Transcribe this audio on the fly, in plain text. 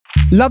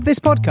Love this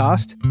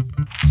podcast?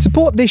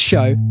 Support this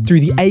show through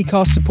the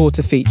Acast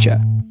supporter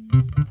feature.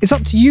 It's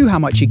up to you how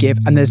much you give,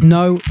 and there's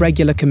no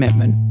regular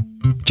commitment.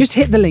 Just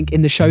hit the link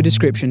in the show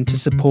description to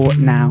support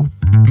now.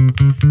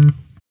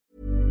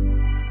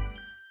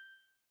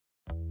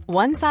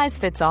 One size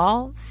fits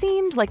all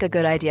seemed like a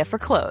good idea for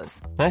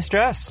clothes. Nice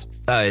dress.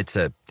 It's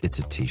a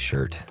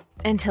t-shirt.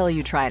 Until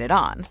you tried it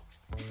on.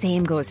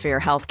 Same goes for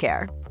your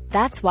healthcare.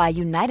 That's why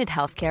United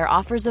Healthcare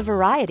offers a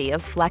variety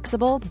of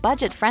flexible,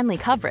 budget-friendly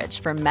coverage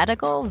for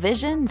medical,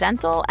 vision,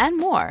 dental, and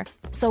more.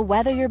 So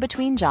whether you're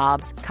between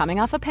jobs,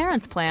 coming off a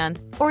parent's plan,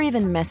 or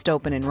even missed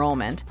open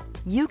enrollment,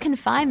 you can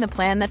find the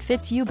plan that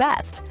fits you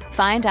best.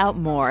 Find out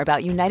more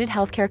about United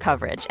Healthcare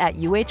coverage at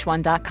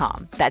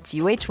uh1.com. That's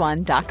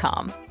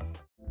uh1.com.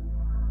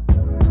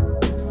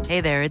 Hey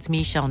there, it's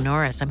Michelle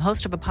Norris. I'm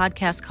host of a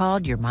podcast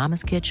called Your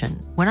Mama's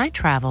Kitchen. When I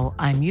travel,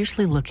 I'm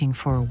usually looking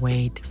for a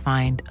way to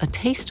find a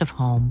taste of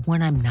home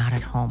when I'm not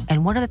at home.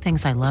 And one of the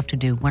things I love to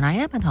do when I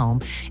am at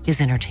home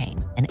is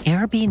entertain. And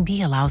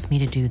Airbnb allows me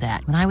to do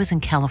that. When I was in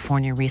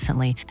California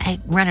recently, I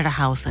rented a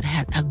house that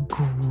had a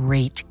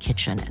great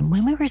kitchen. And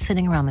when we were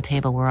sitting around the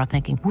table, we're all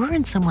thinking, we're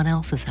in someone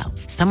else's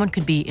house. Someone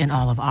could be in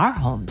all of our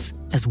homes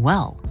as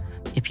well.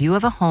 If you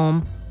have a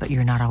home, but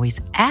you're not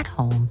always at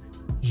home,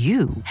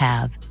 you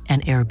have an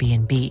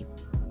Airbnb.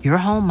 Your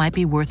home might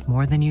be worth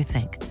more than you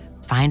think.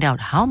 Find out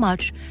how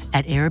much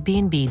at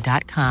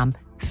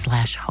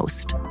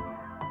airbnb.com/host.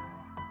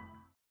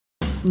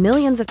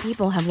 Millions of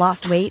people have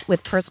lost weight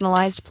with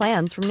personalized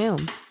plans from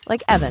Noom.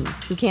 Like Evan,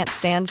 who can't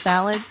stand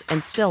salads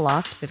and still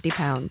lost 50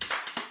 pounds.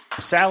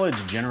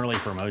 Salads generally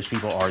for most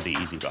people are the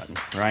easy button,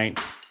 right?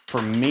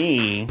 For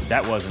me,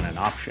 that wasn't an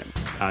option.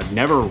 I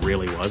never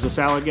really was a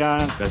salad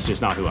guy. That's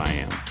just not who I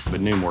am.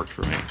 But Noom worked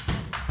for me.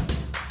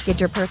 Get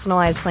your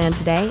personalized plan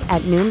today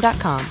at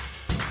Noom.com.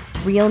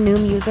 Real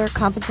Noom user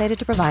compensated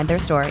to provide their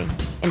story.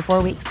 In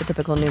 4 weeks, the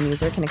typical Noom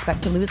user can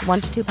expect to lose 1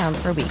 to 2 pounds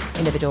per week.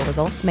 Individual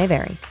results may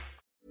vary.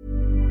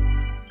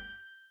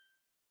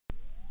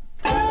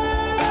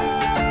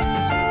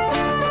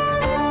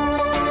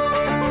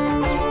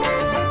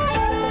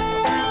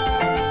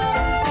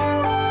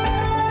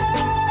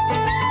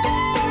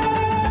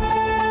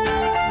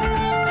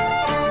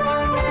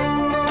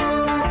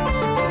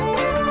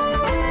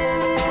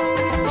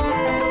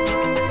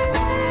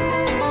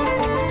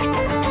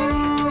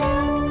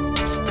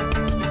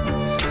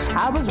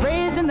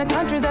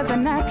 That's a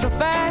natural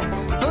fact.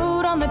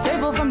 Food on the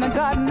table from the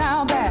garden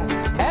out back.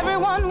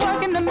 Everyone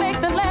working to make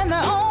the land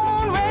their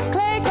own. Red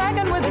clay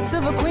cracking where the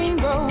silver queen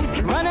grows.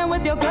 Running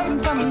with your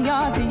cousins from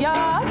yard to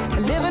yard.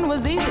 Living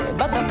was easy,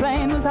 but the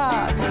playing was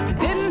hard.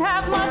 Didn't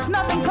have much,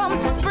 nothing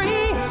comes for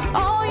free.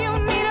 All you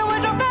needed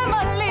was your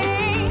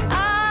family.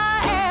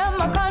 I am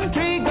a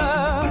country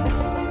girl.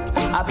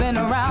 I've been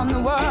around the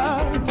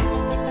world.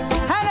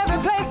 And every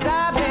place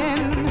I've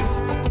been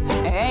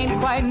ain't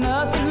quite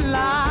nothing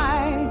like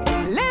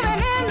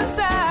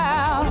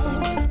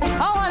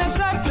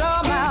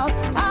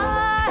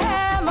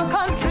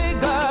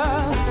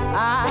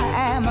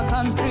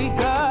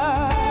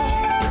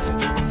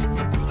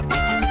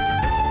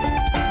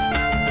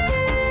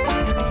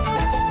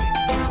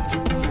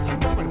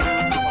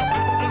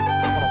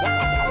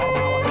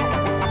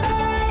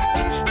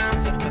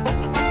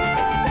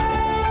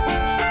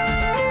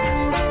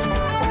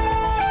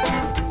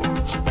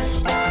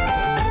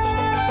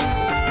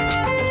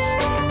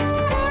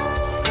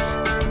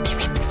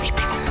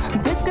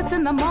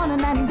in the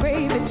morning and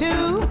gravy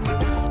too.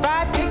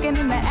 Fried chicken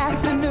in the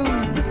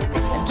afternoon.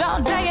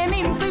 Jaw dragging,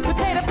 eating sweet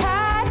potato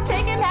pie.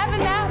 Taking half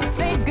an hour to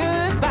say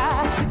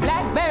goodbye.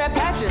 Blackberry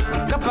patches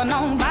scupping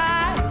on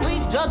by.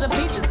 Sweet Georgia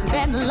peaches and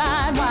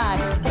dandelion wine.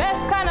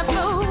 Best kind of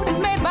food is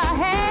made by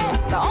hand.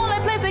 The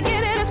only place to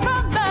get it is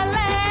from the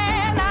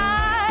land.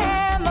 I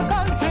am a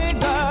country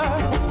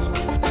girl.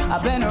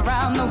 I've been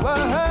around the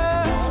world.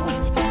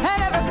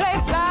 And every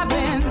place I've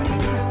been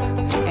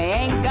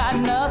ain't got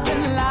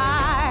nothing like.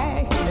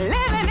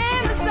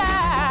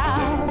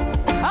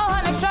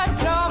 Shut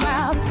your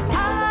mouth.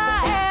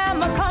 I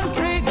am a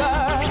country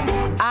girl.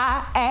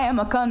 I am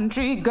a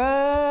country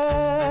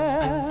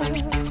girl.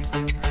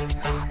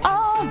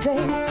 All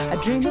day I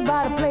dream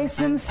about a place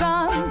in the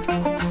sun,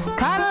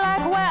 kinda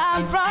like where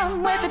I'm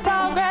from, with the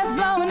tall grass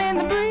blowing in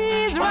the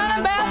breeze,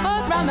 running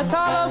barefoot round the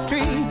tall oak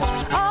trees.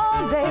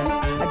 All day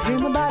I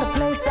dream about a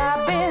place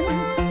I've been,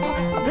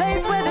 a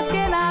place where the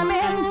skin I'm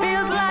in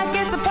feels like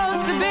it's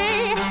supposed to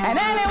be, and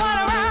anyone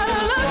around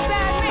who looks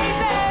at me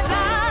says I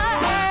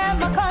am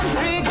a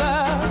country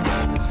girl.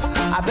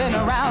 I've been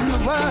around the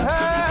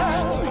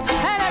world,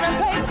 and every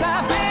place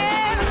I've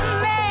been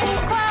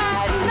ain't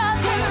quite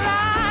nothing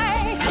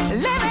like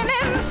living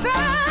in the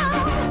sun.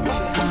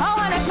 Oh,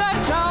 when I shut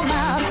your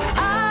mouth, I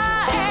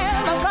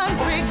am a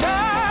country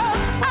girl.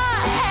 I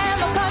am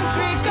a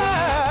country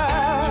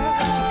girl.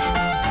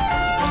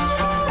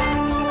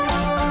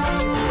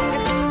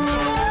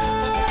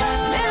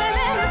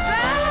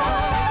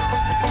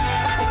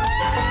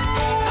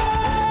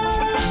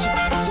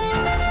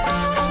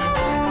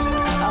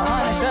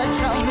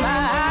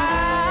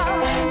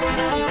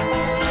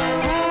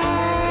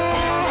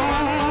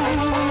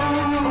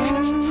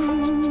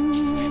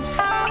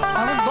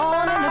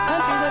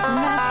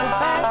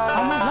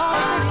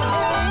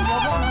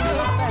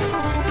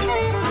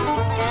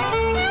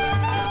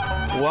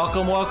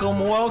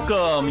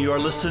 Welcome. You are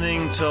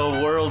listening to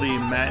Worldy.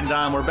 Matt and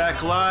Don, we're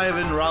back live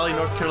in Raleigh,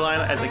 North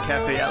Carolina as a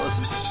Cafe Atlas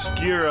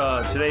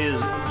Obscura. Today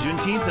is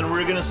Juneteenth, and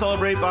we're going to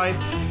celebrate by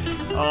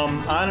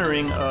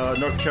honoring a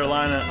North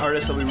Carolina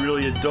artist that we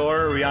really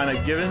adore,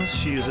 Rihanna Givens.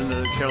 She is in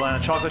the Carolina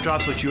Chocolate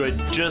Drops, which you had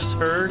just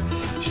heard.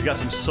 She's got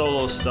some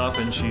solo stuff,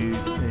 and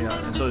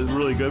and so it's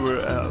really good.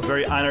 We're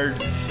very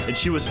honored. And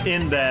she was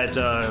in that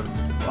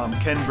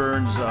Ken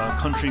Burns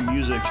country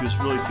music. She was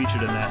really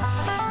featured in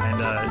that.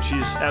 And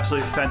she's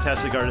absolutely a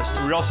fantastic artist.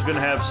 We're also going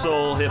to have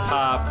soul,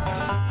 hip-hop,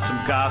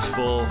 some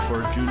gospel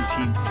for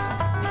Juneteenth.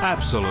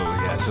 Absolutely,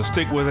 yeah. So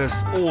stick with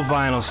us. All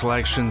vinyl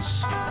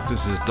selections.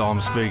 This is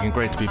Dom speaking.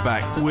 Great to be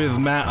back with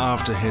Matt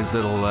after his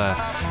little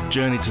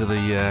journey to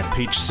the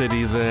Peach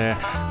City there.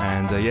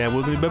 And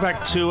we're going to be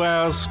back 2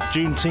 hours,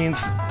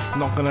 Juneteenth.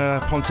 Not going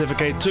to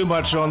pontificate too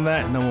much on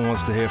that. No one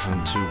wants to hear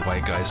from two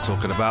white guys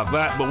talking about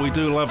that. But we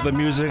do love the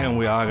music, and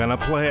we are going to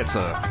play it,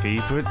 so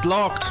keep it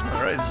locked.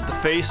 All right, this is The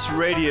Face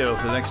Radio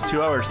for the next 2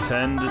 hours,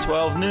 10 to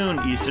 12 noon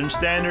Eastern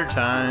Standard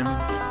Time.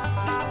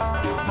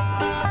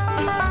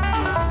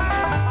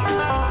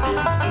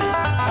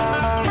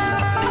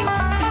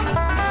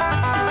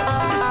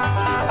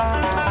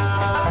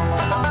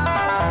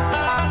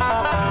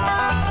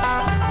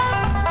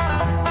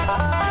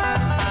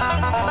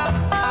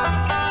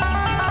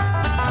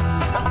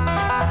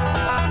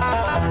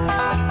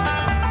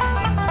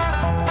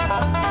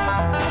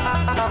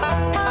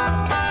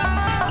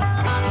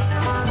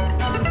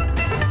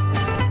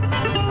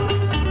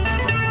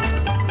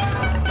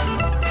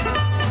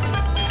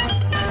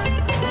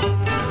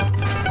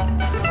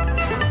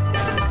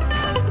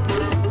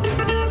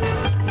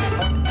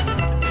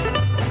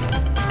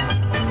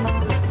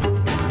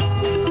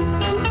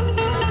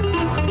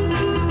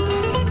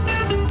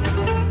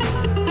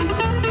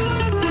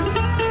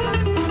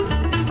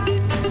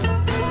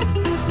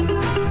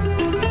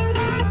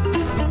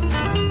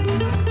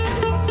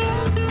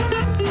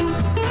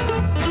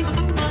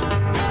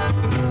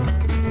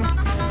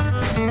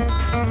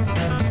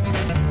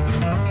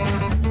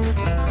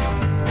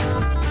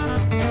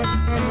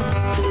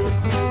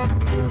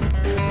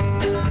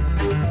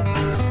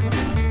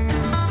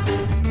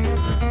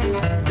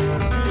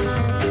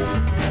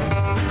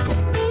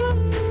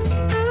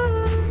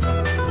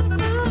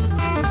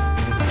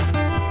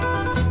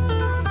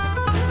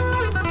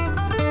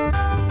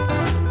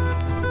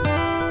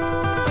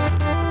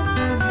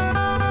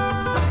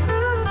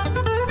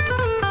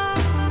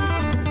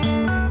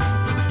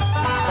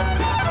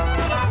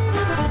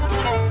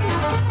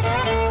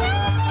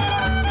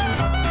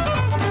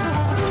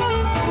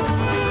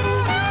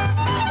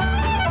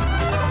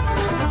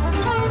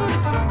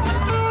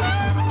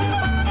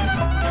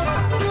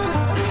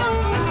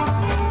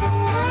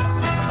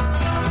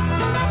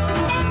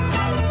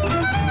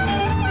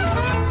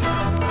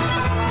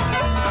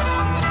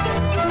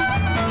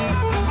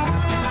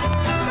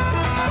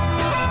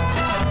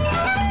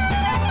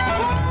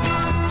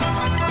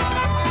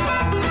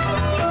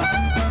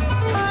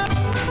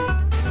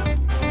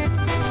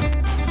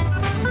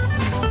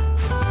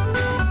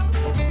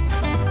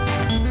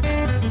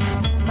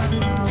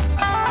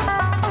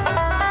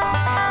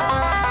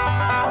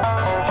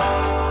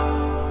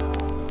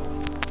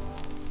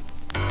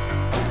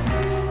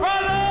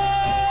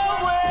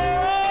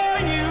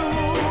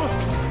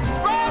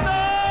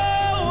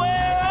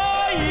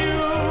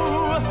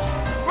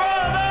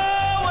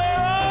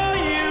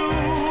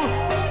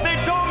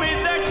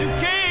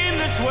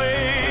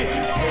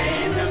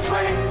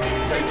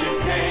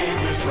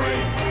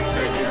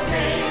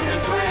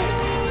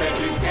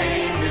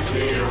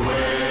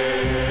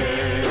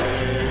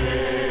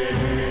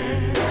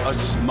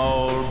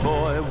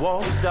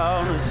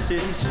 Down a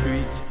city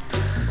street,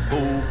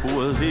 hope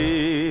was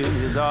in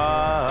his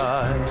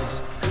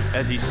eyes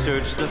as he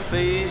searched the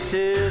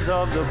faces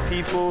of the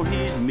people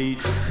he'd meet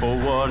for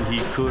one he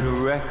could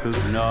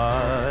recognize.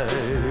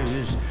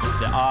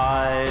 The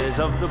eyes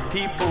of the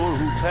people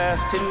who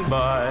passed him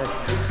by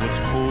was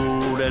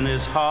cold and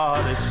his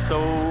heart as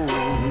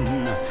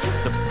stone.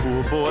 The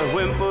poor boy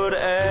whimpered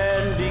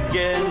and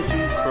began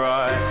to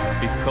cry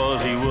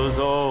because he was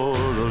all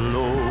alone.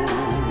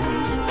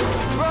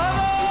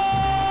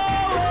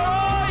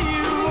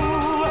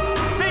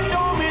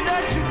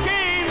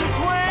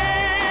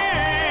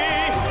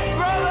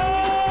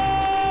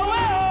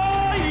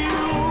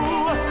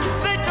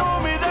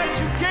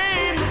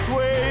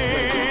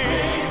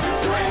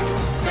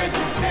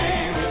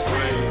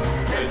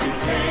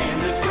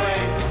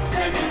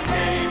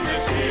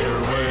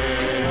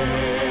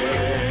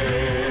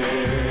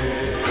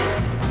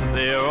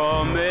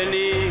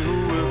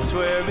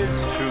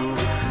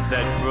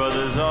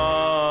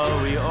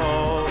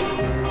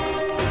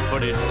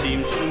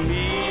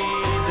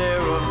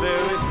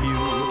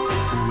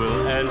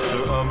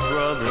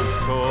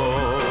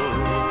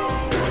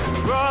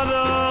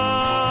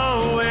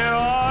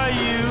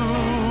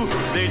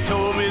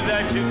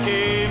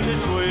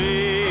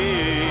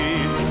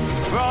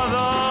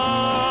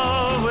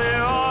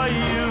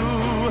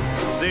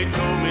 They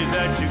told me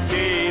that you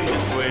came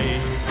this way.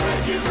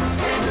 Said you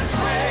came this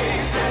way.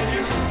 Said you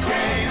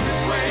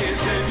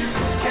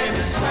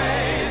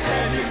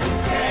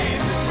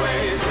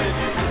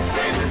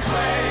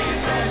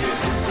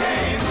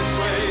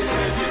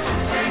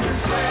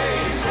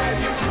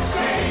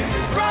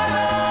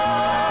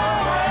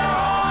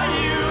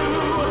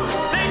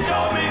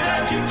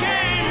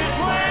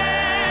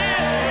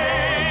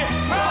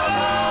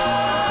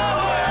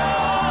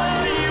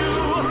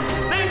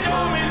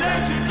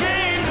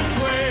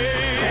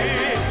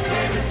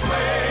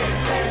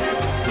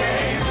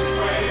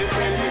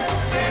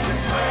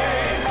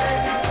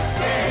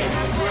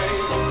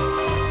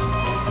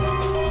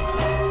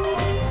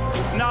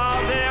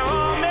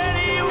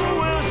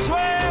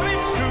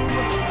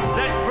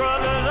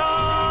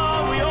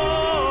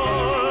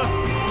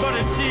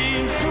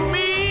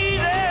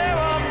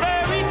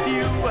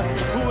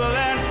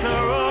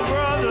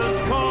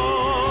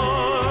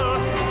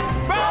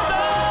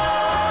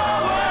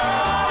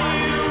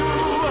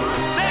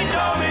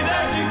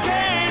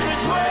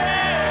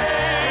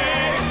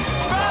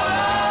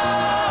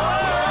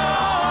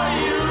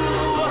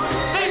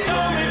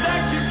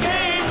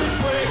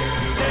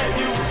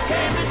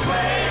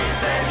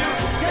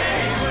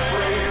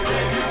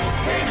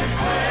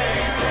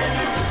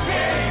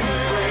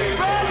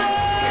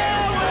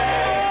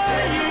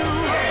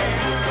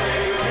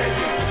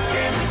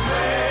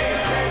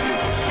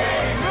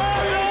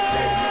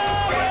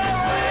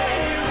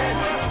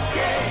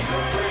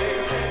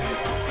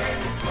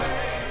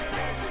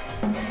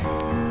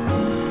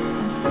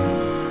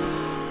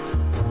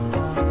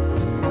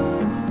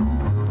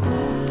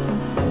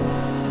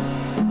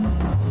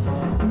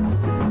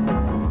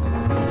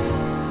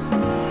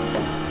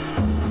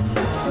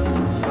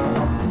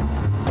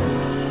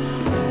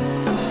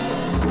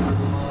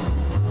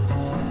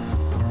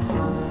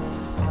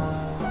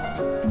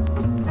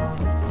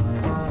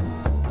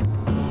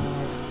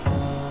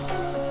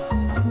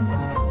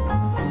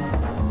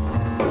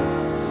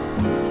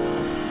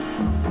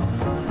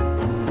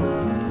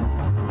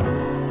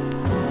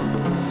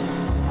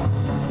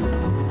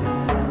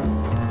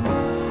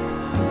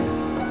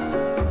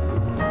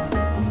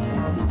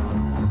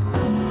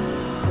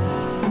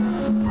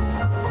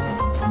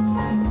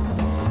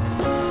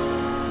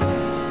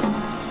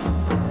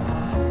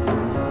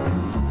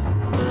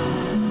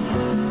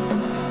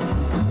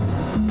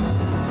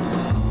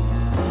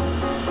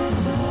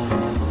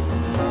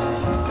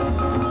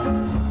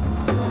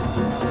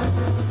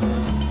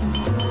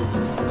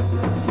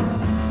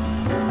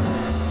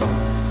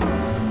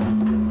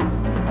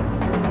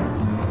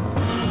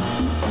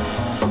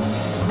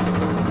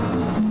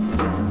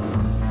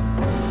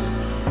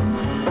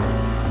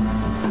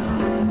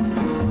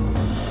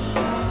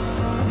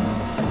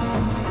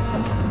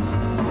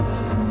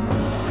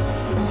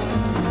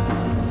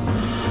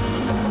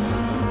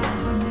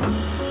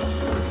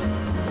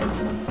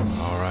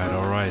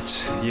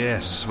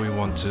yes, we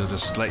want to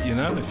just let you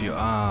know, if you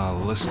are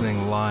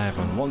listening live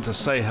and want to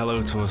say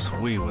hello to us,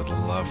 we would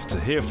love to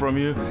hear from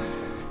you.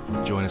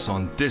 Join us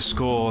on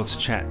Discord,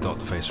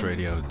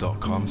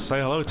 chat.thefaceradio.com.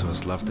 Say hello to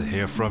us, love to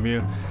hear from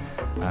you.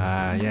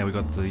 Yeah, we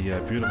got the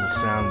beautiful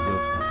sounds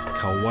of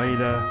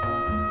Kawaida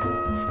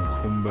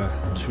from Kumba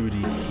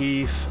Tootie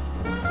Heath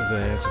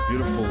there. It's a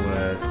beautiful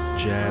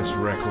jazz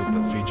record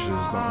that features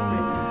not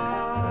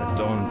only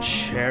Don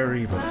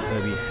Cherry but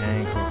Herbie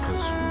Hancock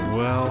as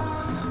well.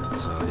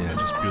 So yeah,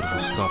 just beautiful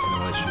stuff.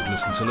 Anyway, you should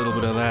listen to a little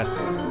bit of that.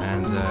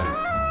 And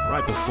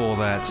right before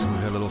that, we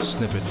heard a little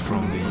snippet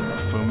from the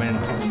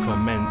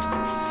Ferment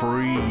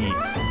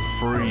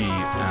Free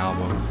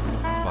album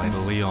by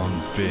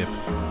Leon Bibb,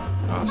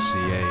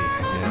 RCA.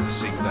 Yeah,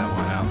 seek that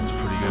one out. It's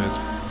pretty good.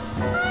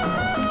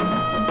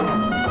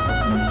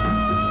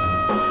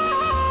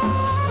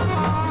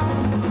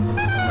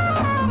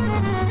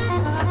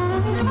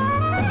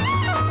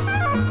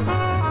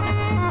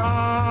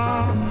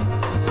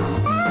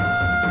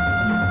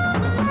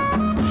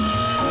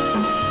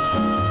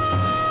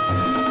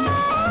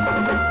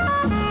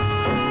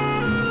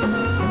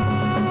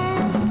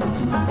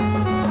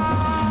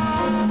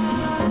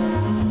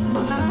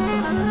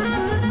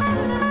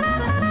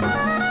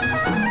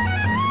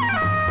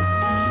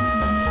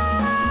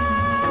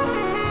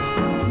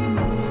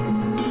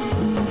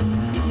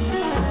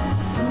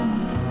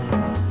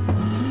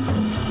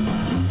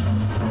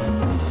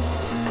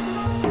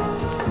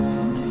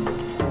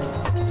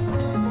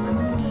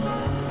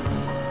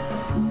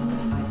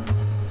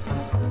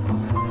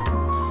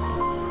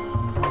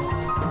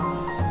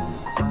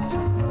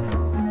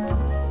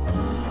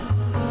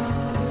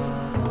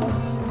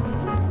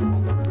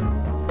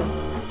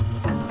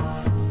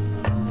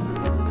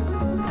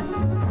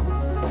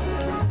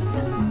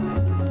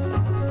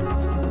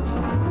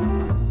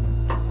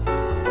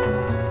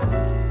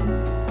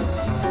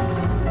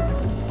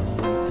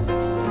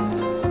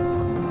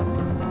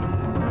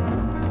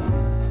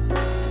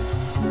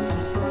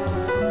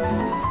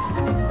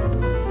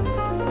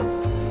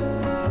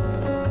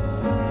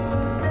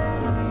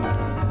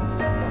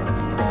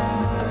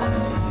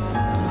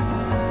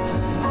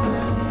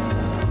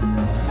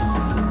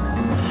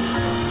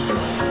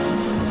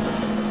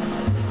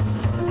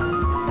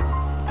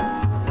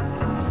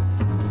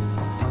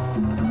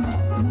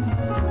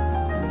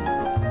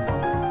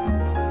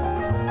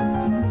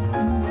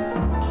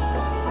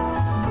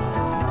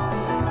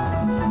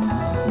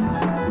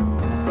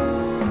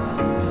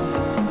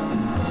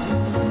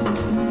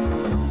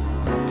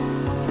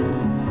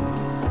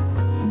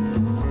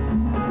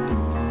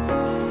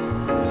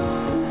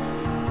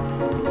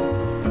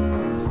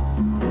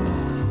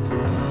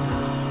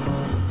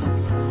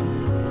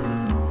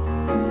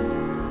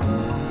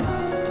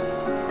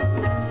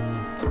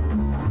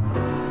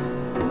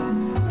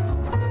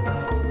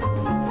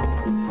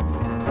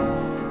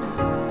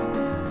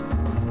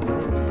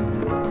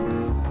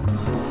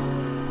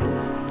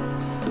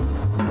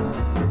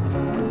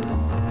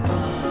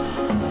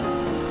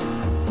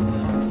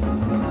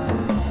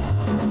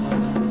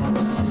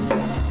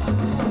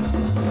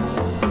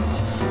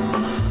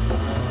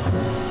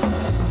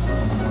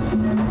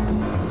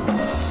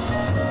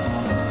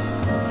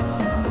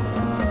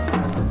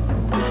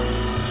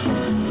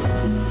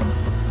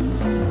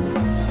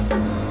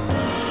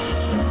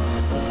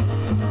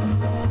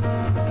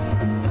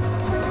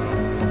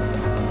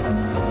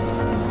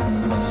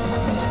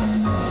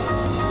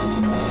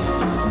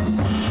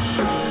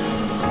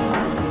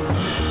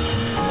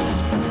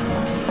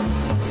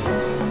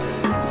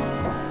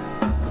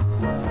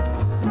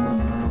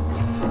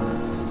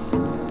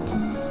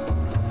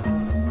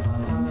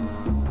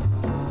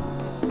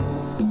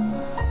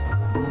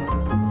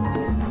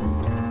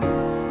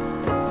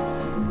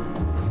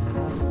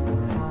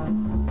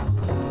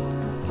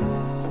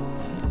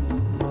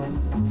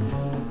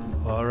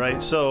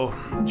 So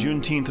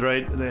Juneteenth,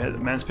 right? They had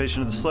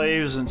emancipation of the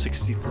slaves in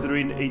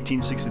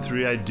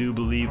 1863, I do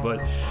believe,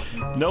 but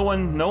no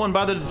one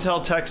bothered to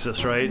tell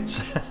Texas, right?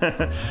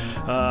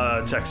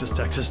 Texas.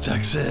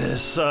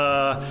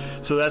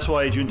 So that's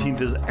why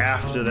Juneteenth is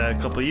after that, a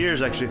couple of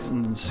years, actually,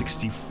 in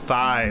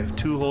 65,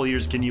 2 whole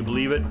years. Can you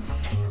believe it?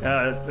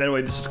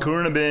 Anyway, this is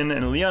Karuna Bin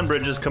and Leon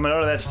Bridges coming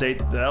out of that state.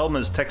 The album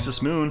is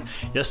Texas Moon.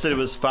 Yesterday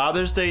was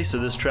Father's Day, so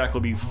this track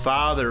will be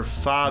Father.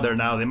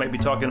 Now, they might be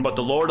talking about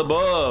the Lord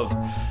above,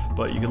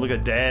 but you can look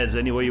at dads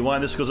any way you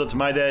want. This goes up to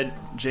my dad,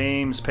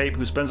 James Pape,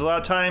 who spends a lot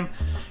of time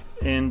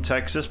in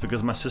Texas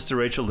because my sister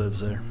Rachel lives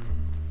there.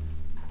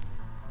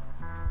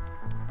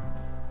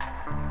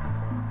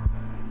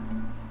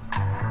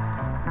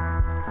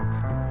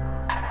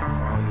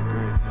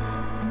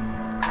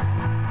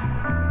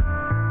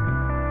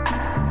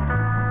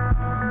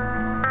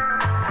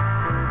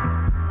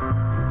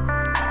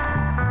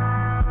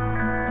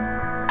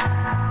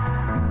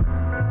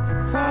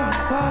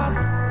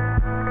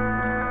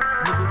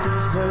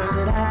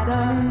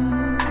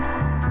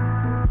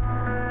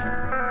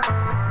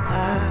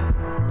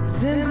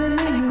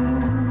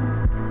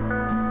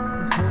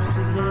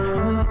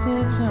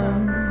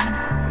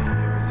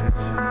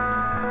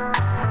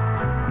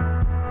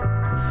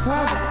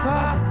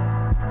 Father,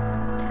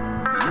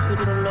 look at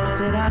the mess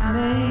that I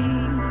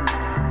made.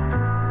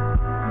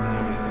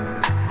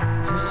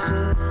 Just a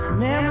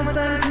man with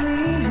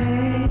unclean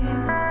hands.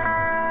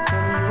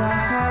 From you I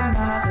hide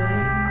my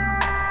faith.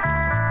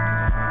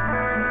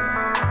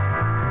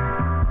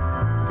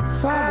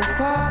 Father,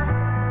 Father,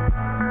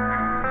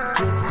 this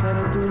guilt's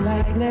cutting through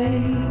like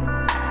blades.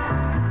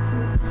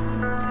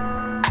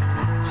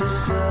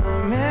 Just a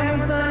man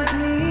with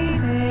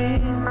unclean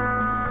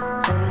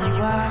hands. From you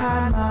I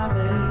hide my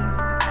faith.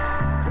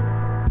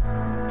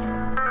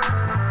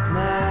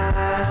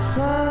 My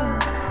son,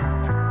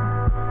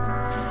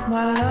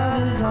 my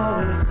love is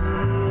always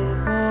here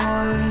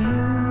for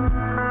you.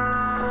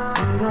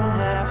 You don't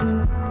have to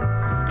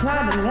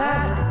climb a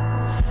ladder,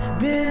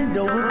 bend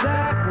over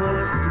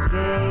backwards to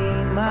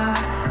gain my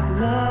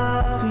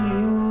love for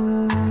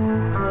you.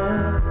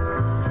 'Cause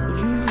if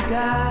you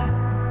forgot,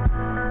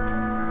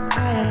 I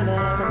am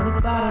love from the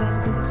bottom to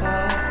the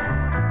top.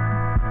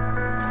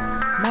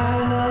 My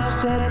love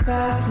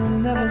steadfast and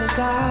never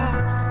stops.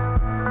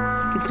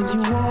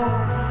 Continue on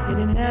and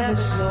it never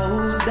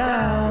slows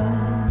down.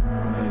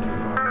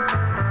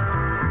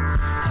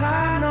 I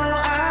know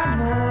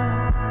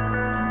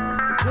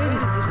the weight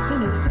of your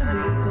sin is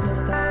heavier than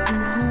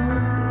 1,000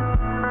 tons.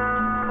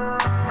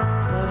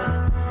 But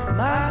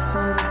my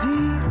son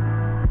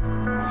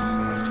Jesus,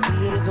 he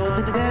absorbed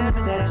the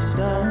damage that you've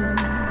done.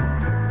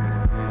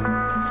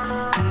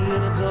 He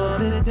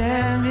absorbed the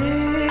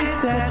damage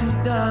that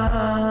you've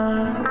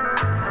done.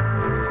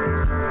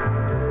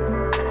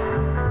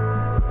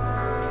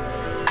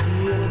 He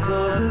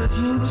absorbed the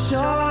future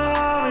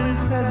and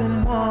present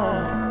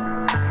one.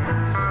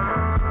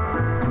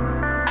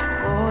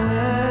 Oh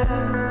yeah.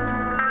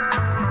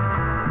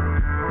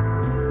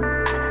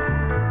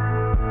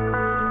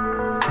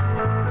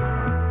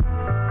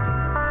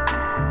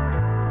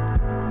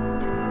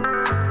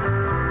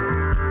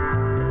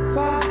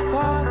 Father,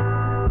 Father,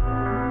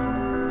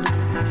 look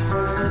at these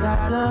works that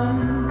I've done.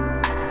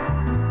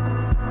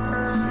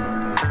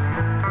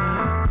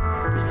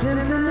 Present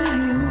them to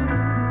you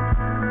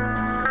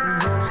in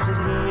hopes to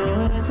get your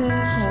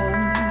attention.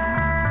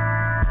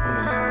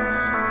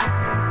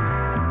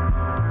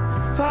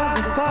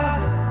 Father,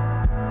 Father,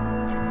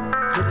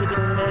 look at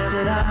the mess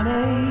that I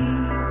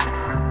made.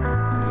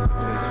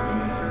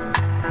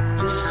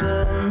 Just a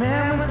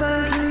man with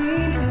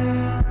unclean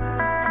hands.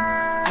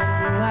 From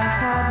you I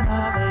hide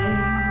my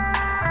faith.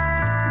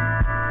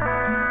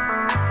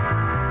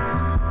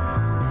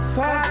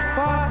 Father,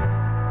 Father,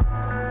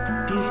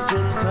 these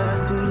guilts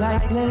cutting through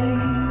like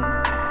blades.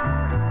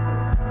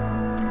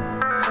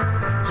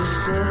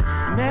 Just a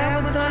man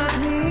with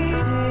unclean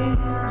hands.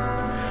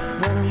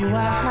 From you I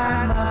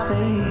hide my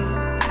faith.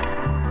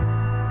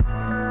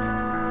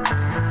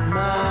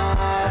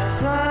 My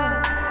son,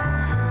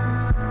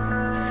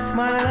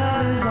 my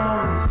love is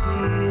always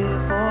here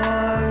for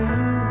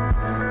you.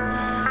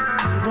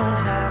 You don't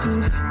have to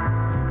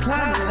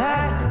climb a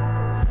ladder,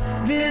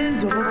 bend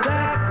over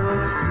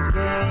backwards to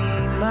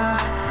gain my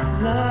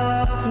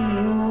love for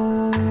you.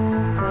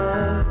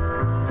 'Cause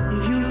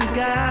if you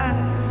forgot,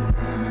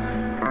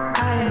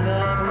 I am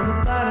love from the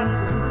bottom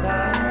to the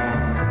top.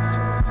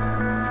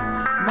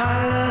 My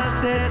love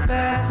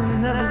steadfast and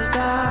never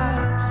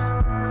stops.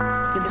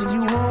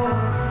 Continue on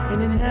and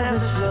it never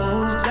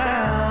slows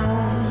down.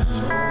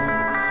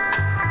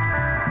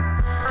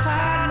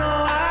 I know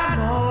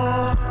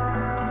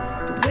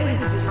the weight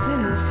of your sin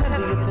is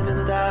heavier than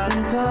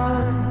 1,000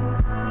 tons.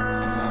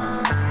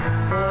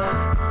 But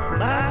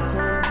my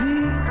son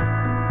Jesus,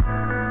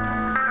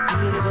 he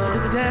absorbed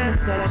the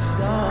damage that you've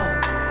done.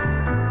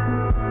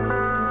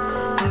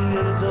 He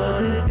absorbed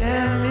the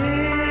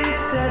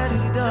damage that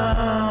you've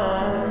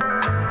done.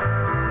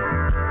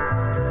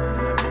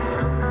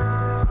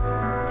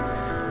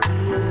 He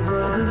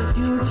absorbed the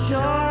future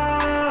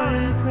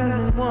and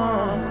present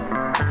one.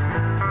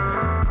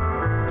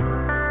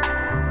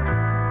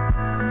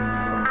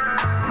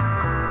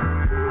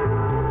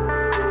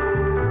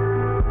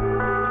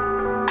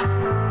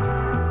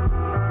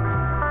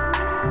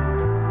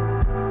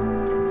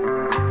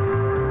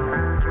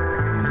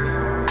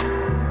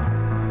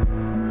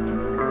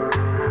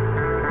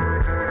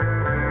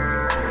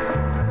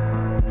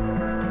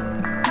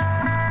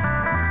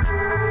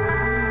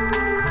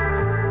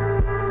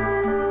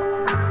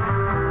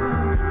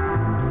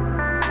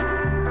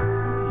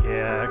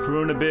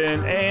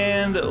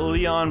 And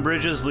Leon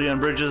Bridges. Leon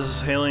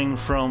Bridges hailing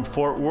from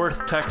Fort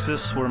Worth,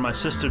 Texas, where my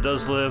sister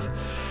does live.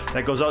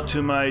 That goes out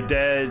to my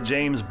dad,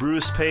 James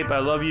Bruce Pape. I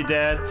love you,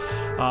 Dad.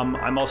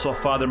 I'm also a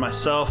father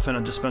myself, and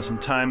I just spent some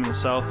time in the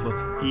South with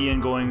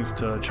Ian, going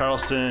to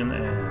Charleston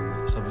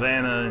and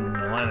Savannah and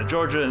Atlanta,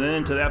 Georgia, and then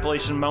into the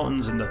Appalachian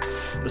Mountains and the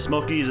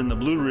Smokies and the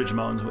Blue Ridge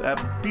Mountains. A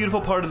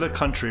beautiful part of the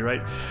country,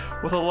 right?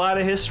 With a lot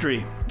of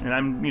history, and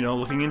I'm,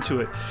 looking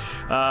into it.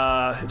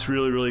 It's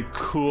really, really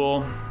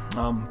cool.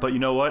 But you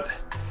know what?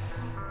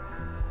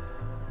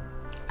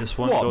 This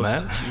one goes,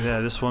 man? Yeah,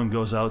 this one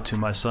goes out to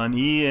my son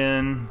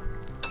Ian.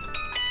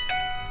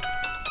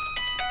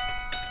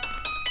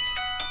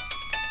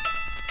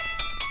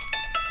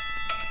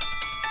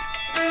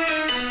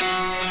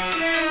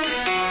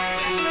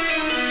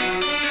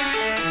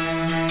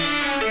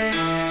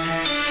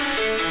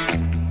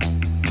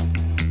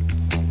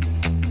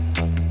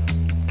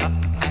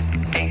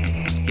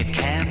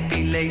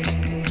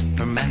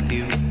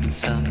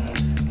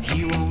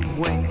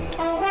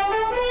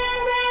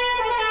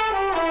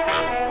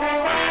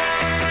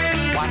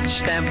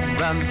 watch them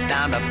run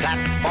down to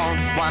platform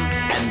 1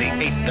 and the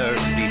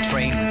 8:30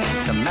 train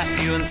to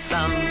Matthew and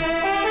Son.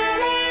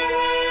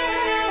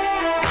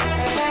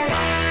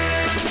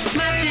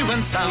 Matthew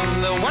and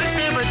Son, the work's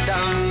never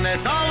done,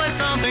 there's always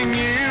something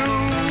new.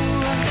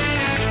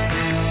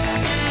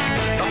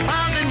 The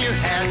files in your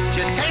head,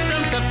 you take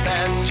them to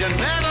bed, you're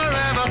never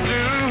ever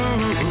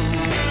through.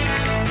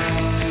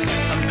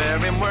 And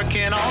they've been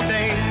working all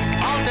day,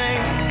 all day,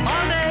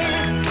 all day.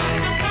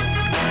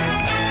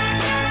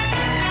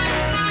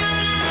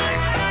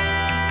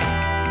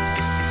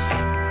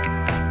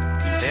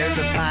 There's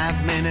a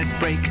 5-minute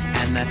break,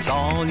 and that's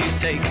all you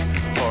take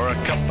for a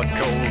cup of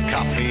cold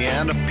coffee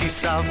and a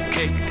piece of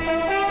cake.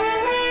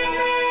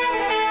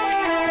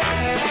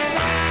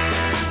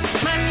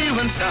 Matthew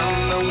and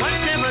Son, the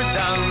work's never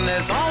done,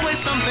 there's always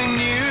something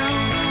new.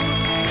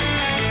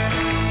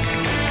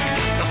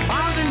 The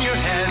files in your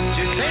head,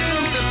 you take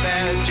them to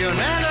bed, you're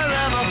never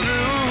ever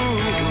through.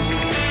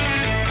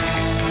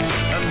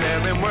 And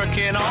they've been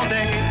working all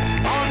day,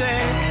 all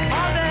day,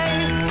 all day.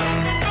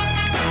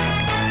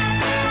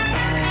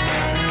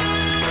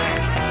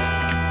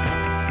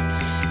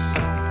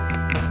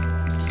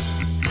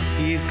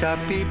 He's got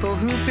people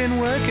who've been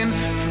working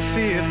for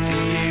 50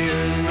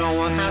 years. No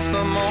one asks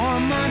for more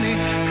money,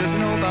 cause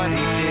nobody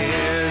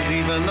cares.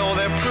 Even though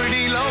they're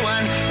pretty low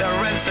and their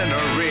rent's in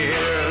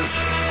arrears.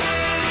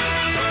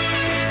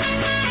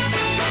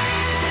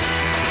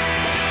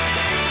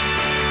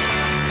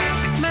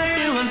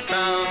 Matthew and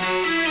Son,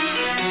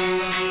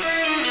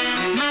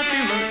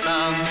 Matthew and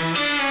Son,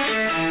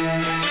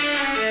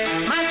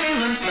 Matthew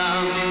and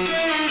Son,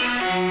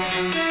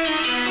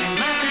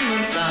 Matthew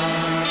and Son.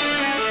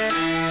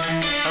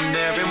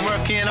 They've been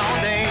working all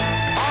day,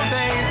 all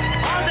day,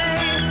 all day.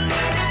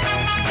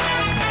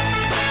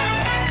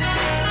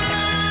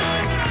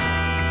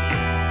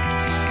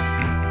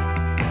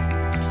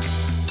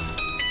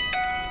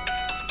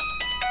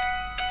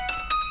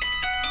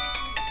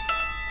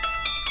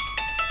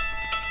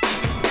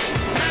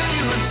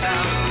 Matthew and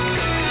Son,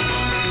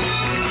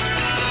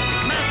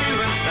 Matthew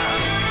and Son,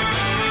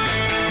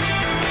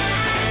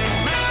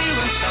 Matthew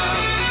and Son,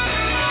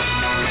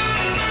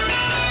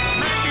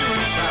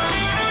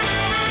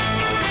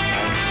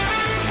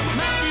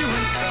 Matthew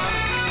and Son.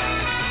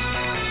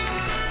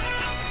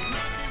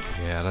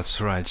 Yeah, that's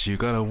right. You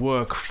gotta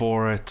work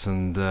for it,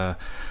 and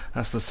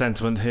that's the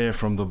sentiment here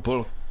from the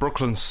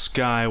Brooklyn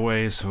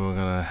Skyways, who are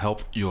gonna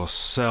help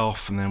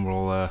yourself. And then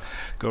we'll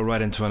go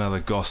right into another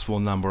gospel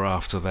number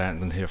after that,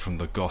 and then hear from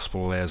the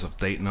Gospel Layers of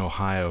Dayton,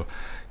 Ohio.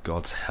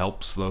 God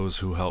helps those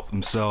who help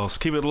themselves.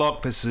 Keep it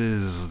locked. This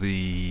is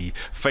the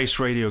Face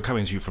Radio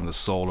coming to you from the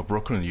soul of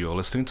Brooklyn, and you're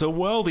listening to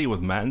Worldy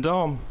with Matt and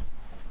Dom.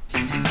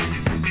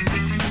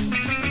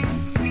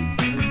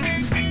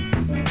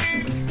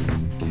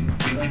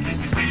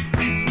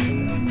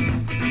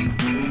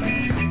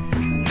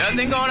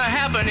 Nothing gonna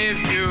happen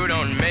if you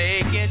don't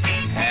make it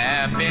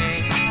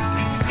happen.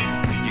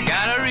 You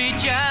gotta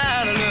reach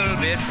out a little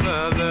bit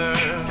further.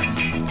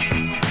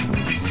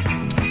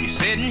 You're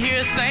sitting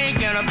here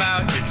thinking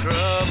about your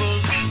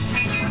troubles,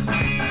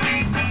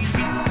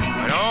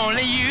 but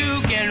only you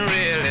can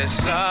really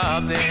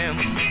solve them.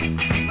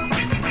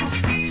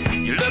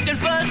 You're looking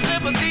for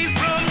sympathy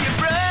from your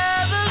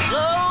brothers,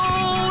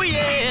 oh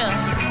yeah.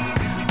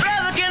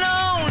 Brother can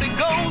only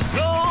go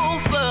so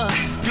far.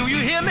 Do you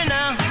hear me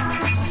now?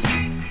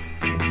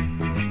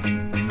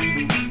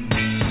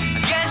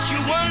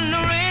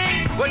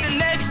 What the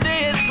next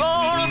day is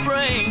gonna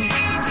bring.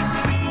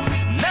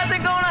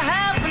 Nothing gonna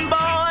happen,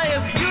 boy,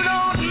 if you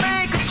don't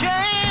make a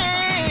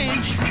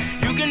change.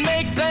 You can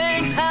make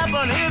things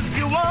happen if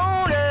you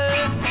want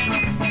it,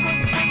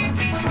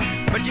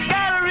 but you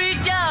gotta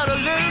reach out a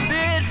little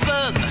bit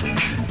further.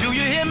 Do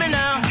you hear me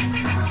now?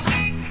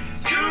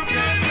 You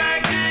can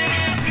make it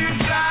if you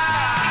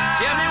try.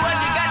 Tell me what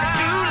you got to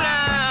do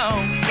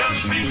now.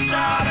 Just reach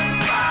out and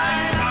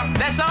find.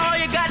 That's all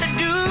you got to do.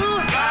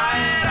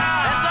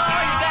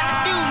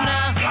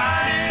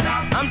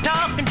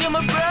 My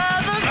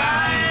brothers,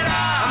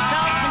 I'm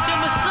talking to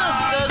my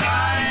sisters.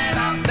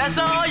 That's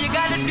all you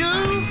gotta do.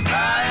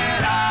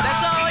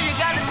 That's all you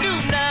gotta do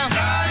now.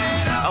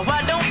 Why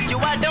don't you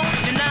now? Why don't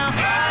you now?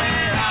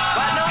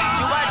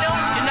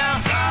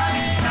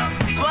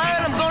 That's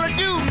what I'm gonna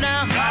do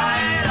now.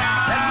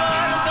 That's what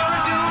I'm gonna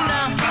do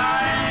now.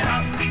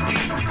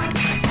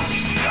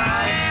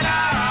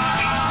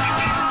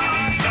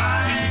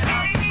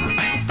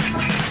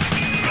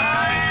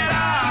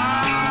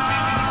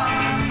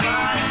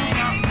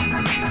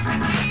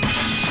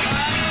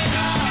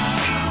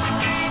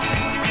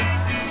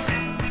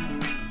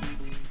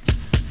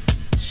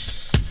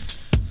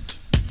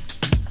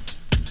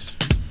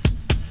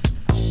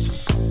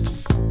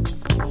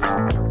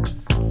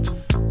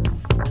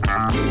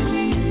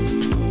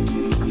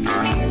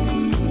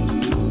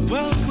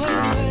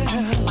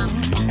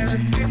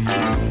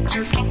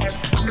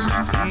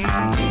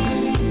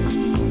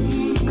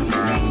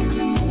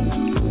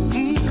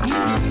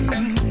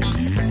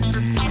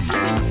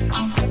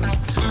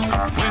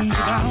 When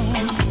you're down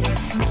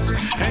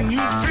and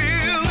you're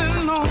feeling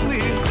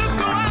lonely,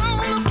 look around.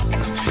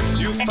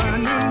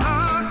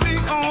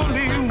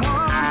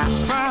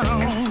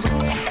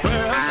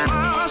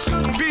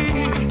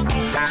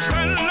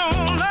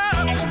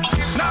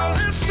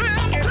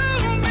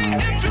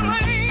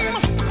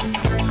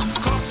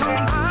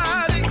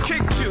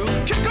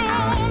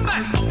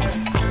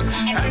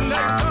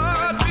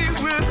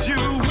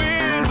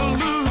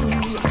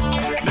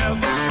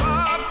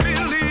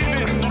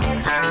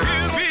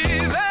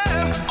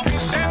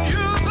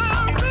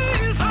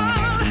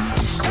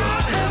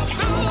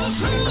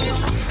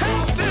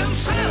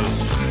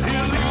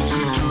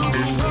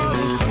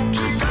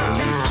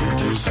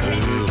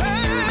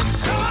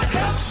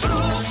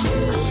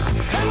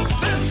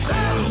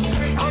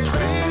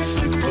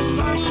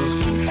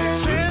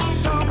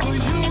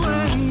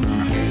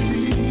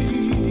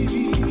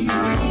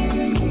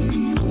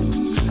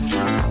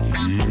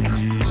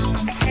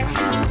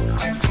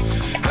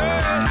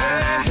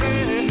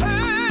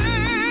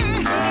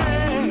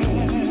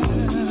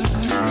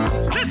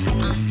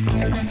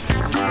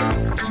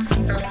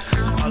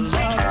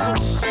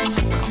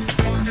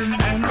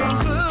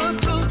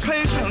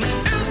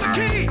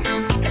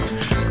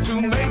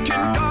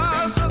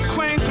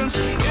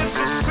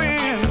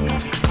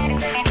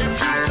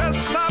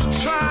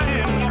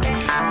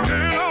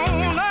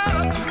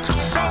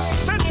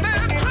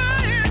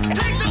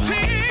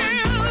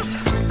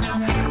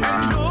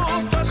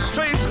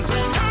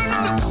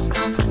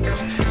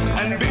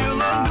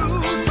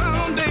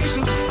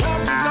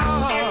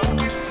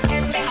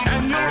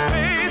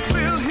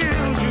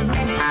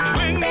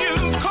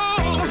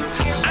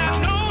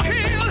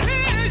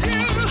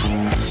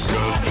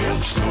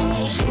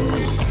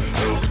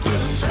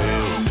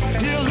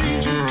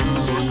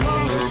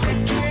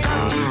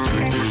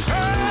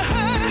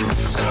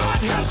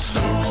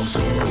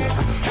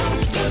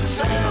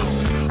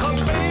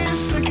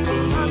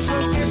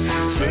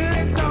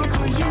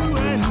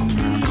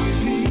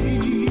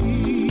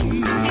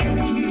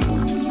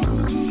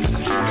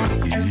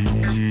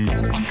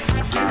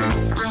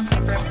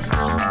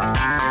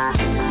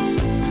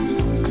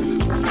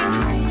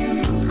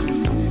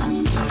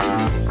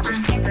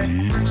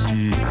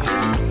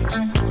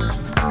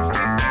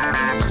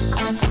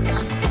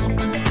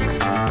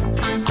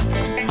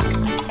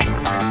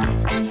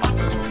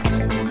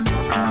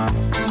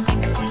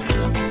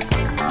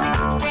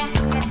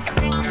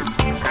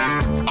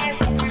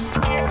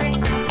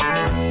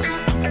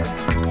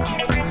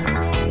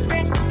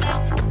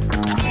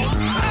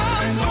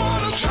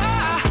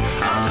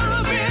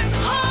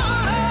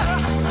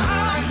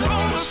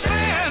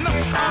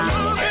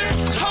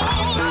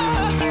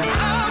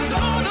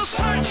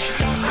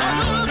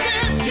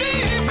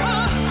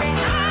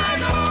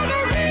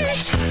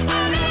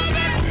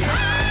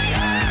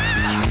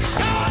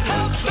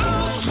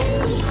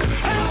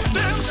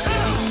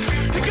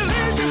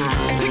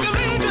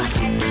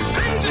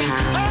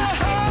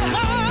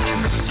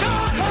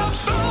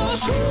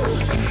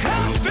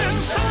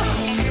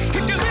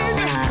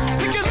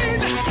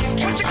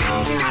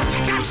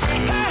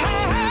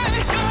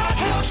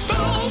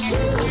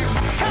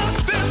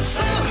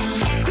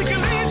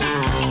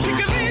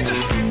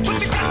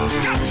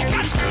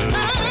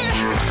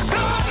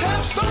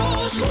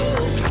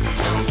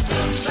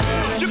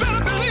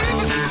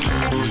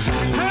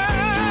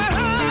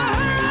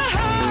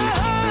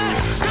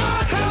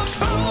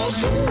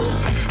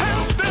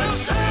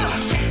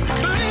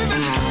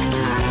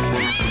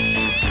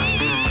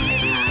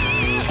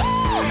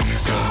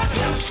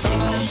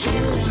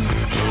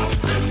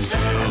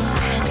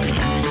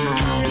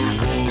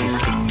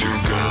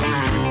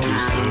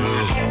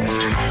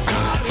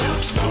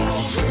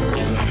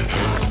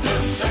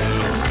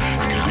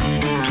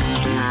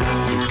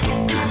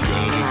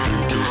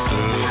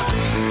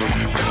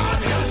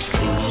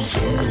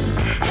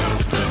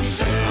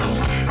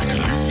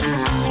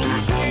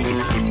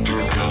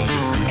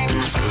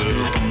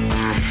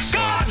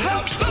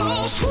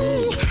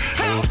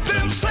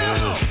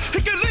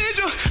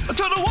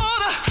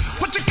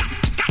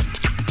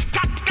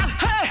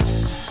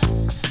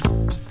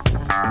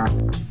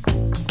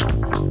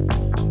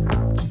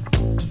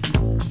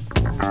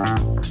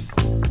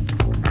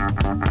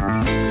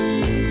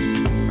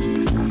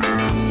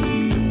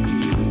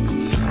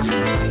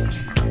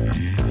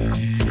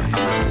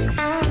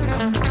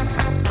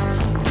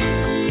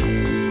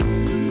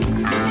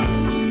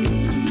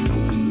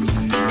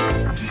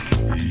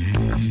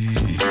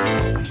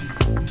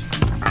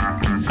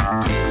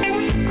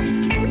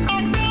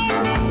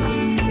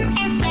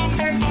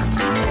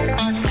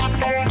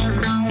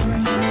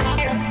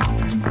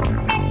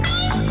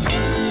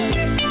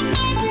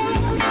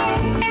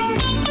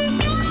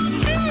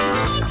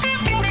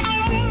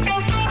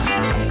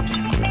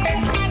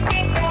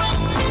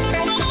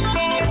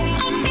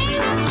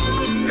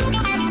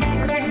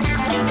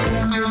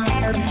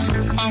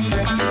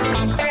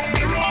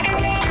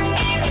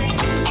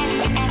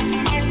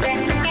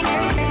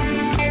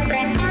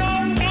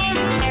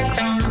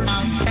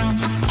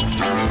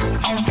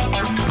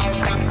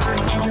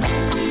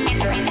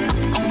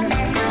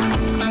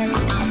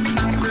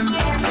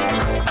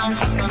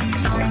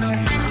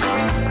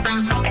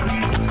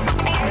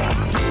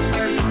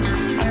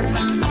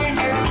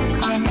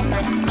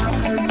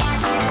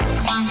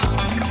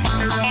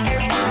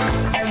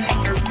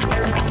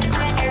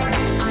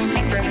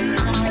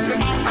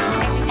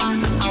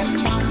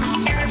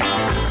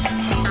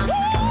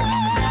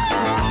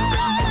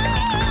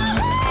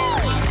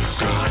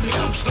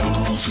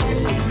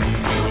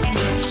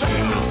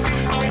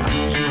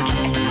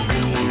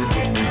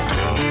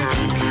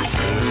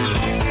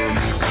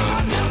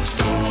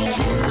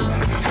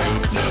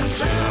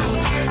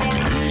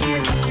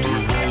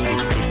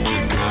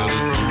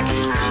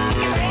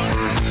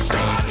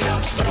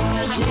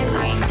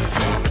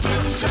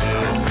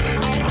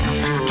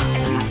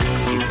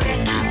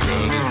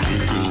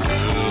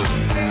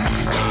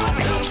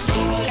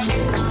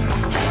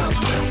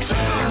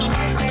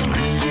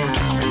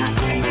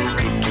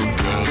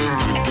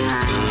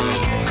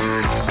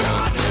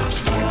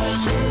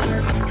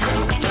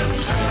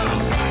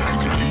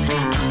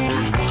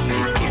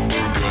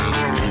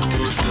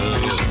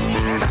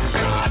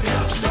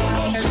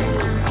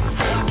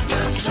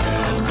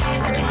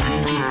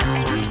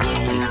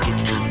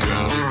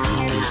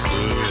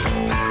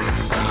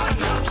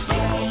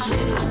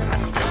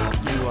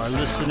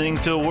 listening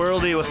to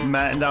Worldy with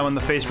Matt and Dom on the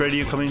Face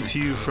Radio, coming to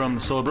you from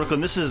the soul of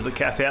Brooklyn. This is the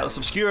Cafe Atlas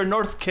Obscura,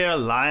 North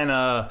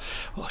Carolina.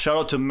 Well, shout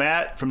out to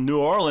Matt from New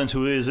Orleans,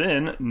 who is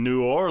in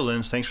New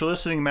Orleans. Thanks for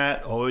listening,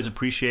 Matt. Always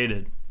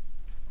appreciated.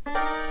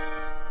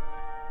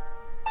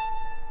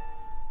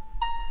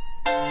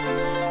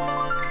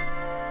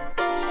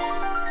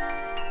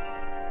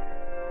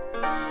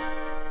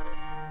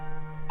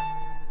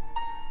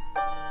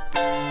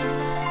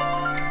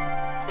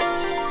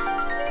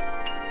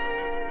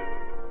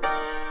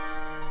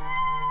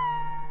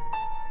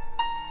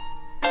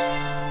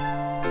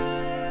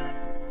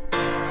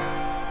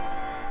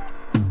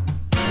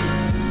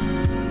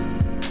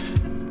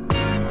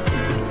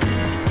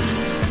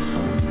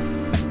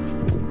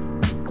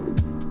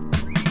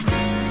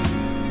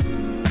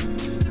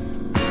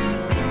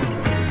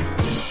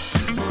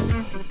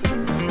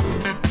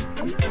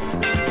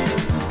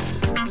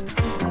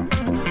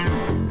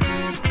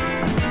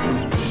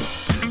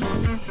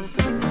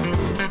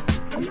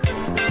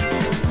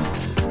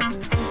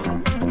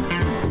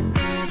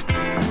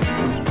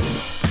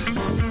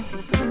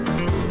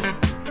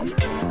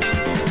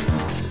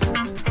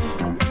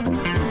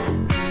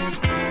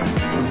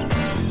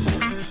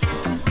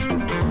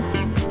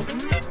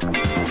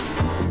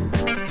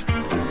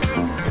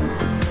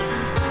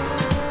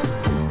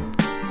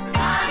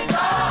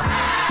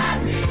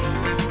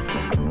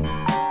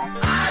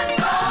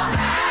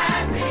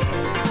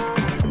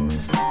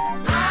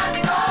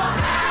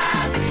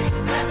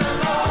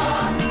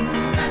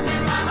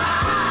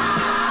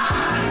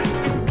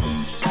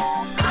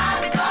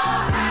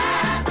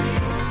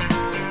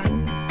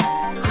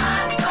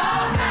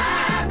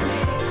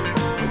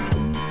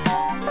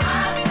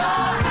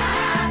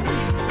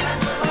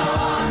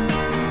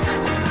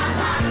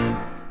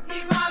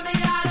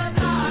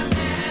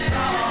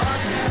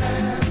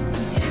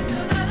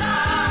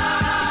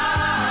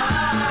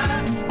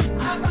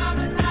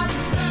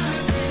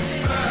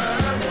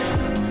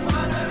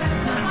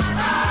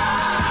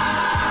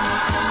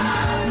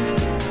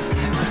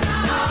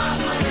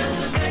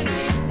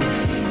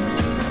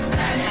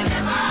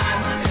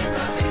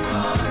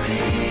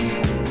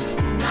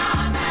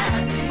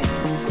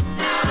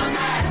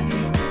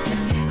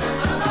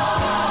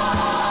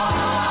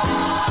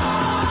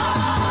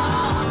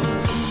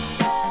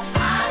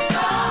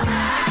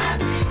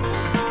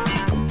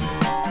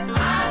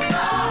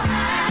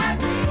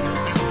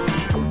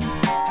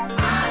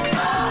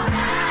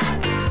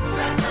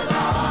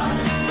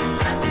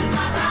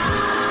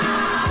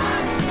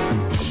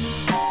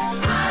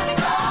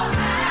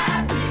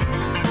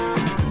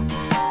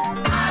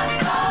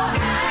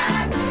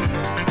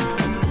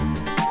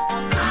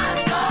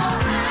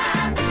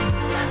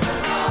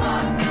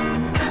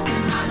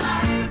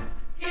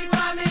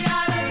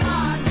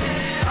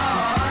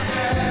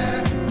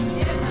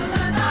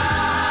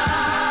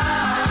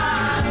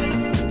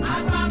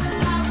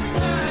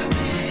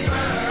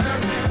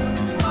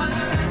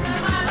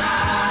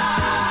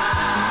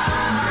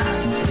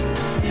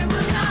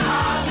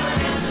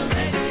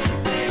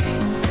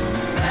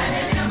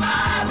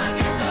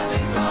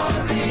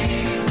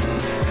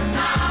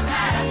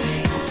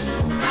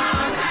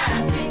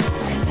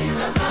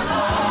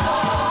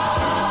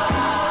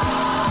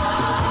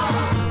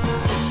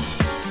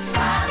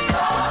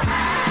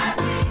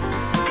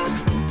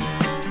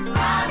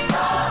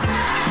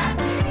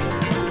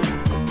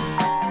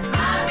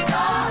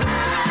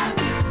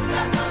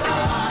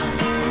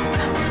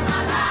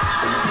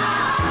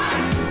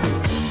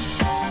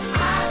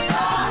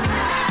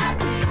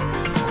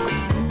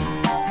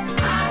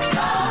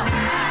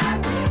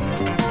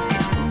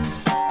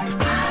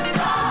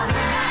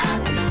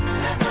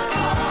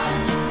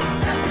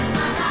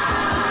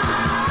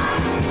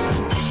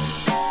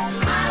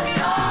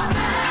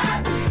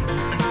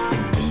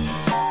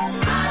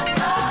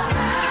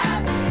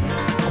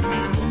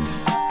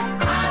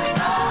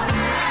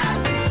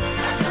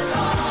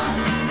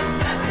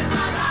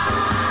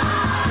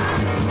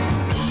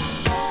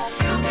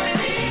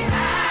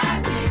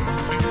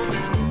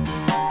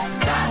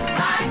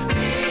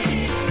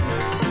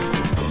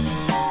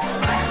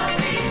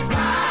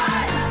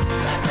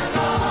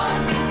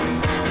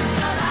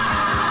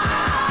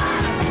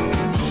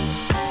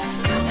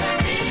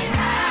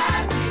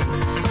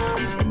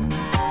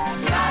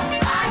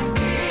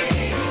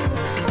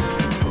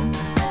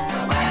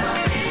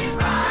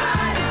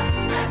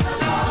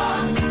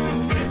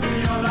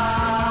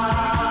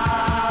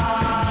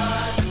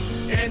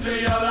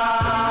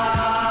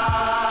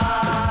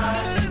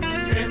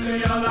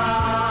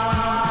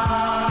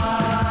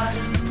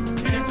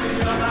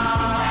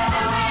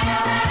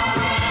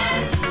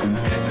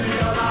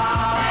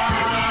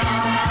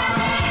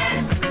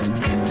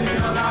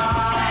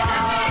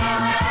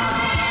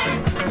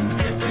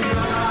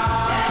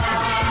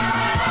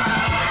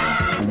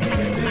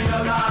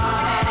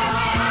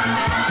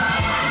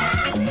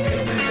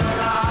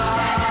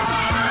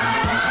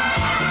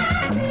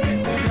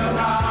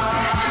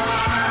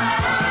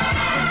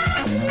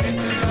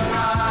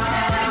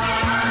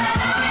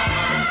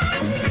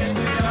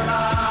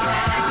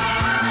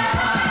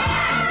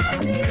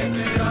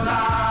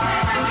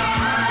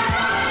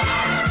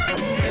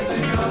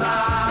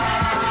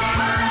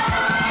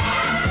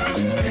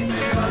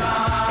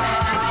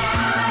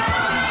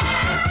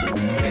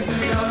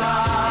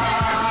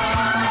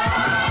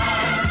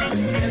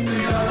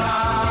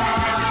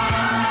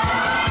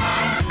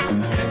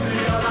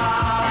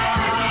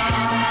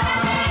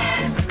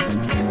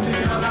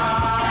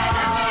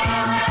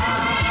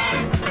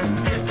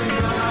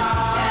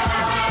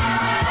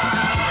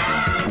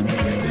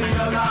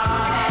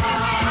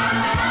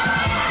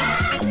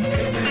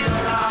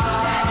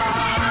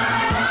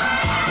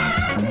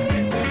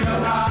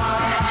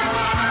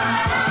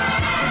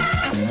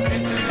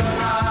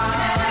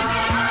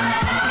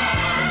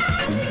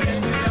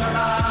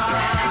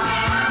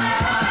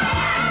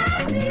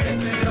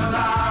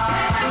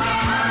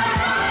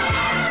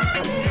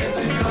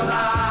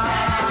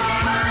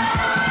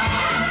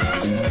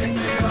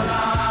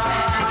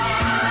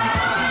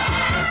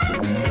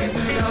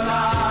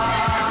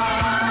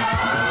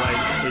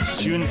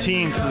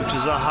 Juneteenth, which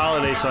is a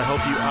holiday, so I hope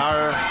you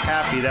are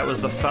happy. That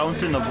was the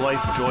Fountain of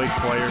Life Joy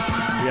Choir.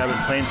 We have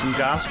been playing some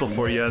gospel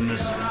for you on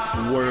this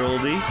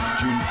Worldy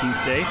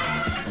Juneteenth Day.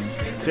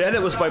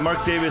 That was by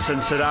Mark Davis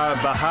and Sadar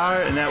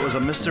Bahar, and that was a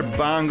Mr.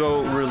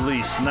 Bongo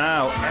release.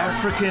 Now,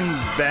 African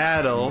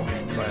Battle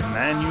by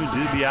Manu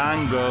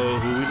Dibango,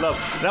 who we love.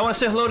 And I want to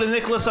say hello to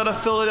Nicholas out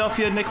of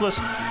Philadelphia. Nicholas,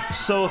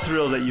 so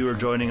thrilled that you were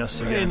joining us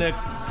again. Hey, Nick.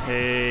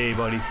 Hey,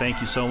 buddy.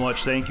 Thank you so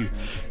much. Thank you.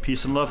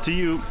 Peace and love to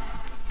you.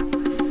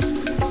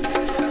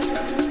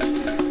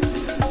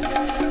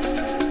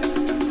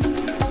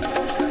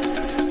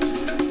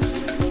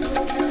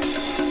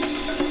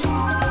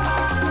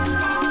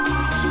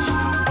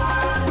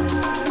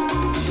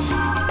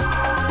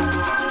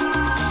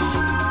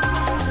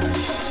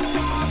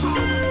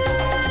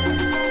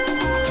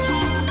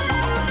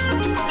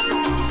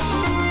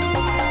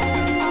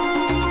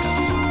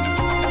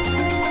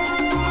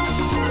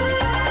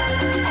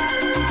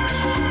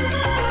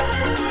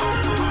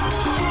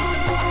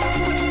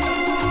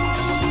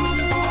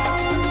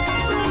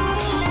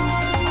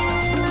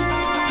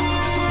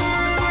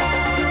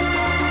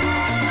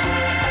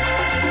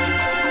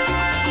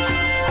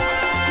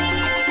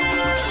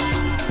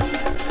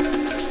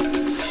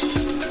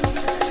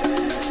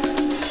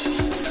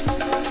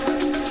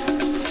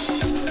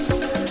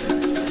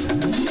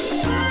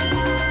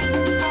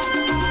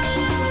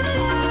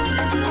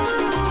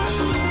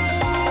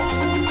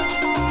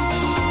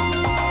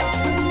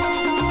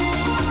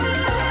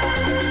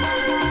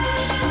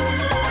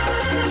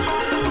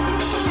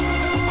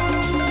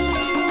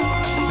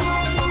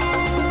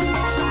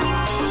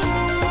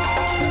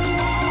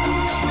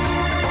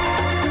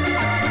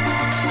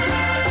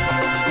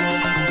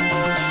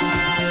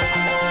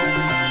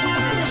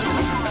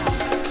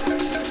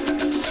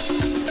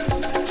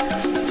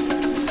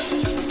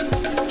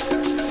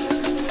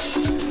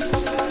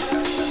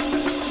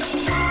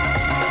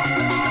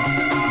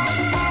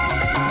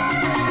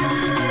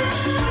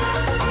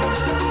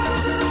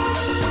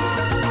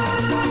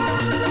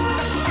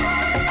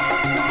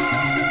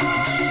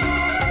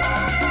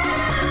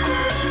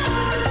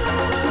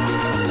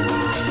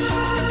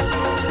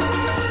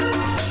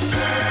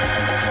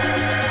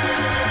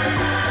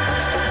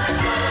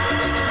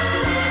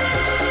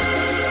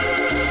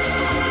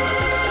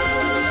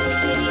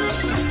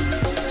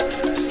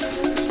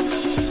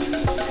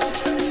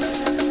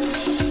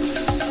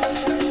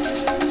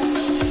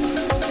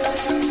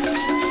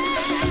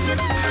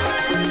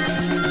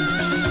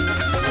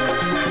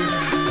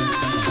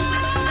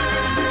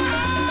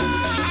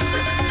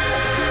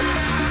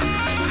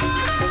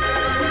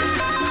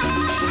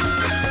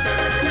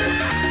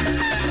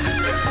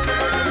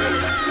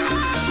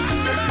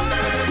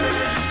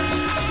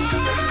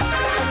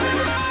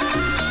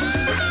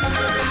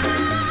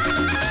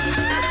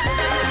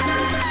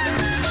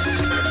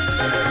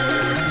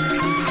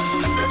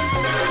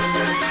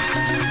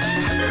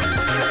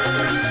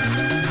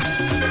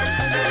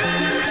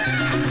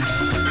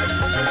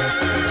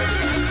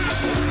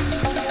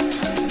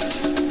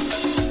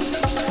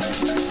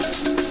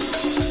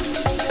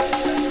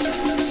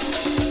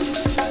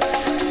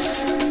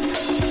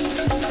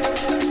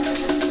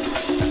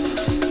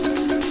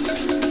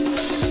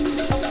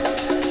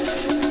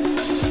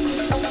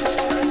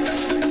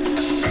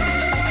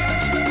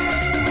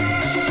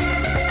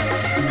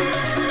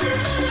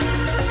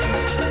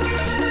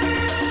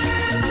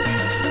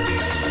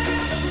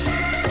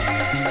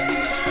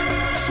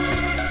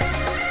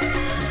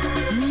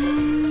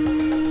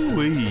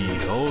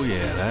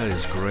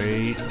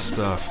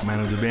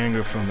 Manu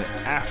Dibango from the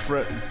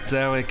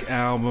Afrodelic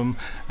album,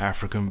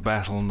 African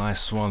Battle.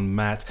 Nice one,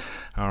 Matt.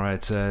 All right,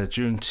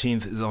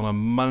 Juneteenth is on a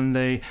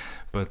Monday,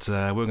 but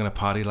we're going to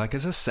party like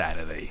it's a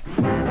Saturday.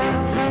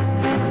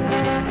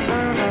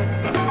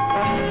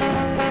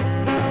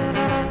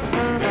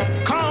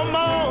 Come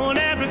on,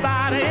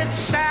 everybody, it's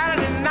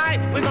Saturday night.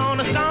 We're going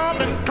to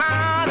stomp and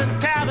clown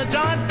and tear the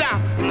joint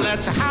down.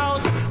 Let's a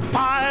house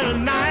party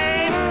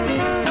tonight.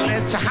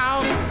 Let's a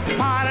house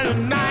party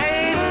tonight.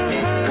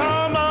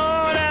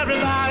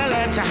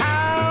 It's a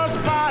house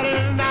party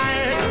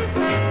tonight.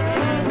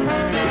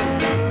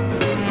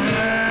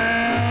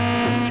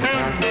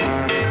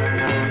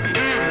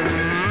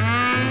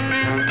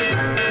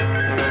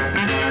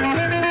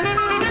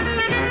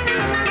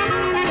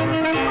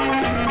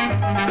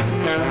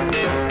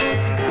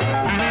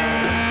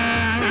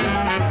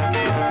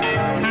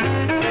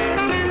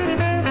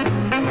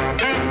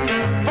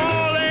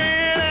 Fall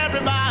in,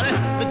 everybody.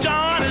 The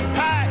joint is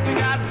packed. We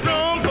got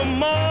room for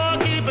more.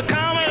 Keep it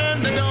coming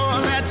in the door.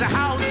 Let's a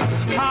house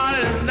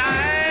party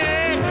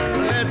tonight.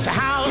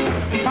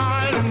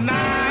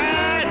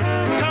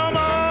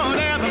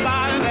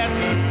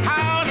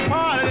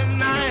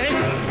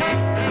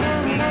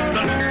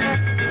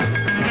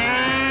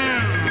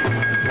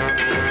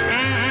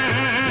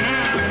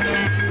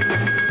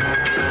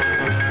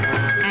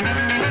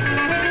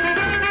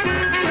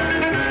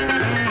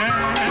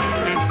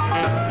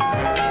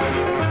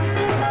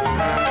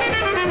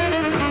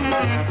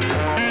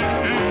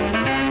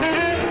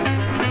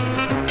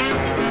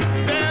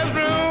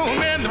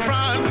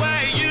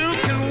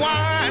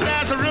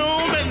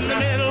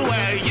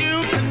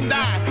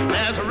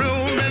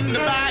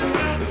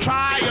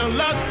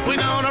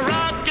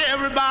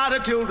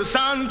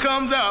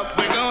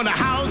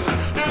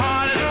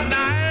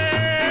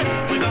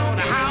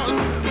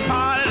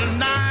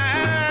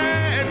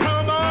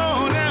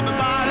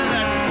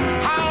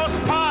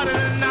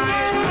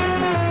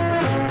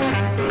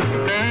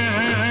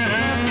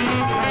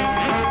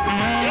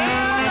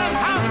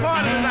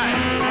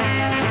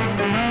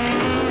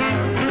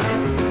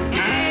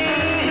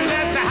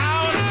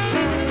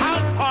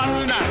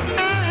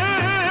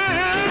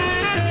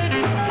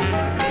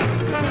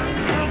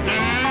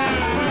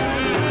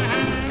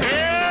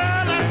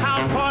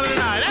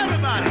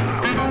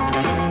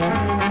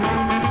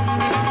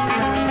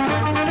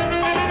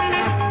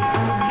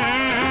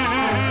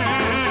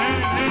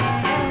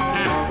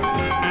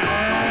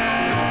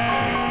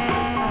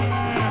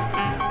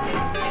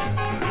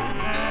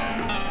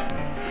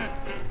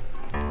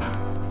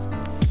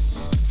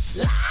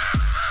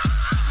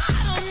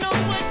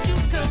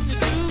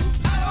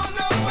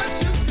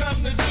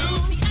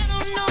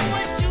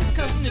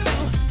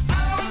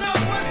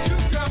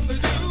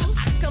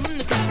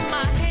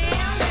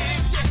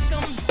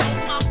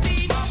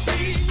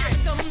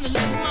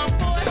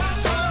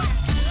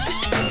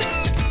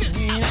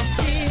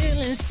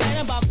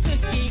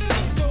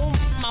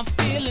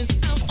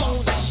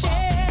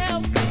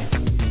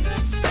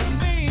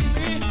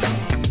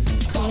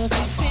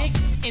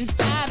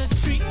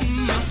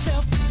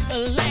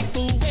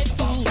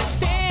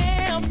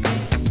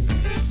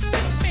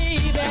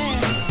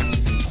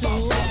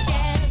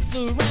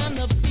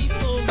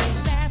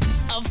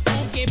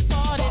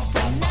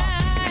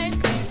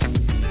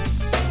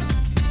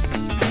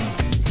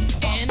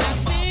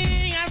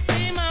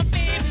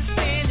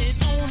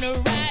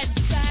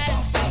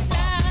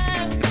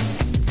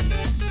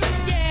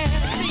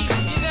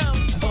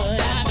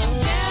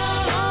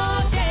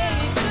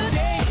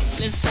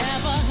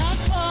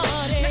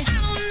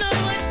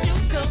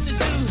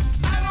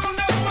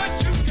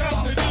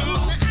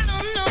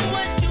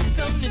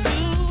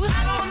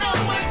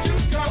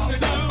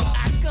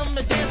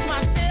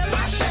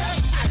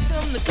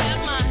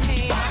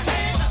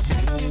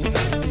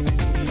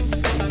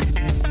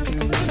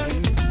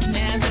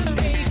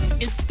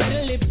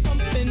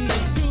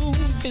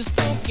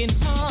 working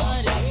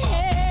hard as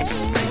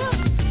hell,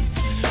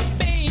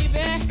 baby.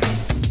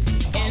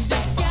 And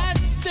there's got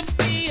to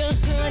be a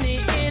honey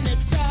in the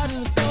crowd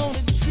who's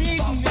gonna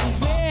treat me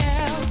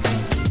well.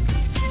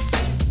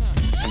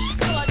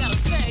 Still, I gotta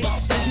say,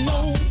 there's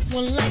no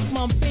one like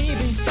my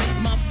baby.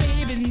 My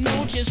baby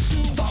knows just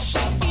who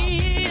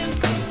she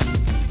is.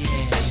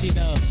 Yeah, she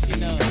knows.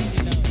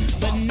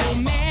 But no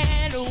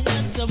matter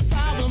what the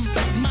problem,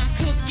 my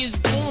cook is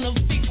gonna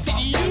fix it.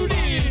 You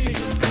did.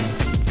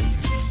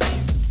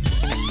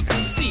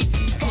 See,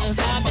 'cause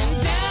I've been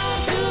down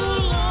too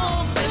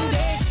long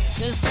today.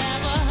 Let's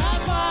have a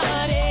hot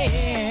party.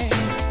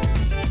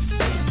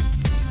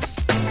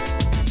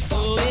 So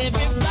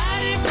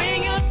everybody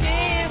bring your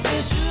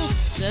dancing shoes.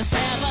 Let's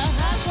have a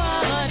hot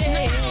party.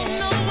 I don't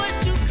know what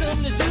you come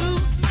to do.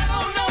 I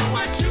don't know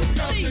what you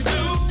come to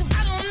do.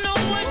 I don't know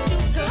what you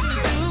come to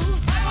do.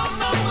 I don't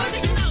know what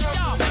you come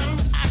to do.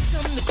 I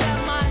come to clap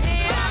my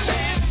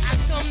hands. I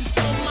come to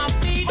stomp my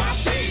feet.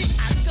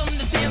 I come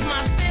to dance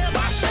my step.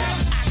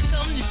 I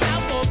come to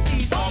shout for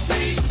peace.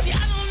 See,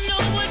 I don't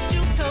know what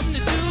you come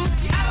to do.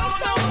 I don't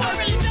know what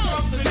you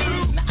come to do.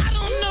 I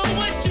don't know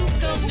what you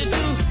come to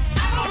do.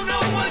 I don't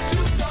know what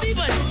you come to do. See,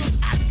 but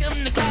I come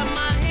to clap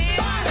my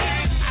hands.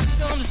 I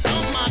come to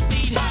stomp my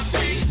feet.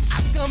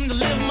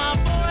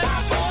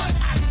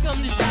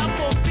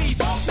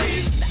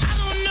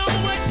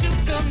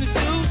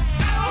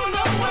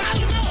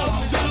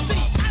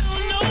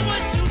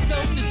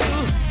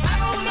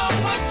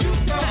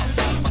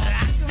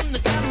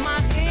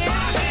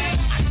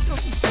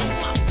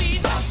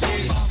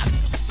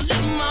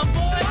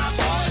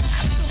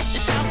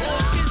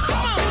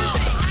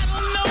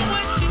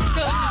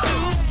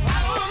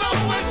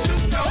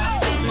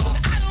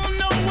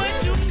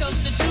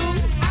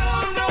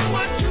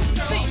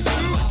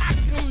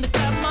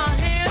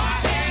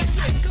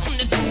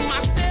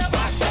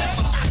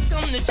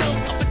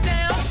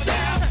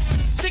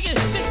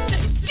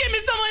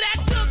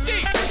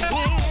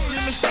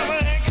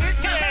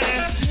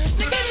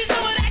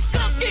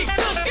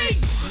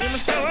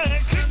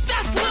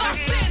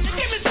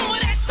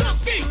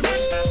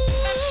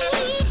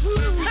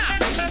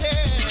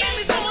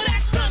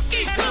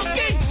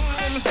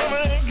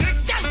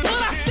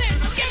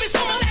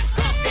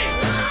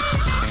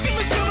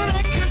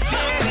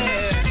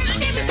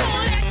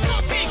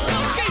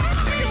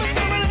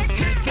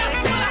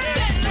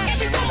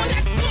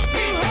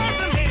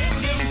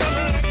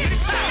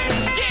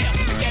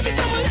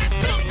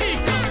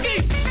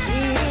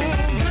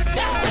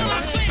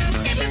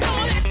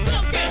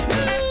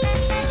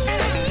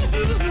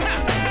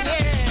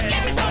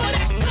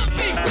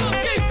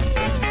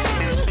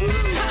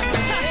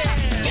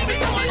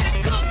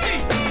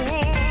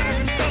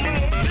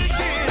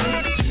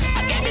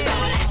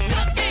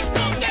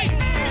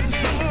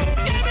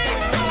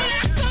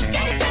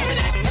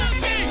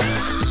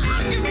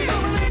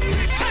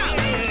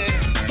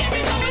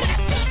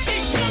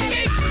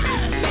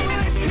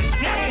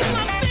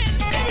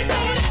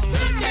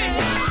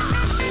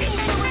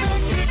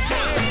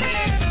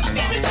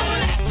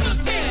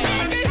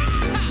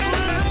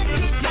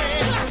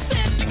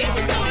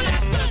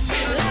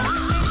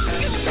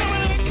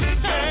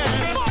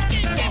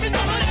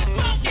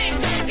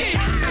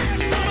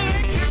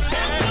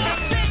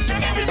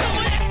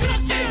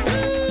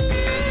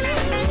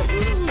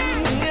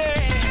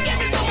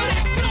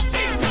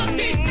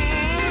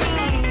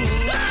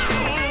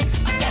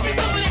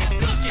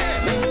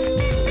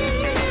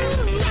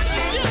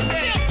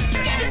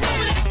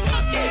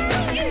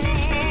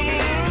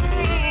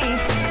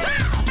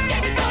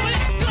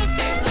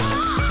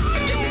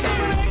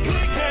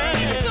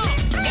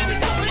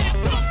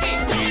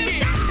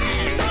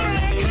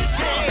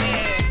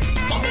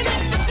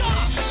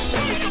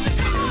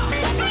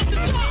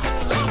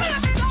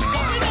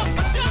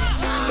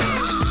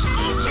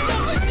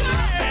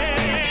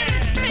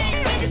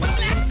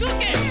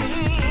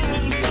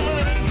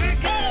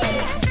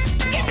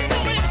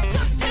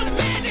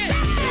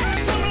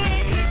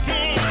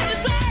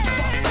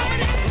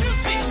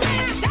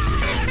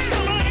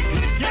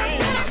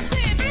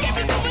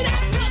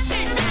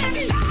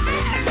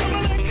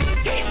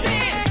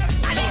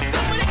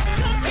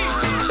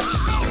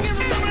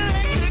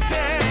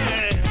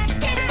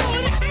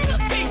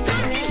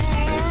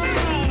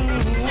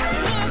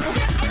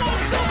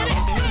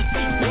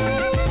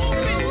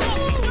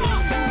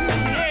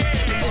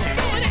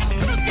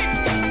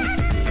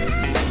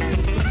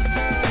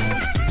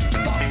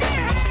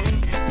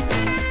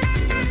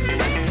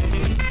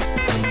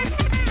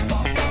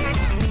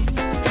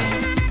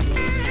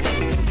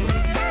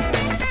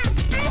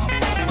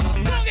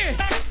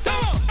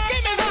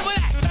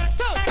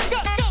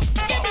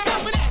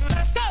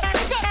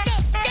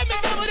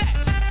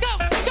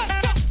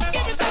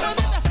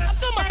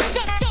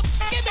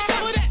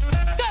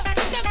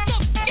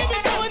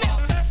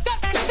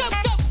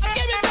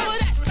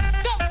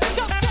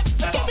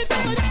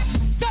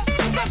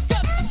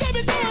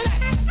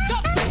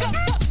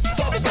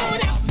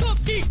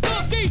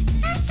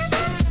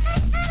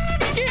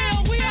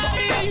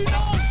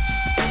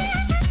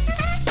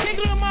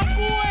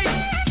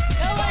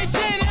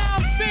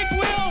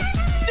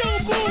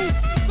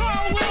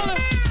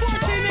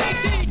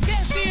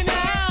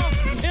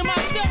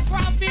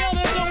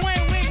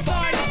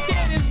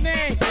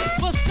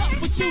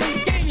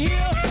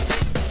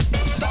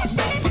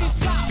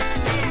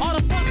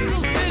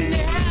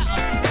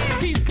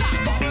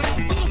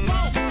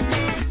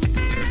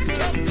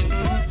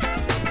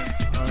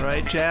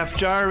 Jeff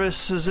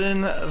Jarvis is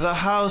in the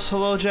house.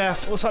 Hello,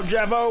 Jeff. What's up,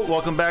 Jeffo?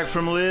 Welcome back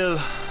from Lille.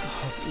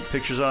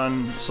 Pictures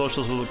on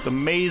socials looked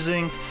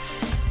amazing.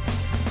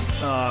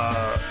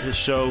 His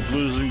show,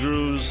 Blues and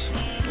Grooves,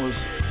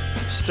 was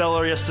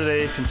stellar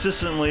yesterday.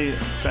 Consistently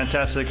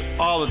fantastic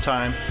all the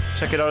time.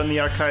 Check it out in the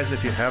archives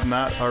if you have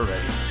not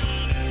already.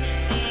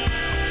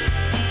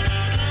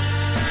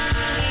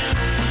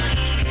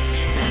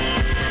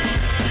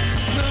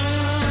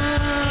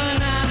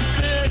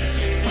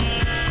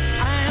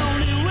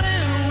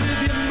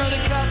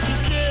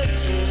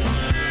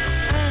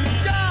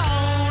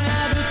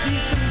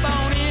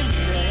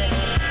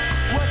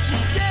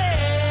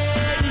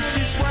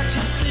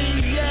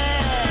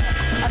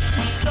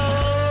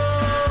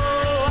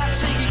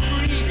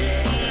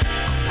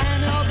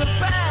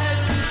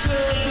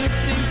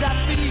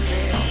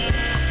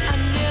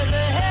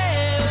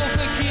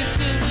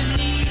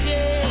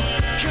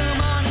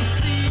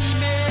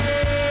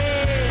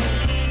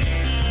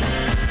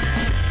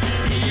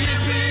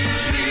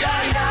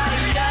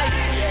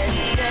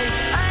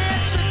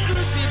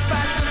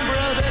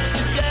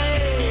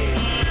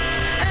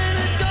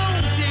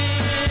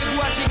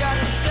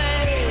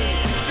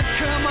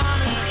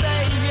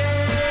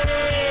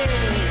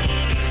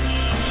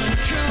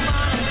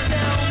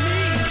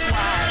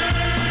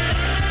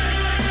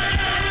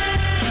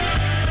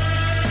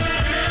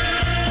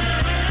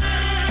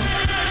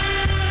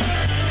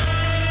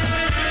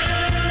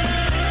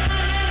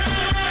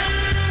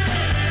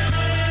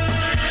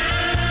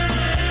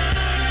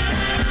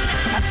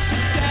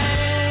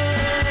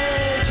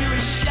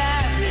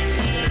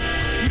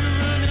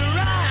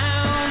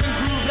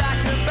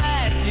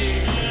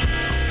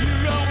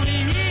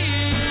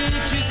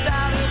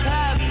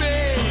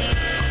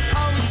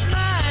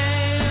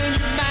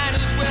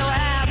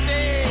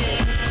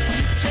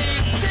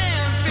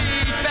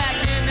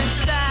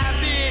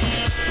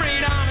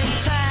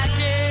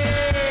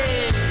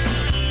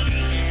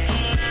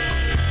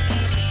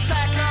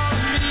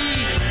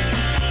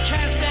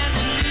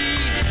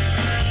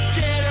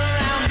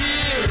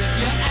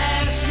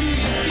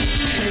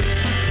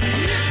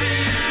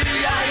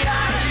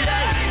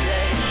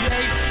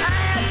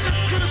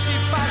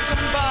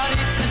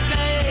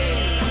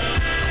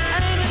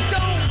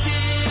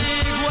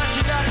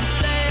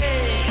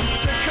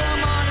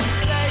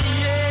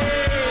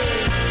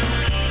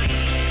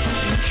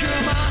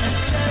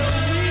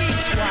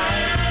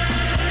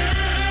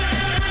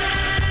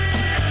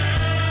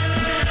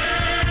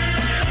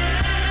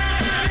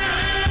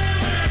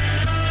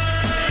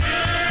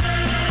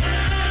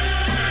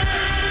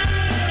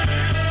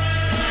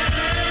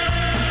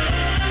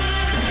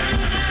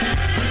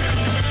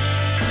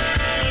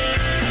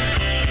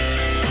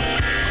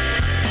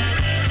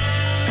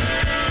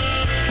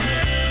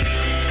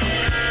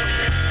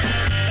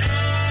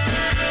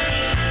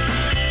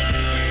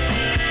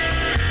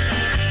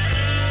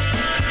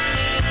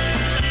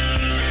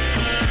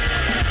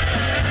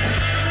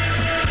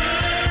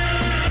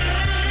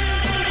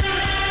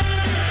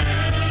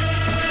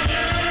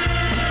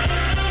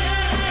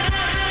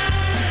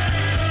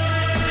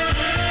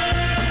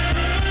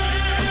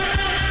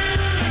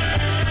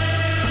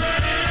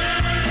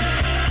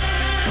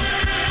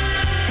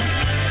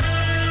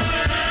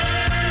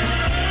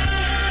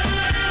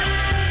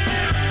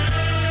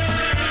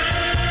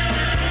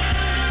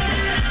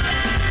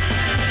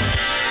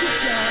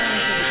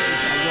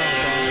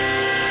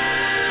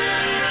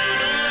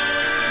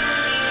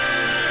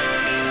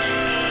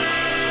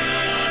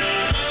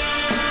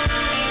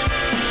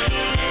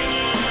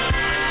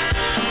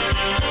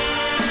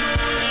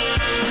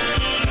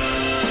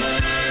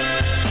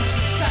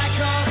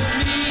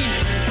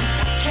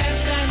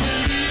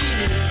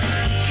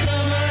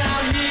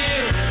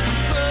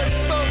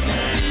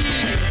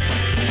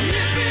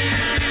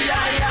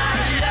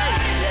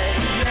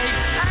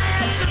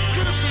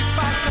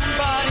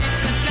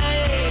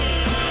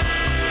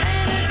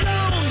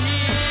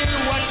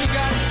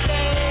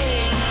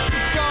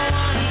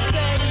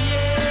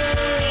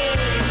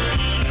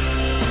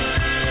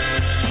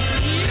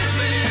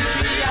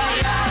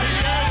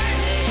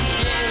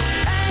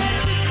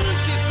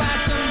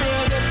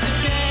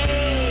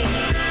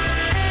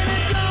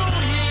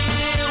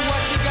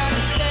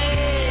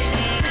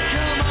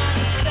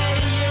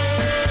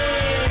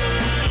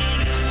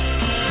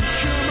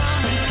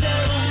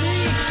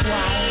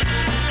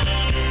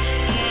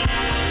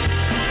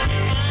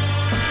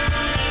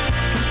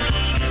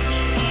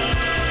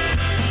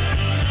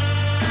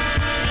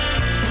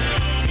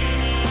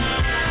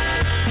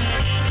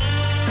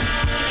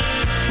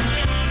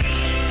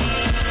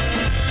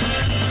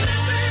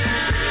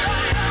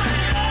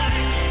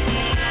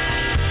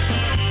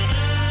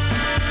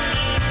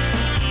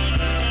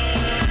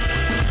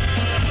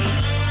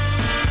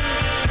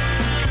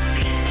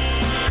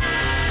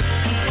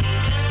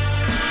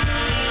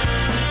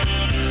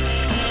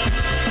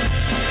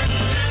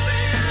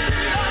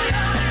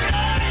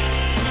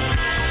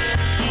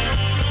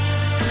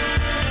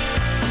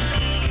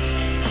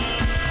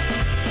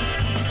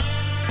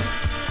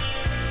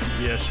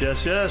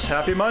 Yes.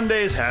 Happy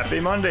Mondays. Happy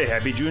Monday.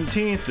 Happy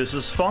Juneteenth. This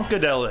is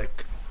Funkadelic.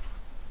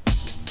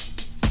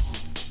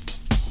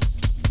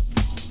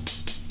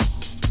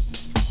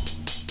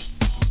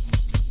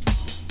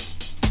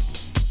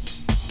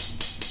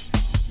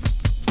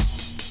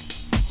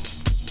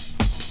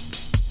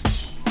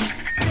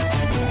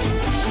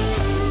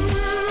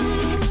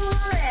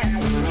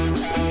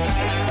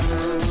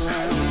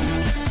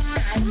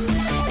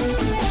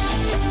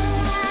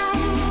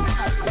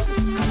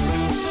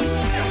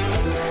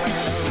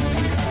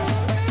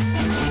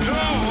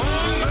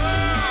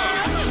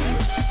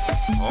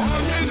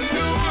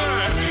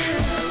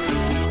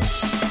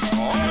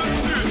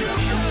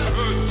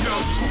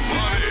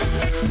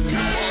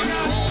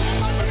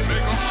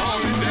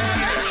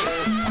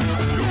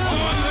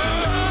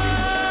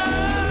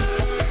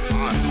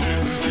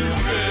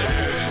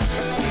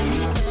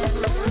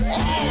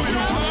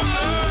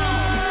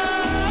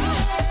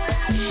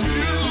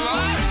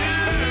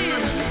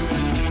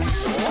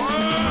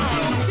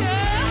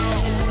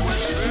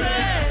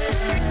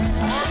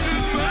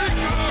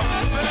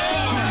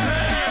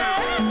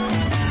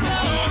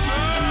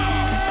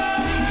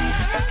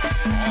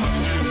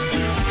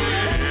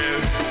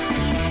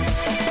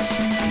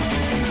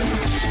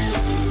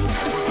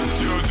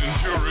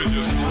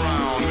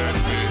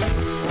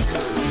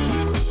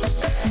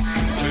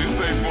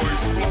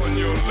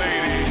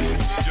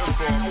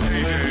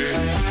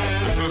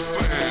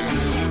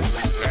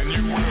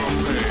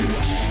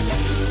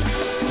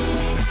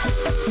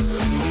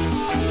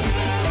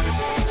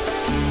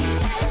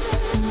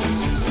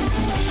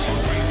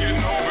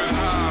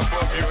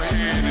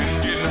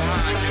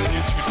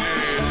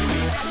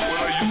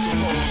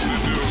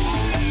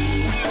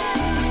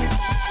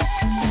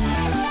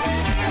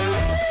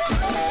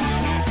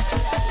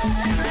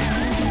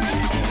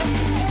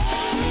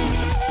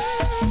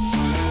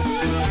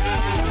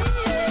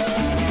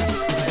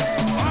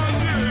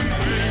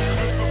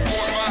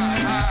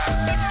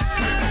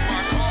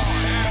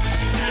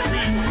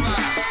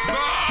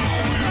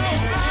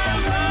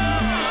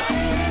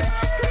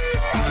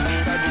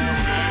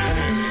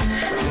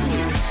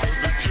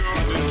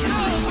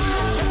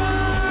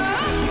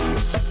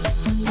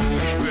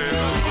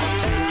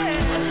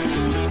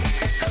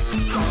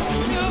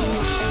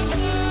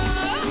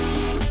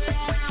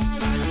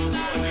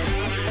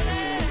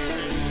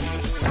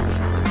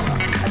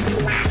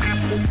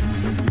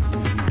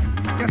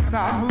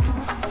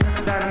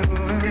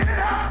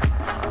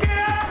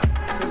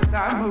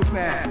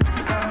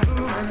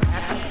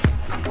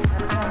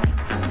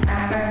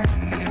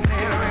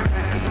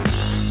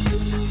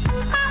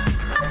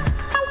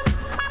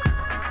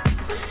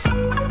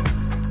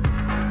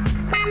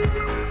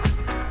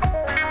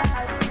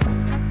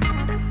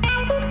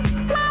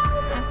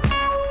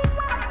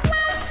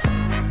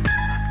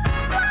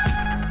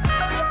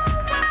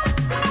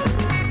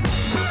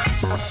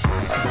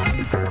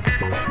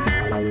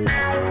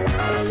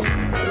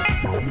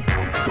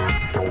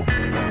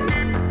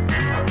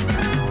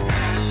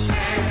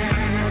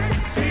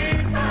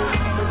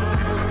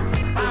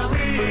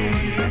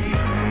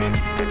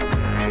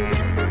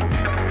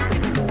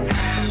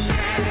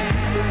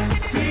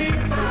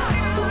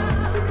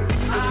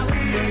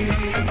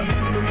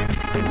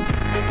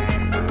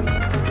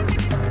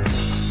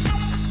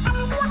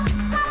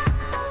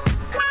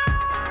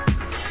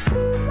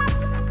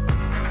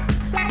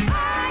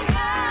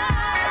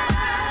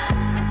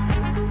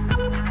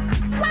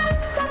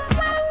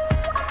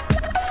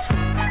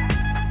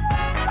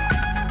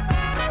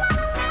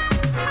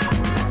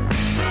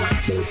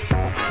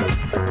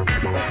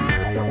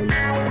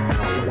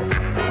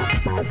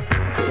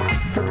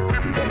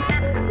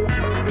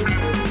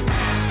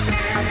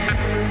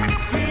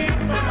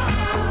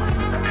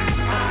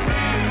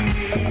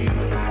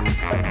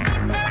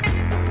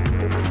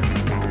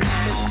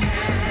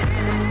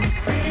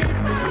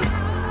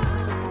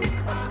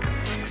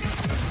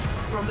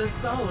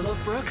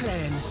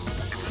 Brooklyn.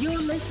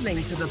 You're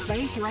listening to The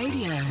Face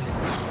Radio.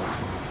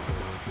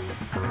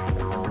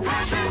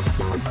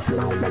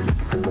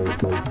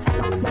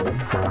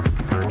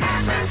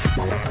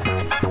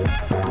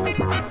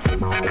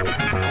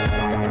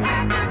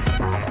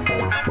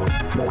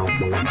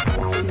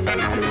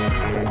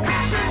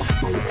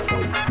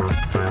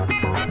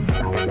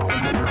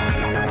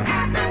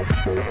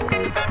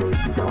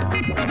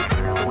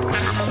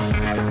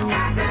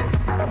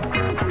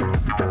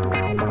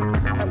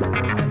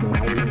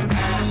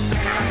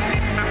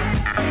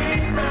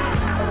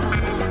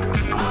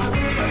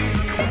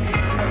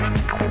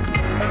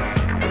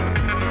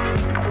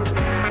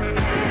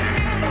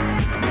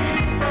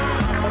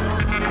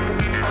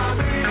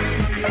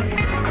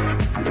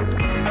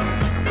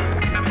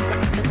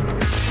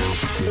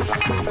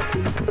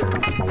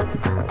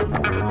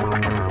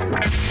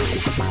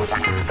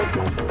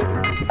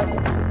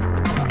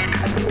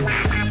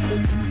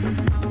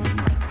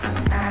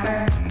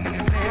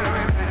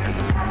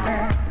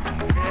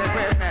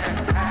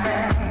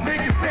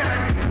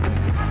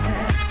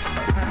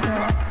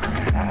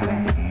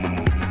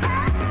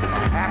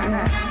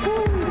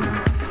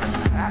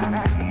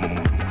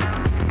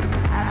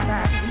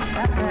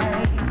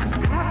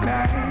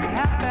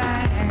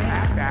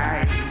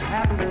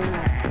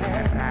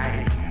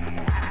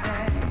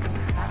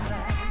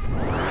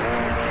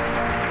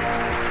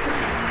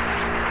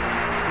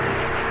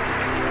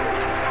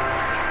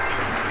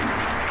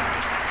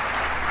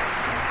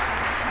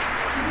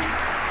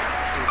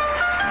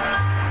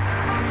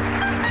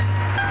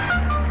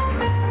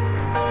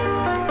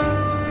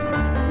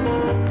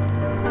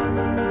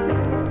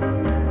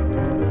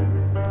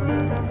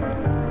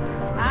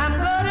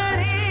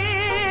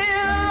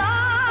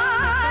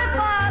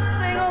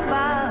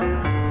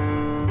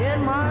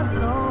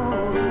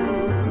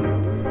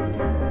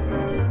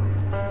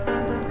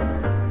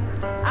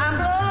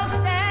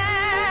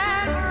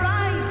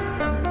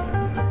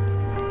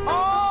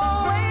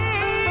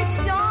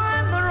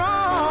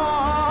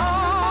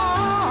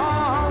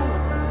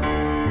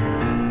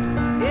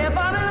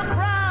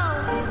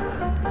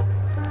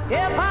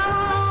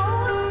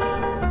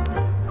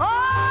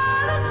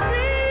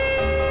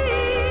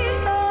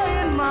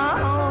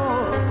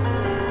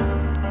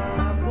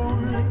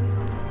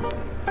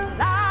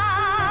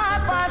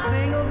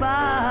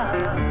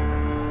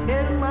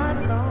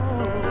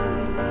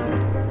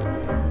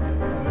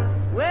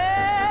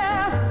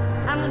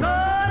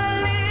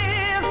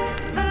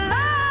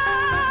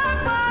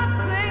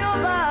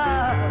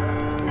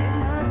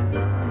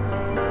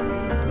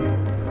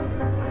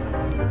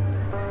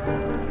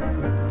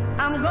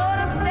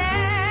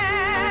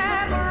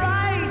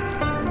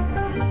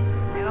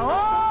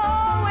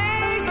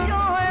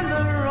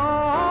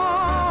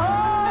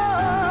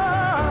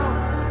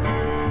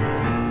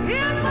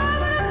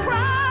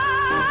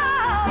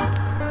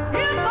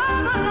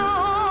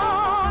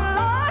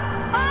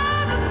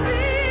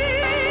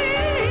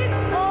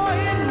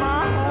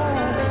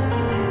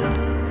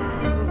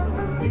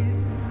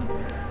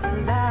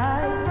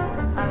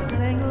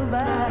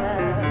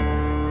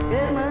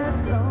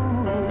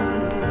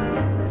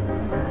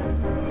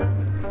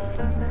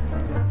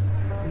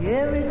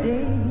 every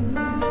day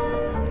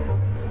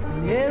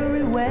and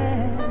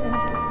everywhere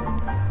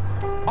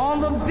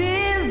on the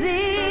busy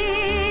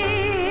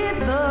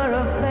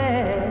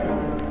thoroughfare.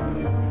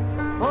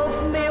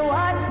 Folks may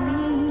watch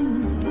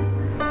me,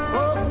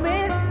 folks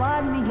may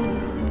spot me,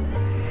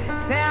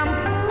 say I'm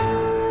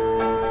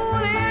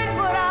fooling,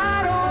 but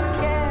I don't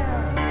care.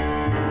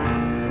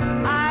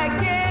 I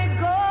can't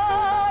go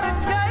to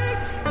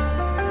church,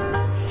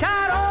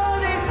 shout all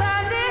day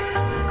Sunday,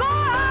 go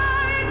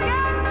out and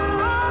get the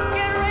rock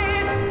and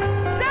rain,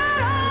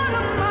 Saturday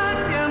to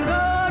Monday, I'm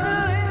gonna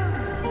live.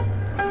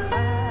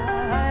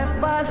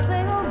 If I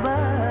sing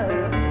about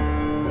it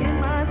in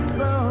my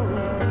soul,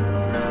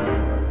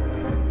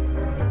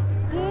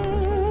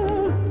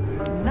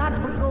 not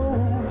for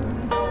gold,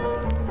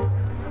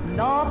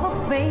 nor for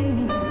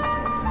fame,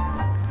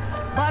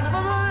 but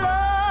for the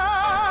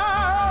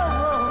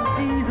love of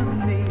Jesus'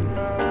 name.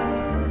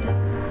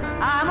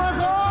 I must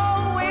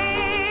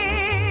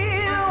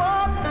always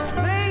walk the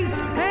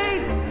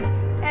straight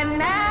and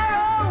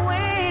narrow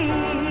way.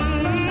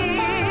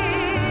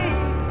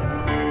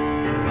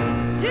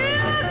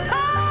 Jesus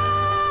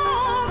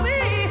told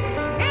me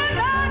in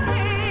that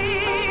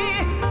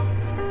day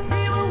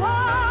He will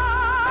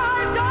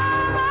wash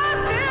all my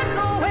sins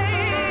away.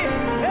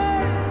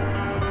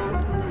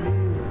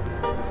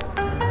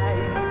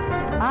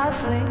 I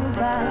sing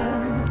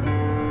about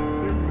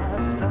in my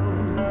soul.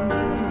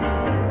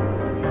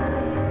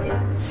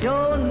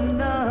 Sure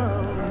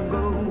enough, I'm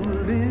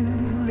gonna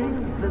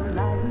live the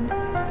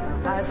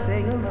life I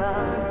sing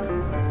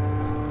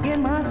about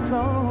in my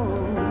soul.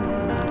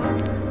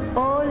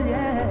 Oh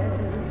yeah,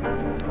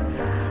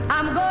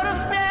 I'm gonna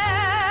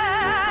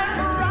stand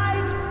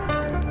right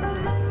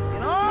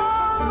and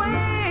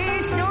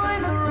always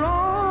showing the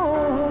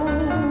wrong.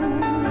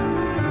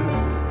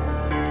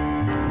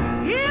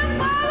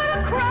 If I'm in a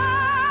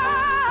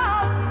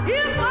crowd,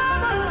 if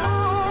I'm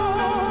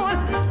alone,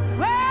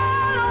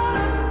 well on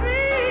the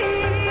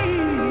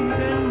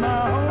street in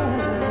my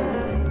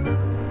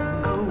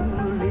home,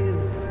 gonna live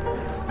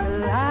the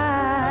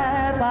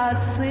life I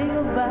sing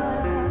about.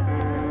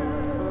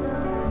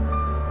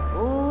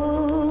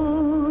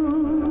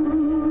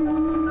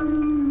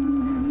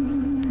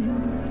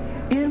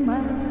 In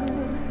my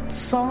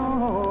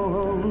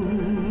song.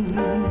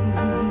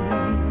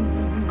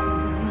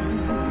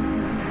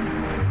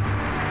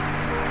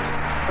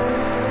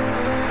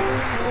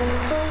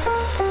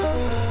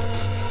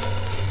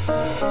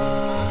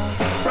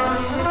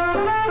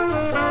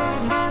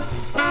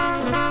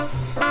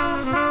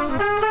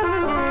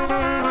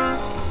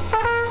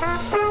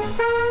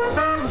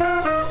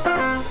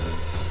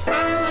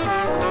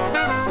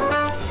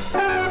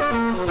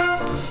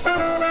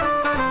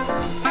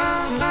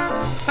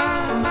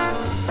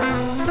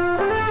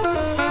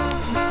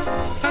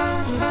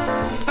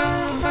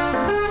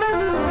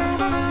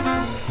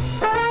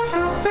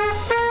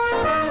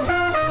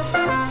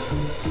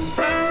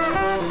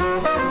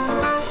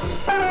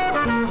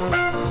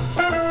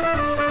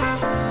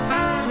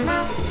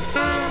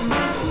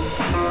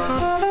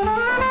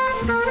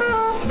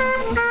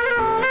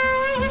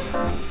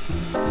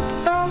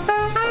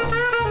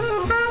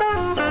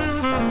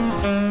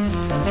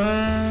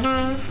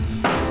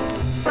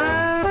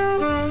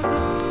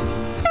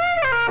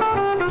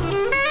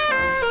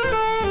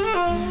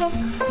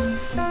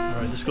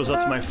 This goes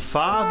out to my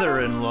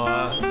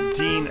father-in-law,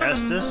 Dean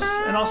Estes,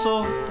 and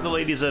also the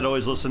ladies that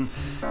always listen,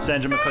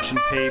 Sandra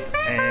McCutcheon-Pape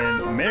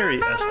and Mary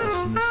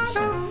Estes. And this is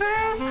some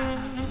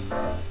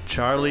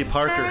Charlie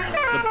Parker,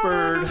 the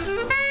Bird.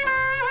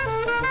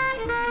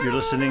 You're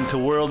listening to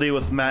Worldy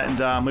with Matt and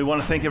Dom. We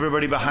want to thank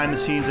everybody behind the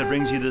scenes that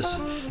brings you this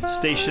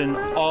station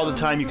all the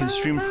time. You can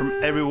stream from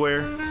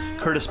everywhere.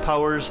 Curtis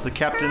Powers, the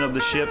captain of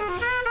the ship,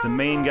 the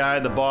main guy,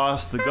 the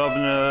boss, the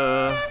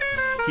governor.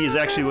 He is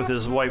actually with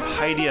his wife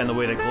Heidi on the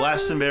way to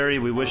Glastonbury.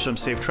 We wish them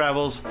safe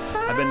travels.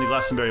 I've been to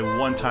Glastonbury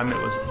one time. It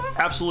was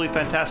absolutely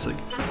fantastic.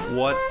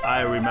 What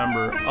I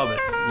remember of it.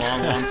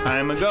 Long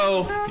time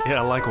ago. Yeah,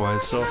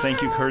 likewise. So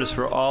thank you, Curtis,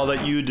 for all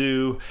that you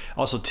do.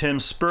 Also, Tim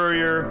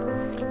Spurrier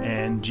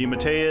and G.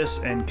 Mateus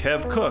and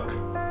Kev Cook.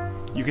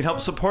 You can help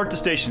support the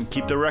station.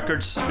 Keep the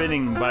records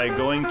spinning by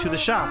going to the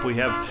shop. We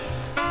have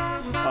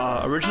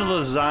original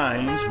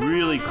designs,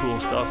 really cool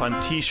stuff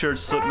on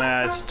t-shirts, slip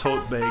mats,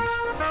 tote bags,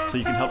 so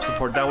you can help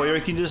support that way, or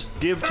you can just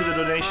give to the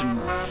donation.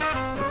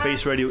 The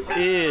Face Radio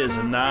is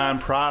a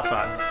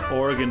non-profit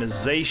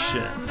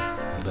organization.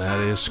 That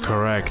is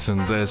correct,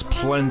 and there's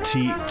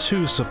plenty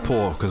to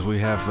support because we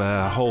have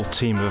a whole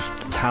team of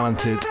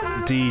talented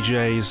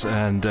DJs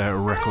and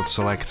record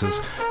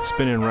selectors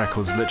spinning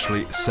records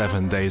literally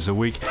 7 days a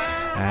week.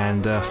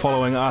 And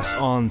following us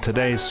on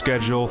today's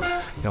schedule,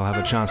 you'll have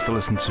a chance to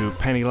listen to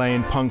Penny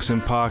Lane, Punks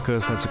and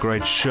Parkers. That's a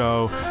great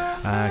show.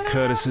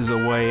 Curtis is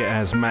away,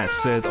 as Matt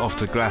said, off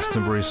to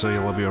Glastonbury, so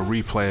there'll be a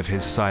replay of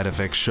his Side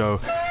Effects show.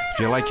 If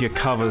you like your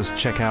covers,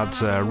 check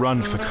out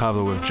Run for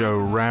Cover with Joe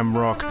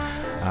Ramrock.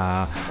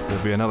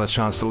 There'll be another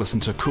chance to listen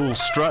to Cool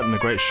Strut and a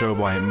great show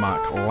by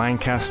Mark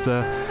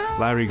Lancaster.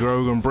 Larry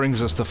Grogan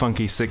brings us the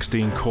funky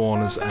 16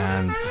 Corners,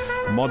 and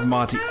Mod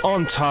Marty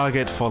on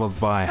Target, followed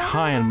by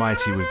High and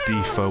Mighty with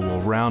Defo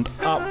will round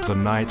up the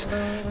night.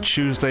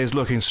 Tuesday's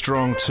looking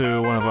strong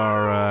too. One of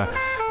our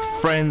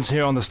friends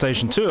here on the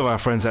station, two of our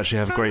friends actually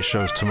have great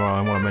shows tomorrow.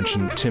 I want to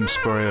mention Tim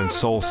Spurrier and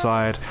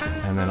Soulside,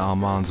 and then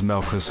Armand's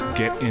Melkers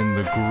Get in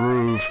the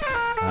Groove.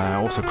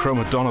 Also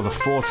Chromadonna, The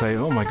Forte.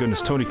 Oh my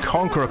goodness, Tony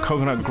Conqueror,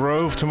 Coconut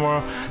Grove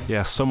tomorrow.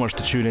 Yeah, so much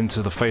to tune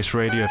into the Face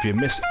Radio. If you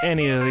miss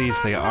any of these,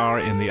 they are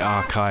in the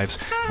archives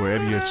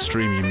wherever you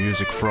stream your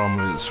music from.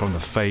 It's from the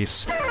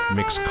Face,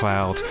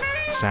 Mixcloud,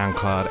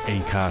 SoundCloud,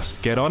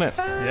 Acast. Get on it.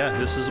 Yeah,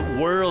 this is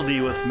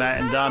Worldy with Matt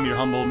and Dom, your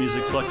humble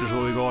music collectors,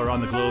 where we go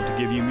around the globe to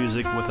give you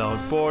music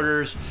without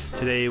borders.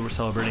 Today we're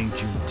celebrating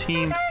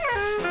Juneteenth.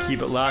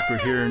 Keep it locked. We're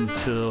here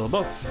until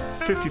about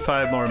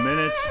 55 more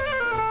minutes.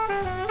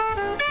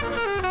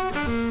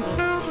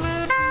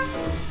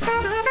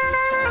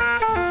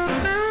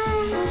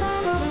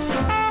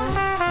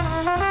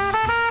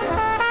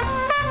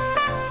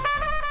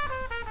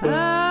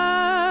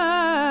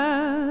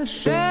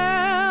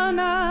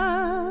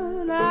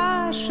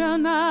 I shall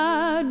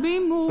not be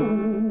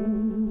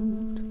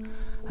moved.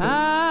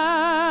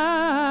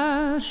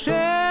 I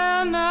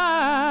shall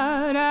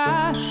not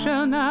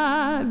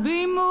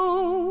be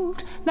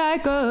moved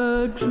like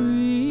a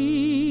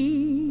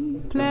tree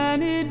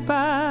planted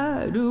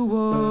by the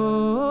water.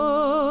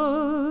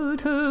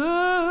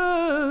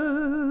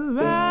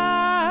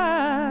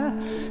 I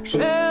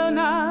shall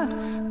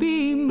not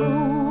be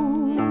moved.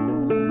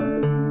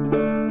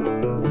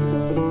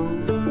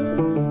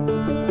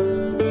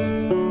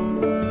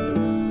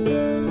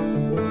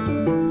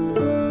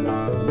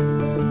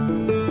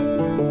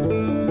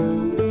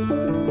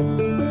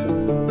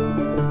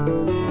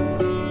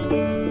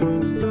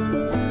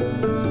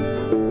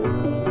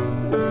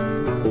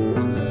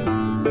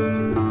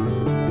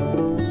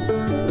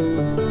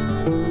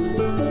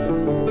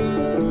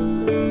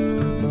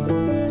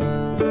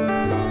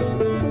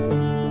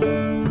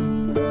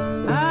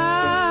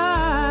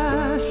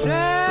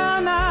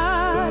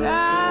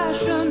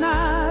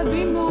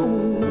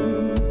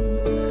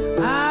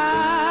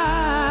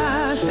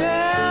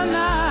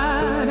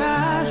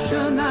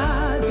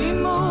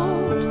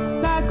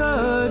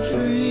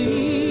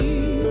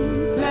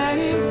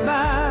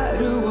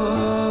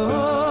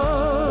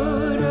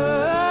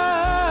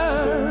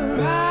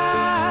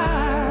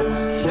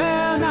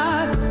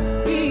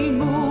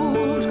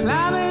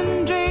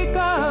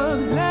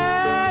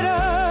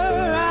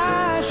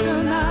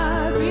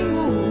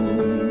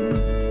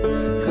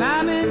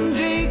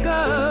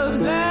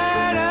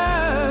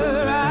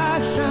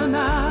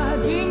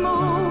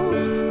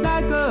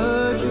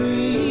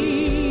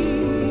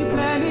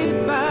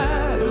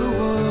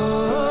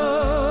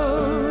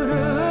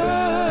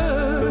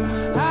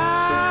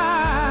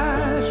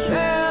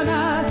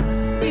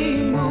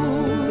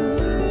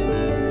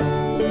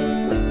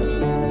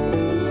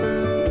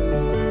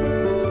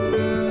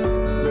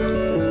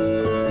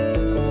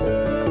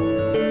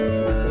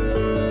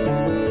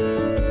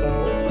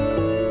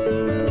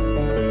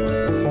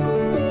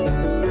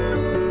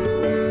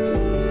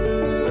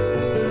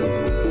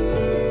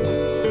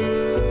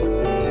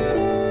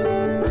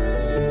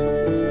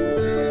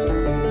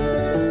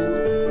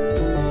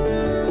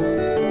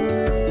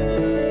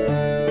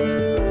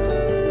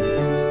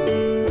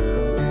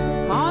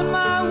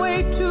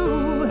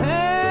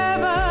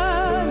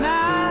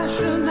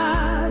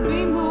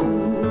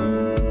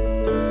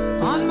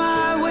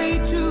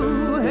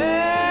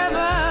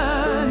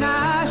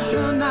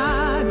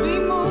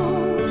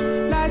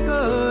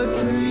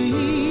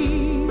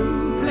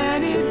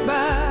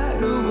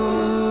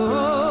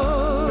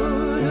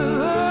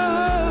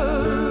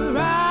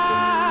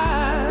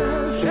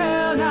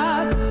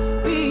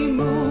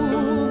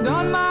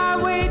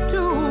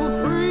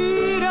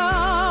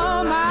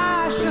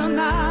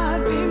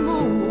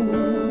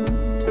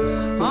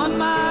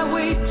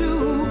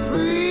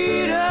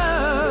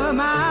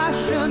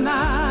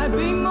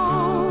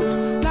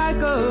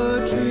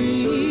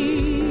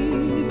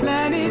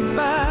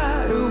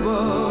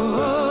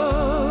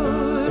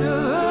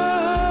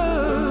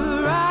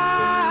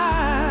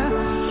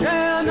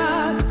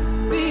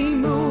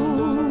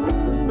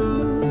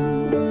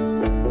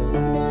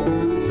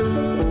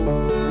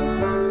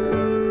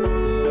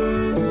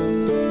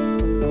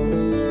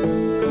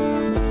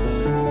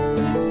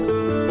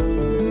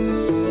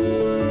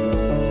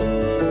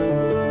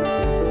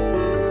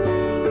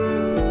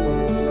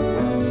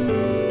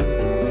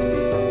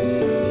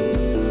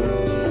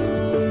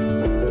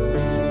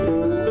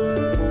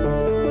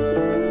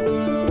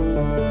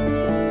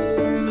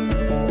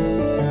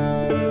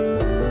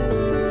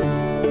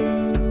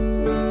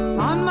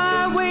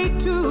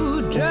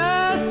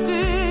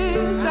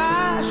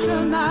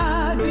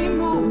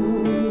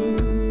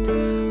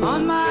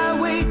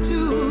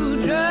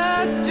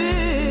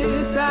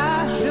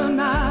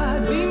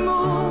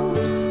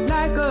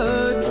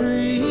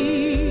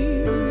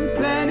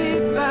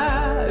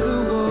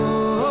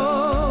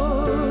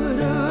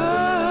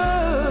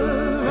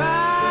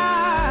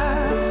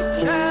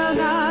 Shall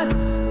not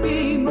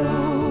be moved.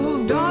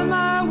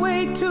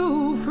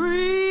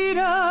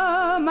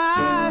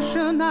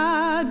 shall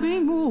not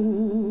be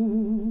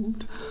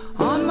moved.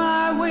 On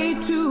my way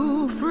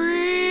to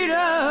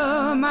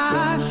freedom,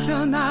 I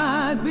shall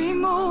not be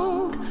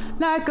moved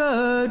like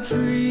a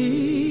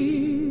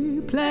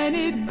tree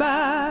planted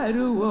by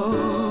the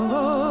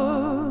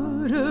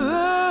water.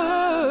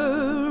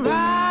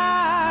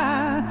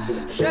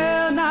 I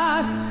shall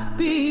not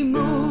be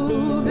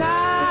moved.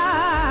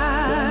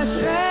 I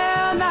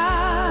shall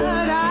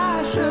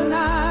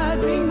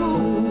not be moved.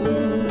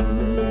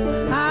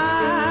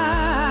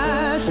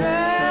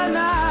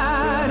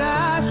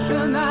 I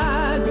shall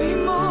not be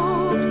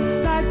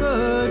moved like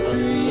a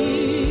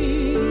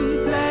tree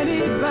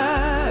planted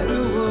by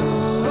the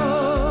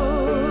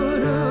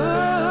water.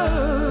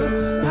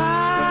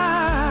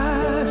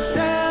 I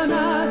shall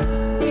not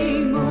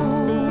be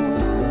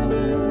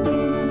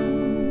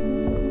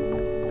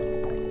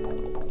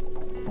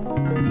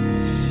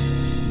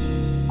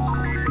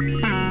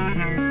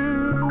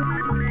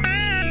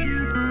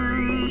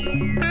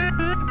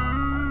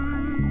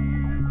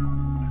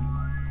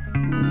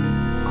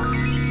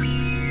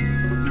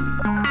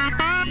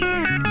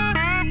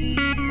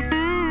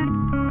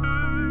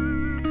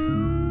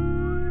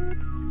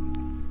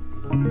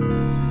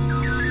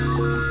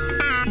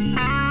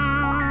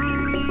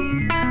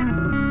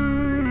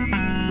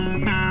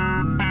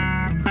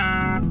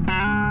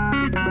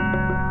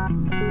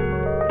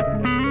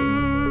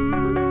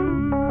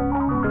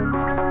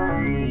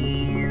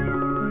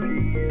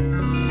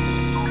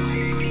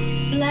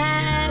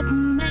Black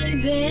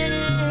maybe,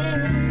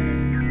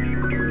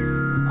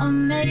 or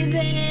maybe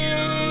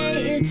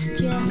it's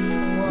just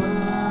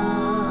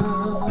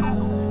what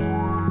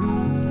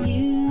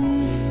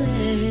you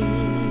say.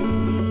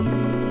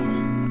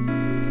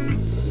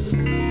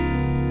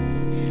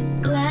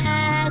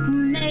 Black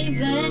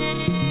maybe,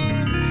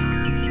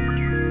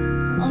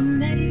 or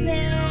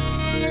maybe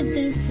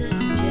this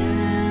is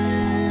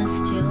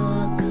just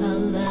your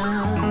color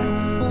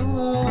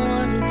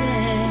for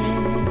today.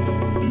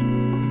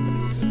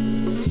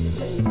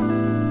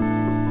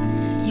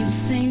 You've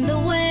seen the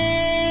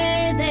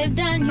way they've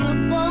done your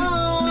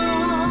boy,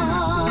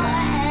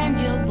 and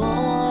your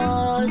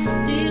boy's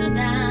still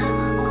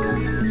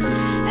down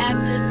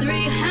after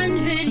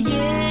 300 years.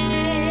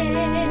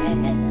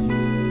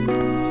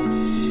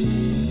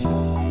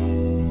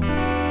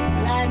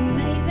 Like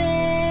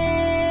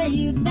maybe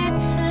you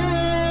better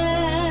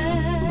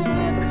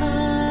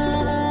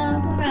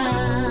come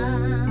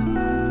around.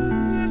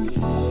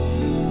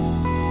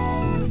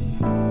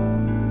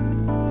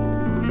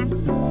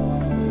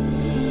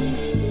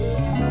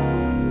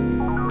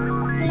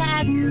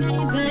 Like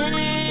maybe,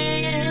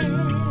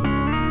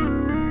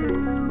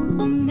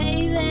 or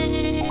maybe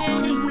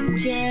you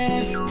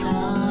just talking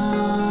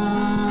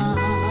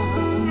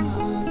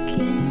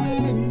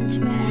trash.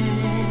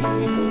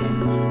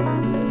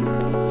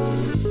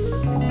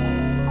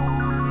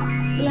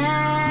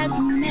 Like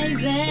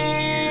maybe,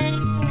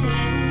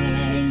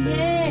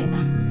 yeah,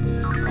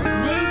 or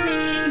maybe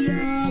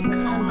your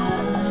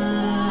color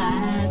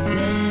I'd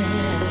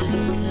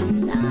better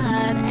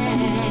not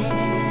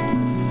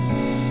ask.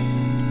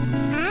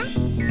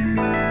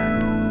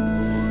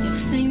 You've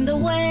seen the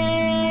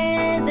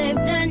way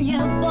they've done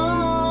your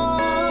boy,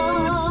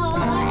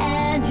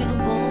 and your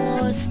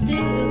boy's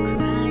still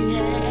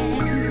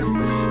crying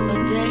for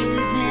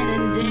days in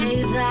and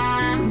days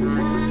out.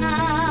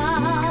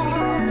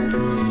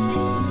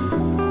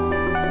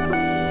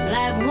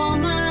 Like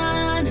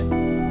woman,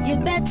 you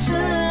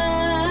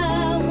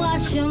better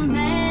wash your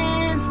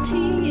man's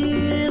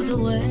tears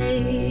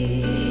away.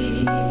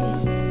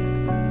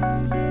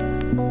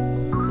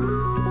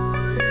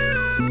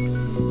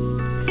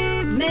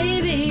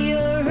 Maybe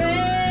you're red,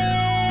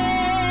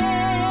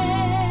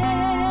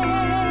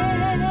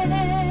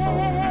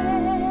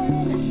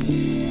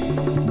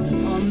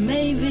 or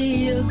maybe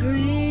you're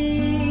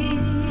green.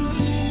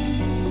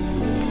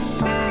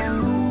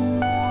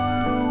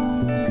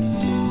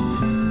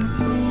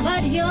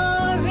 But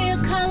your real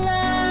color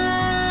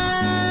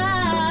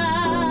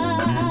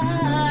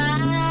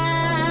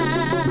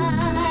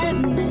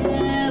I've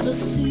never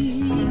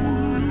seen.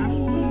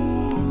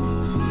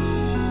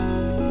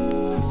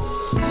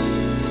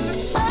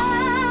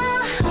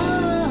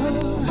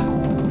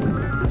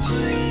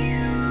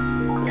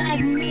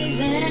 Like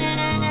maybe,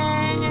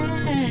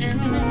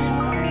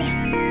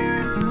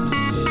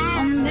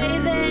 or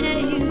maybe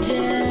you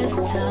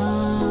just talking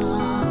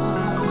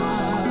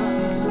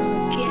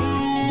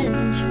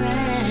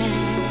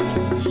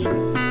trash.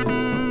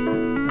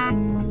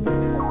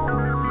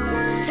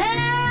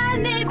 Tell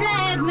me,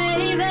 black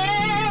maybe,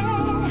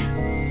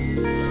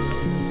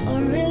 or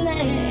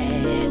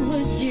really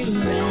would you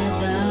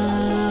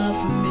rather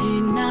for me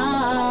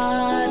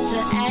not to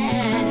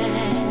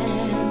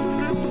ask?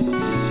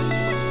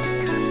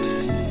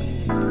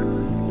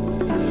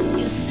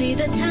 You see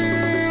the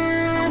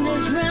time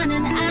is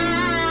running out.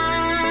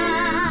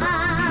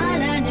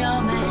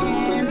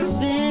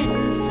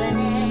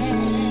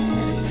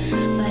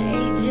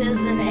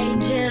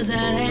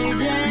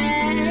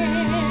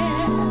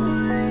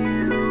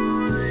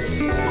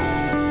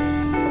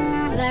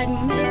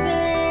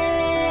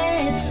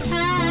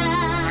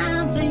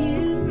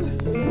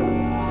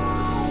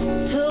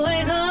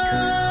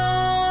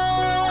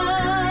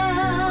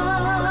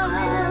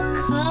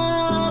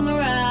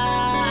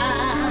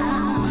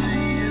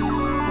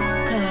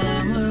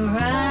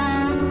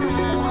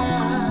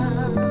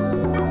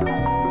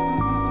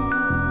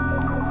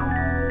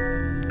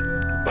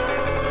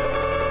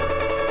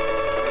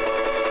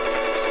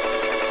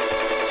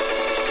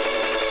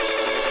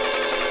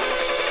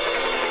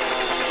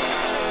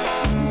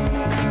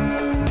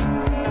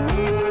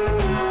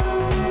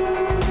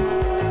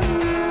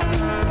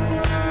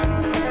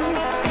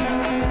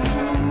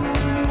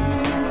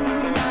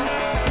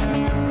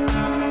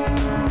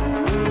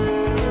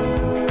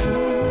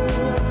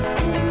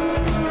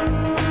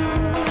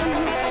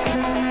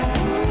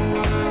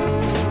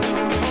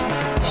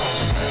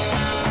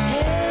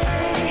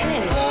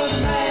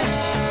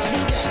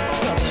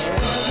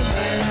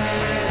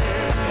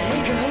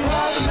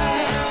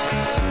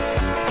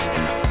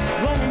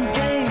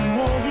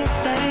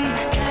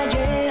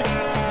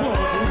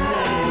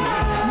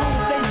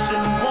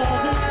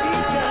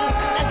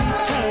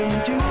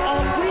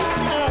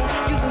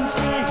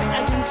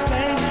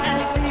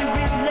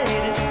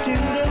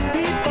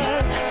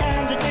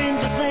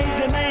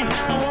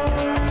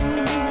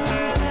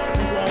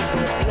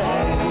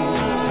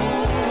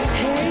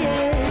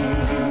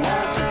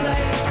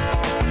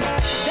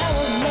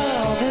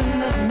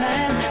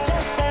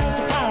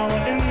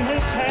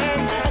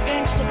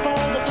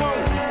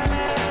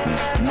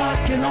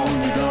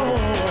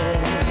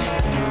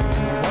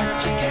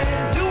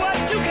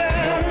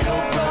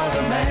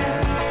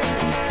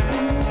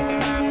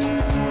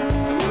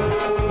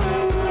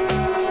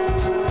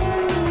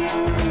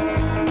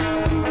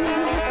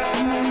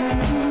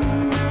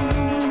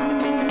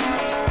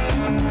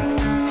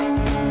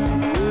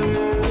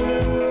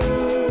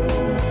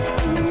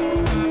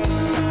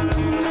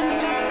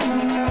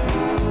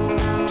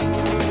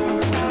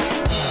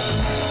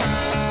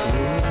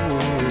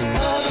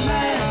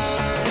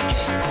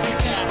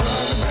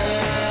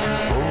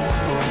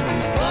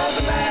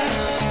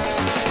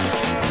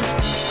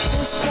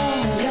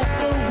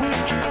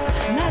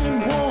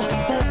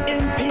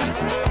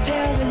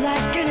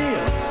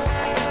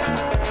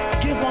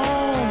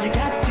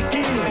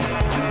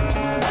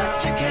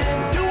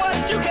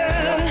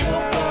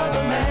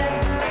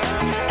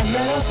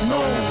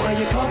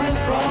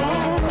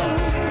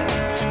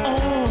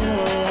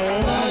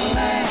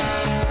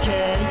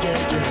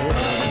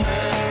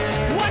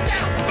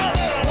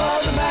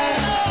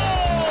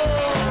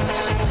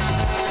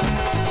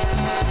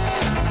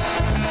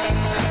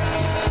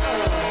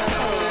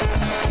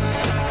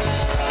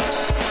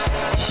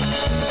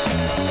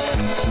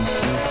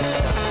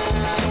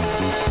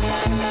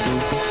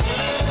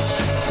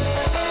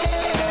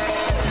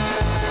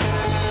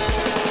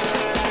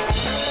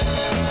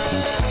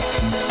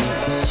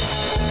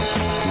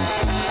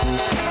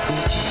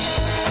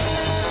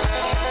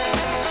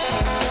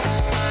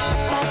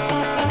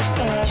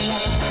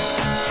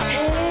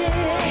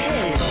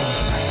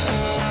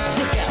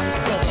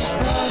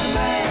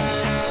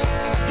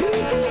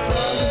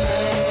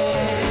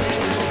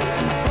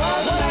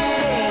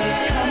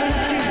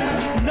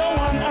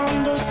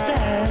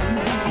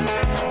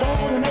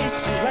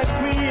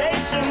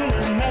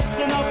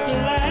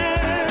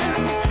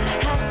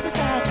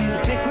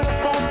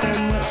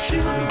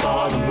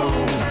 for the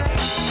moon.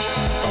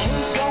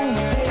 Who's gonna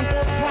pay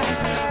the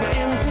price? We're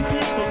innocent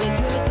people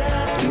until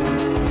they're due.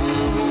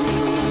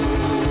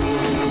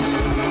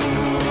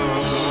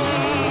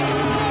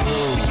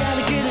 We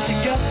gotta get it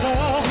together.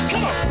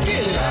 Come on,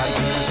 get it. Gotta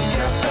get it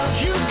together.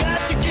 You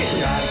got to get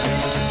it. Gotta get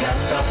it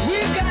together. We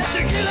got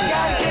to get it.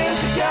 Gotta get it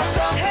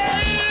together. Hey.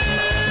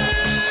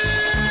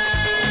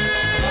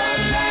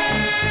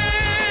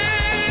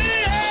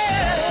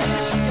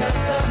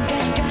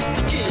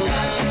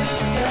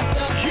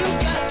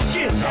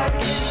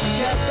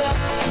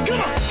 Come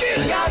on, get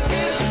it! Gotta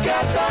get it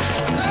together.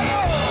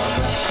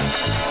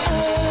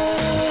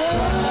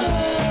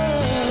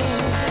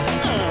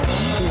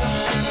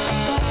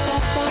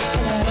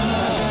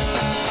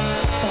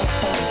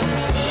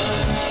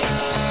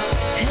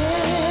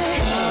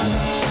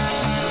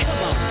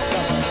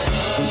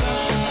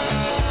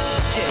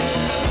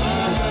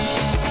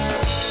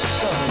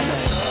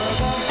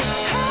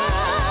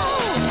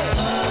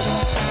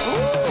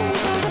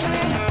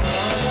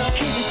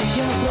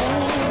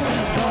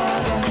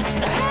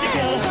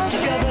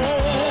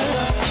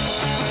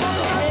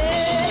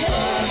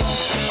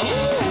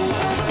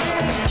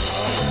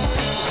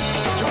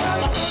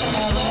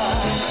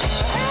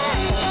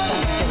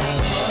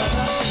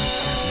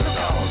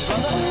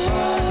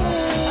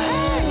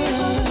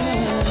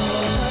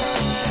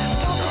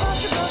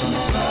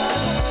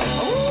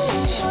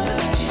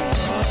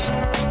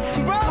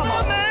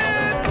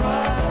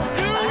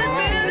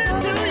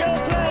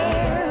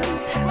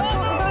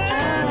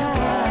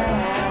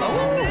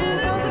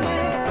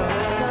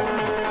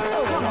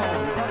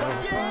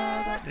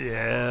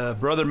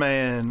 Brother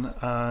Man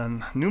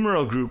on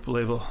Numero Group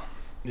label.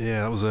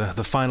 Yeah, that was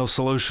the Final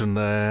Solution.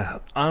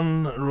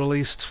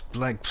 Unreleased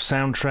like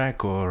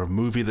soundtrack or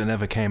movie that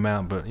never came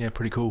out, but yeah,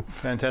 pretty cool.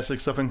 Fantastic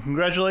stuff, and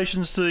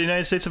congratulations to the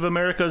United States of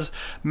America's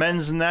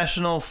men's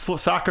national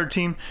soccer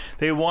team.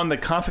 They won the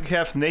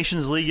CONCACAF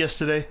Nations League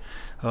yesterday.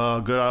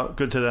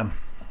 Good to them.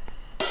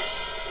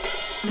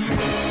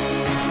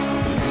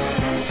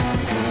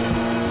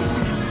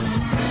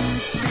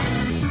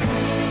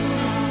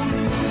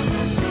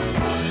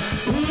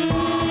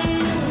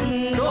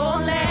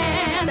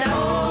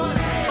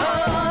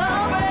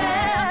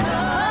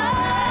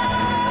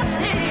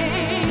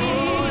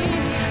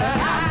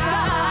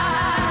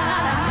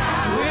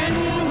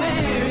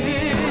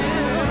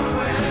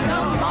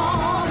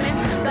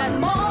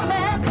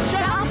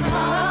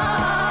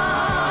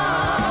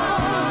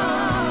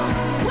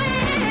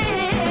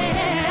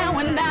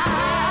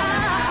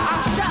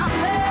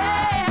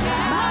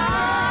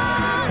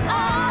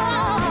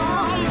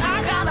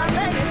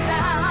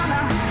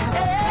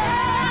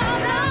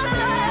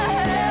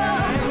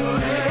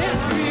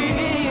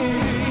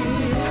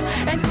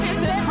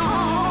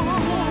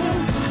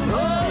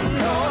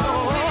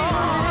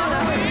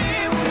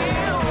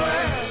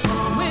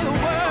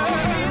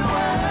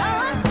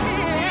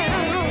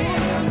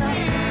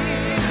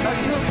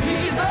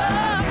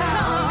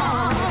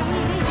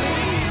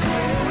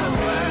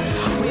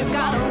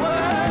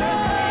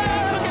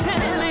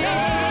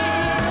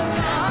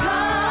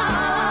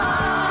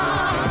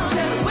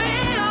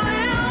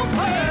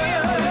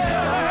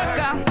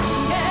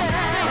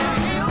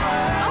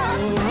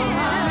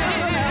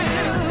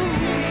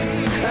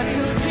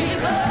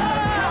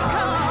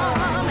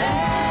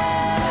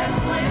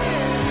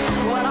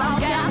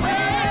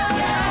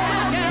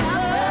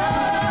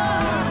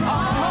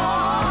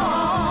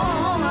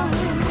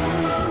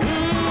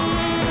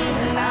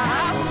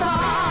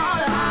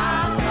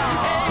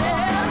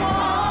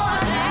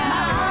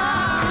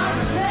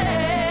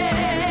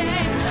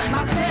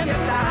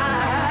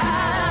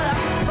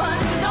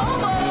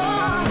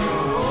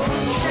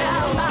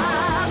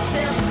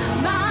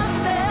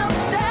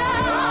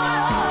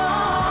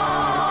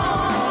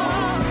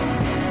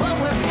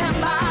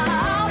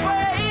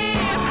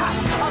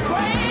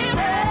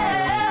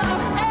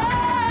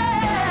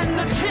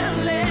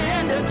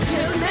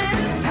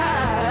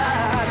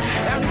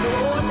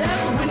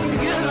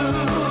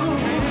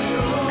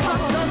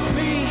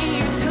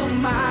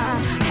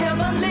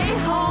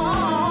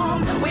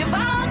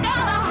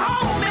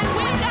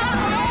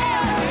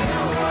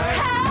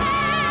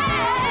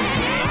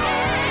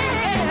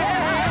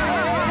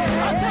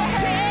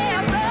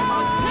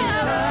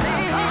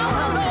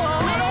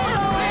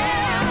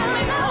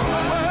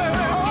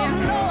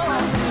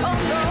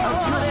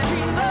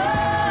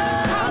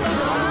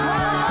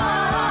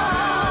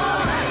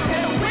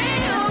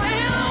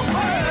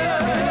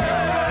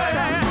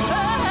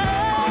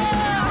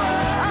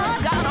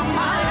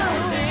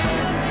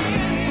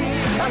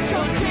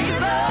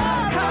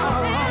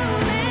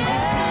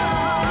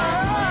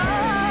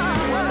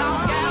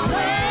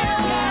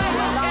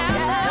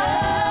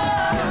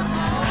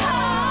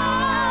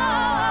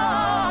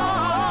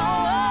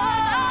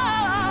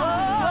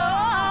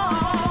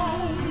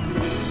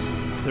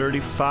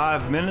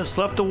 Five minutes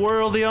left to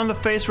Worldy on the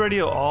Face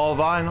Radio, all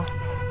vinyl.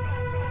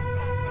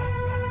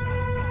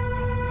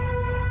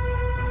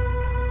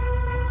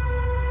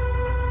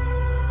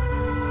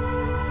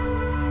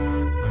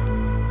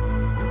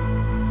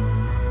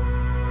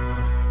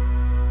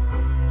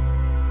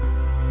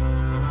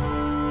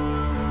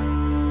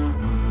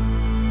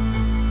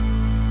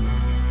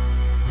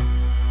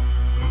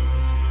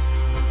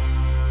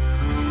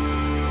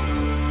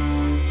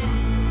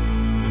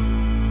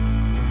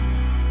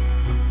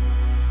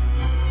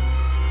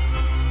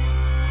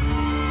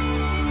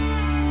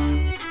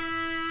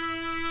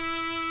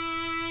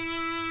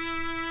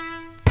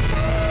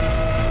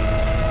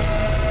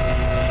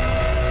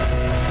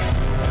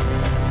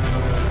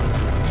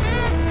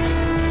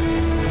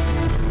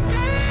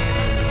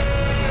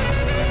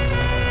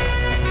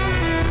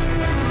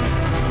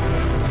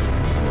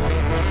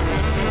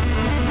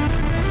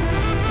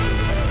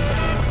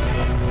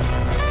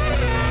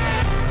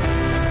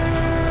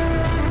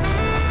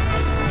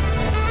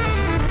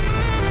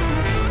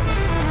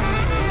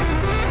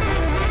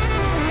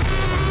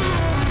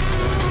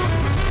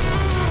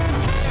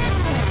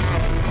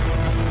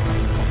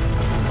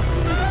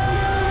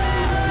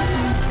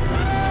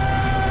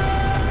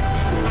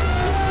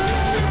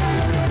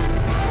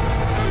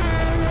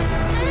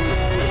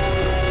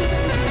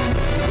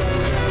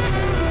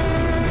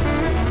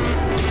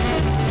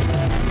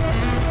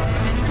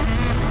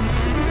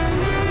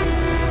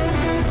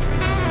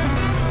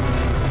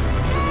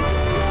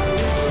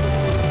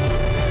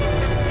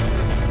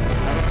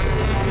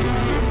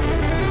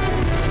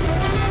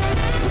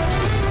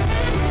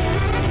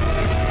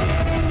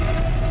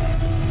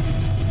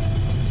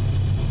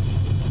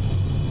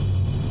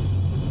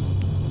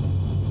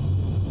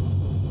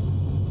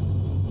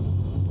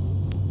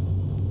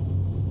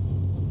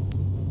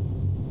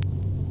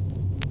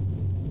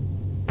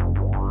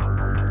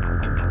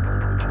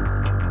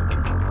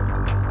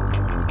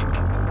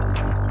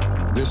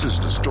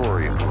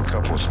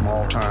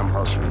 small-time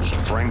hustlers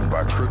framed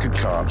by crooked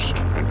cops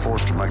and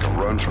forced to make a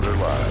run for their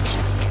lives.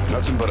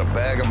 Nothing but a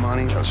bag of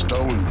money, a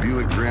stolen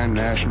Buick Grand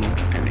National,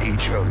 and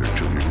each other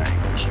to their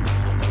names.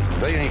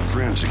 They ain't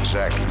friends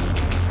exactly.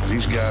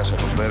 These guys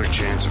have a better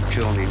chance of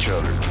killing each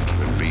other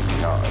than beating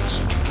the odds.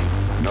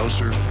 No,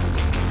 sir,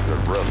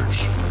 they're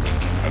brothers.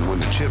 And when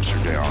the chips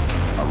are down,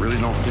 I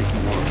really don't think you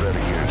want to bet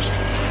against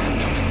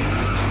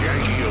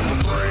Yankee of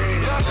the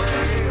Brave.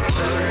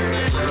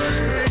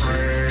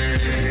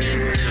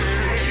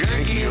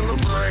 Yankee of the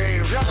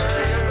Brave.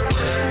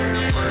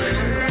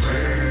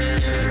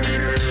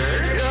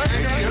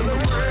 Yankee of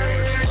the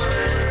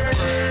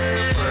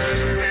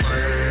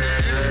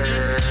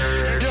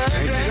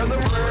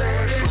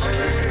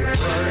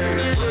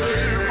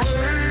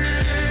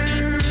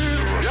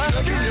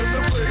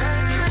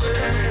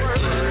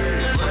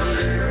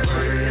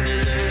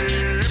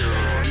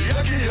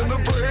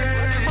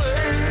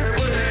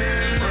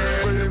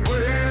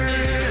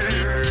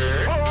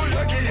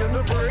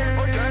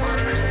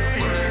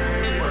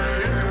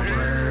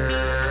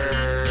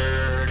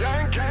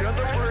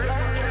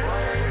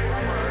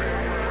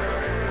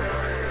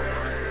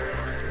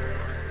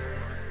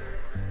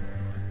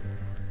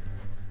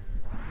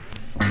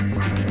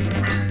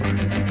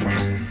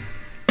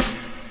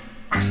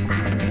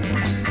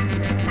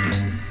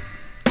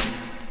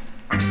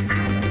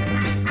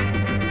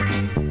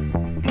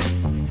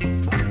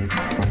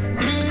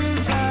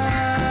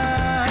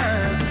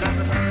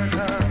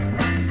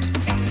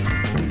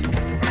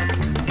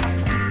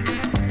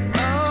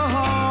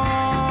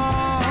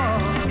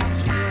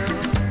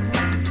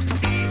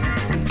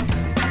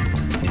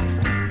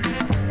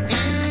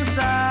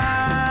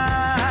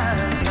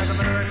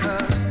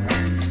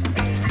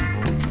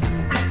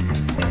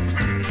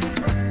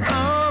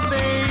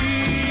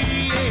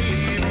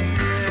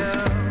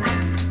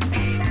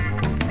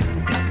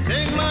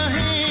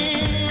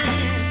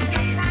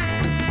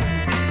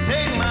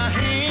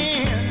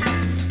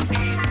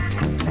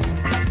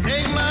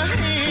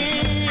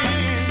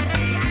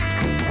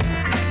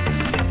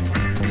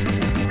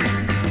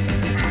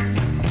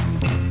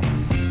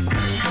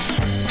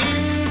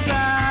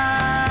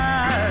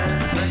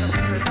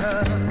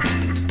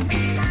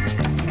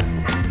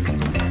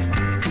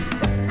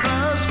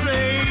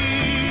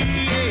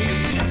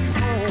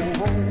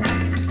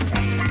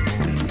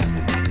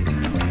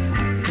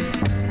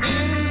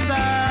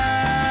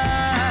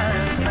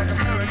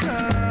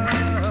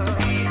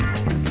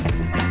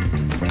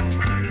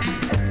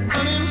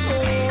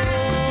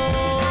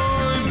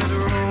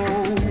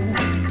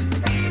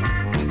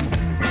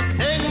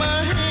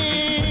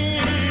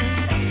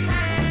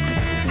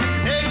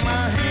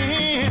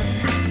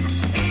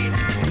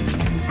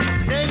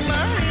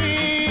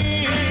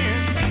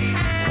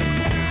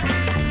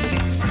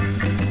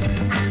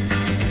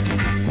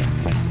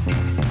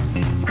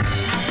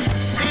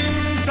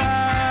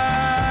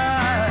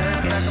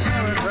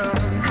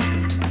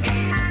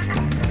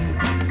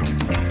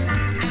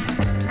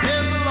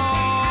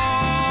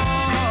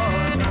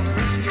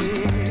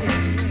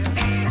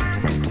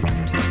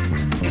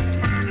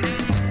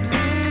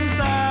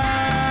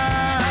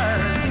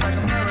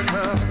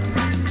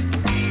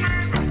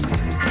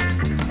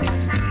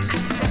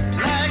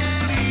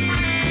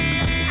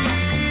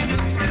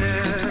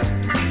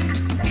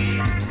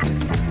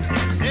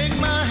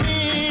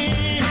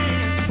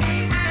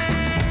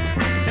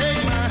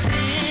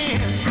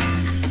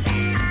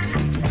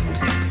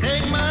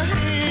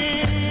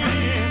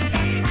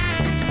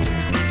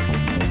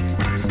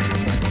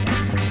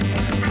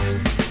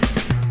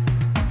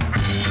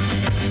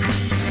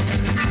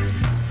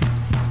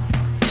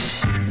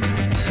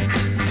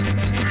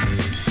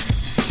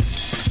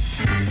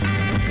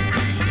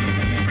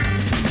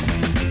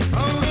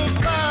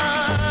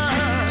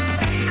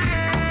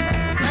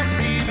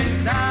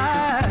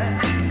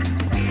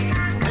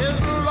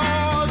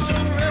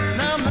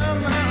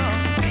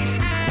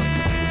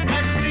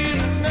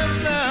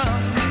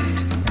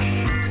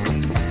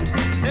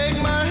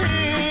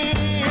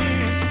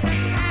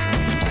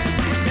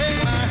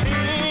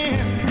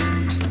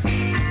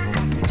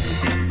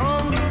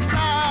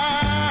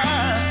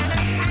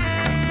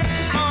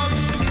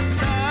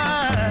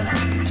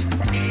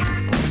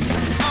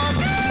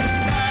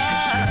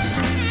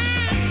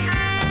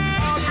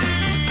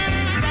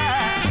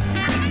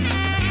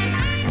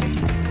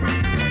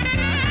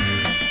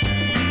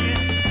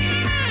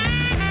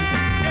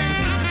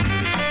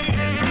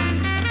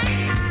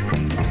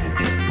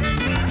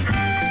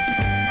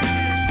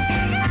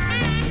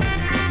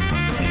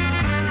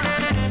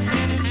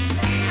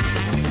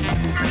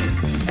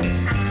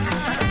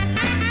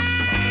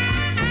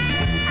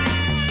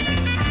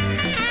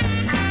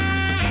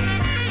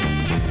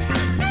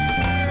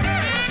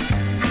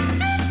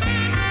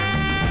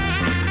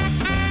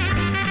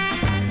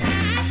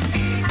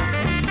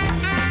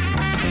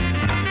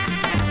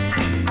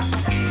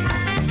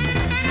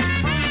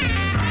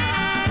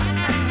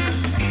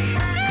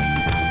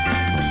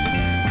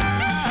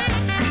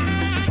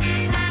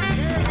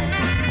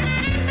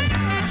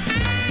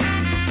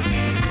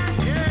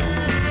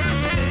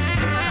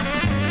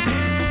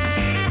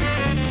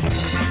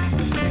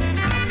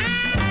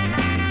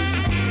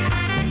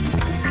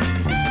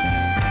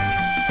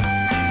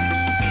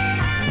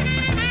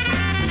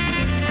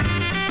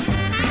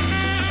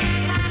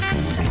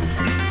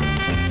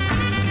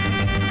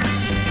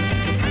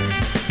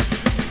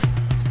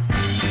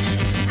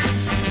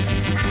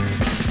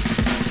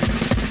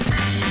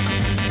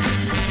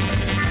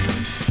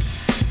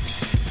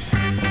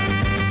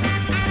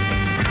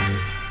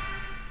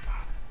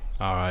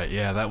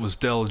yeah, that was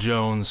Del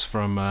Jones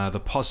from the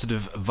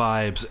Positive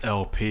Vibes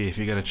LP. If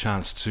you get a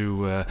chance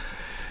to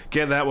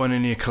get that one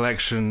in your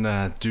collection,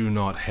 do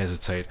not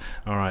hesitate.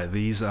 Alright,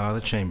 these are the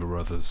Chamber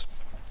Brothers.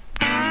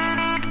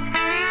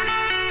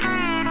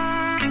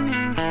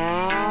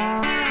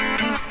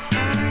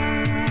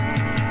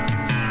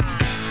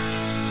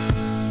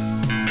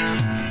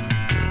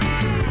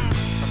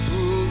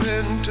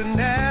 To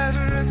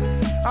Nazareth,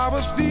 I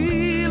was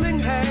feeling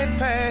half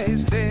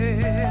past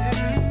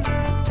dead.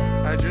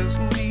 I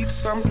just need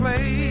some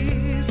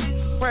place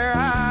where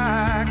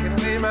I can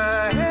lay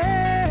my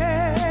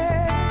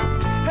head.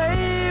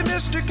 Hey,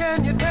 mister,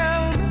 can you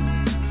tell me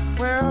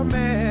where a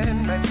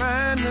man might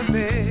find a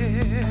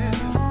bed?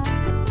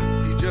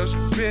 He just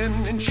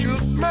grinned and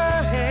shook my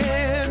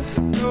hand.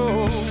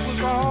 No,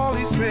 was all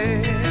he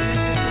said.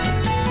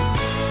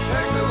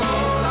 Thank the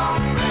Lord,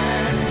 I'm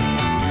ready.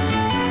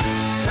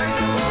 Thank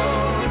the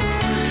Lord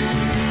free.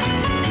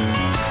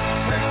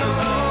 Thank the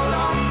Lord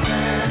I'm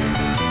ready.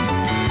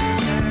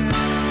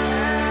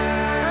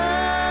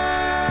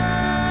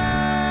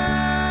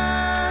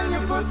 And you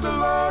put the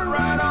Lord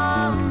right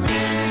on me.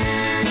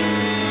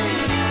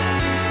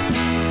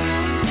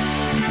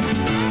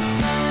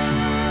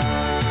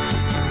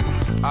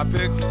 I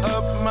picked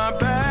up my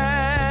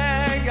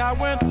bag. I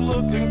went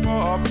looking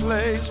for a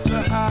place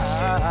to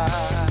hide.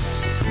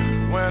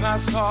 When I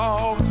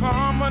saw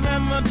Carmen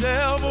and the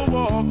devil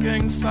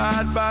walking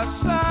side by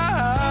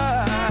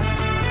side,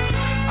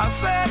 I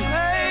said,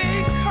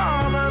 hey,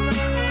 Carmen,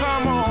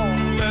 come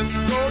on, let's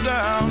go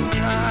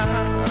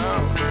downtown.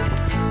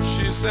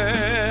 She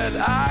said,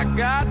 I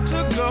got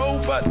to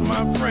go, but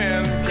my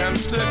friend can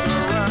stick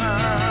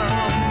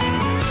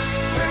around.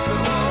 Take the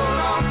Lord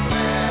off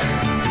fair.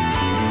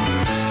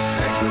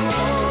 Take the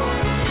Lord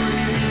for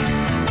free.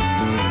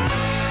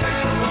 Take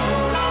the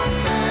Lord off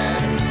fair.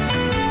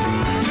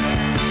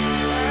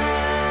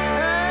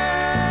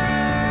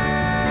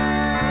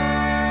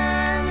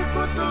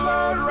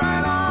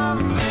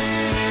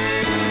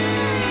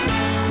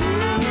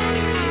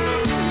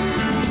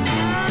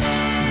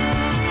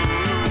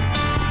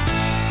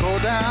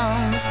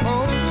 Down, Miss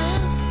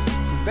Moses,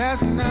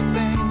 there's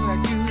nothing that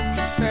you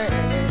can say.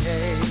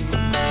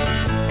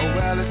 Oh,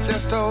 well, it's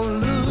just old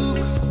Luke,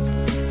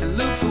 and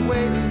Luke's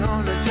waiting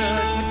on the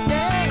judgment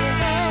day.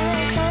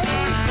 Oh,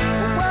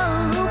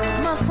 well, Luke,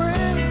 my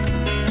friend,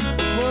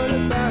 what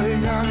about a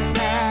young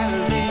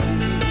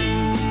Adeline?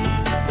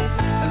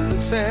 And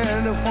Luke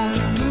said, won't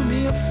you do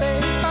me a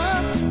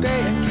favor?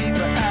 Stay and keep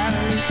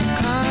Adeline some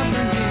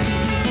company.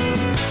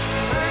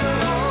 Take the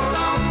Lord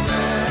on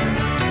fair.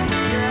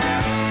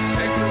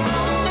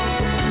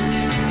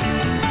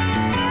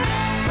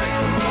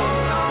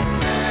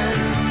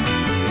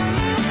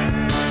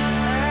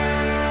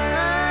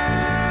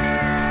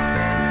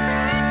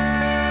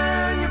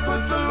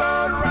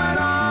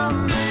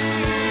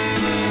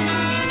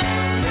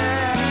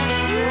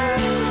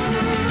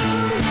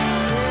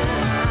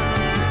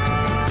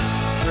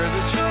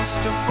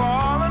 To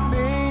fall on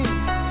me,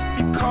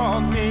 he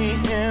called me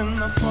in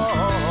the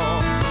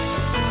fall.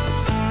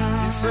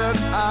 He said,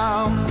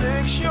 I'll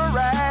fix your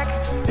rack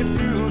if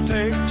you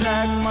take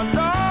Jack, my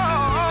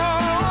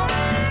dog.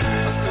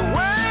 I said,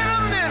 wait a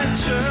minute,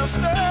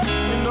 Chester,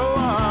 you know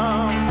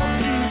I'm a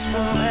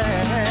peaceful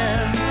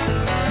man.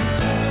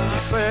 He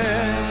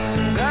said,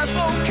 that's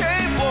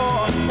okay,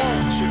 boy,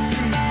 won't you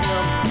feed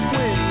him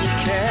when you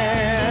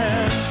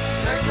can?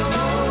 Take the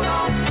load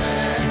off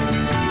man.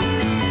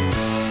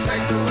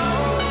 Take the load.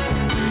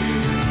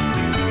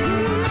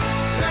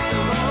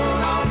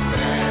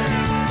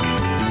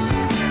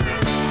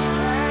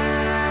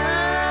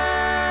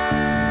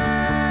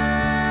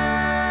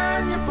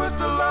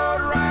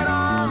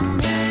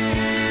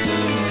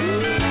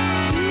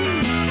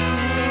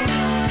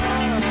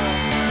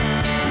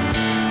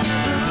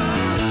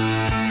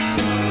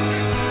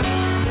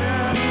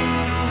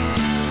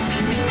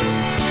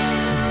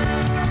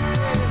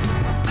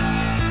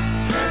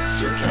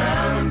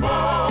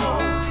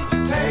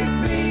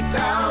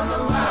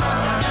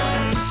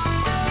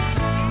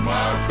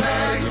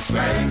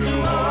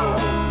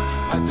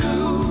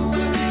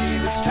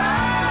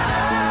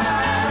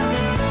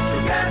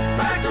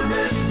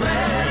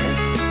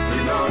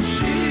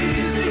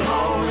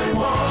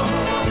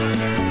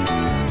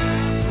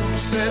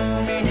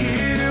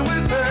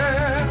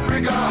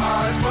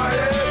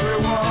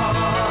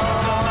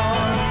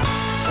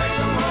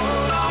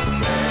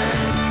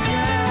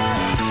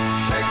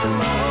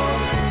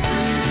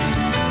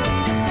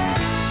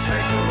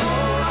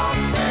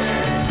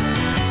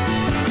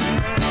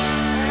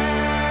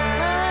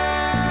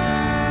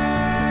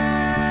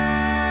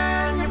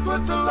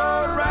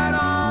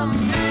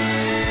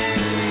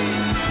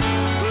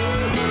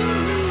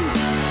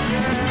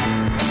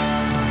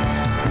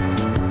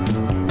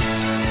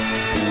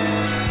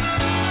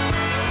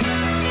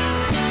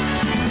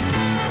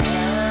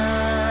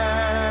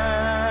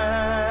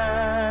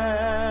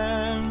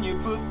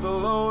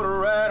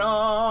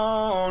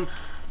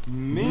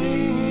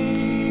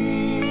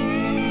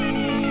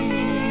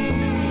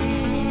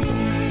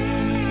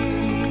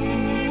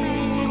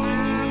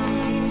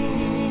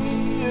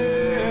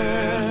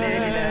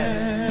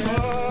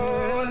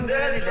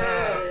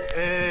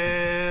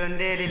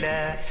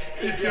 Delila,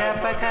 ifya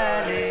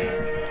pakale.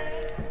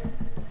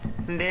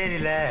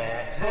 Delila,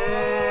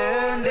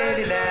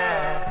 Delila,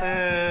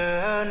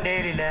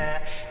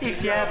 Delila,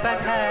 ifya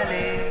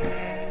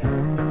pakale.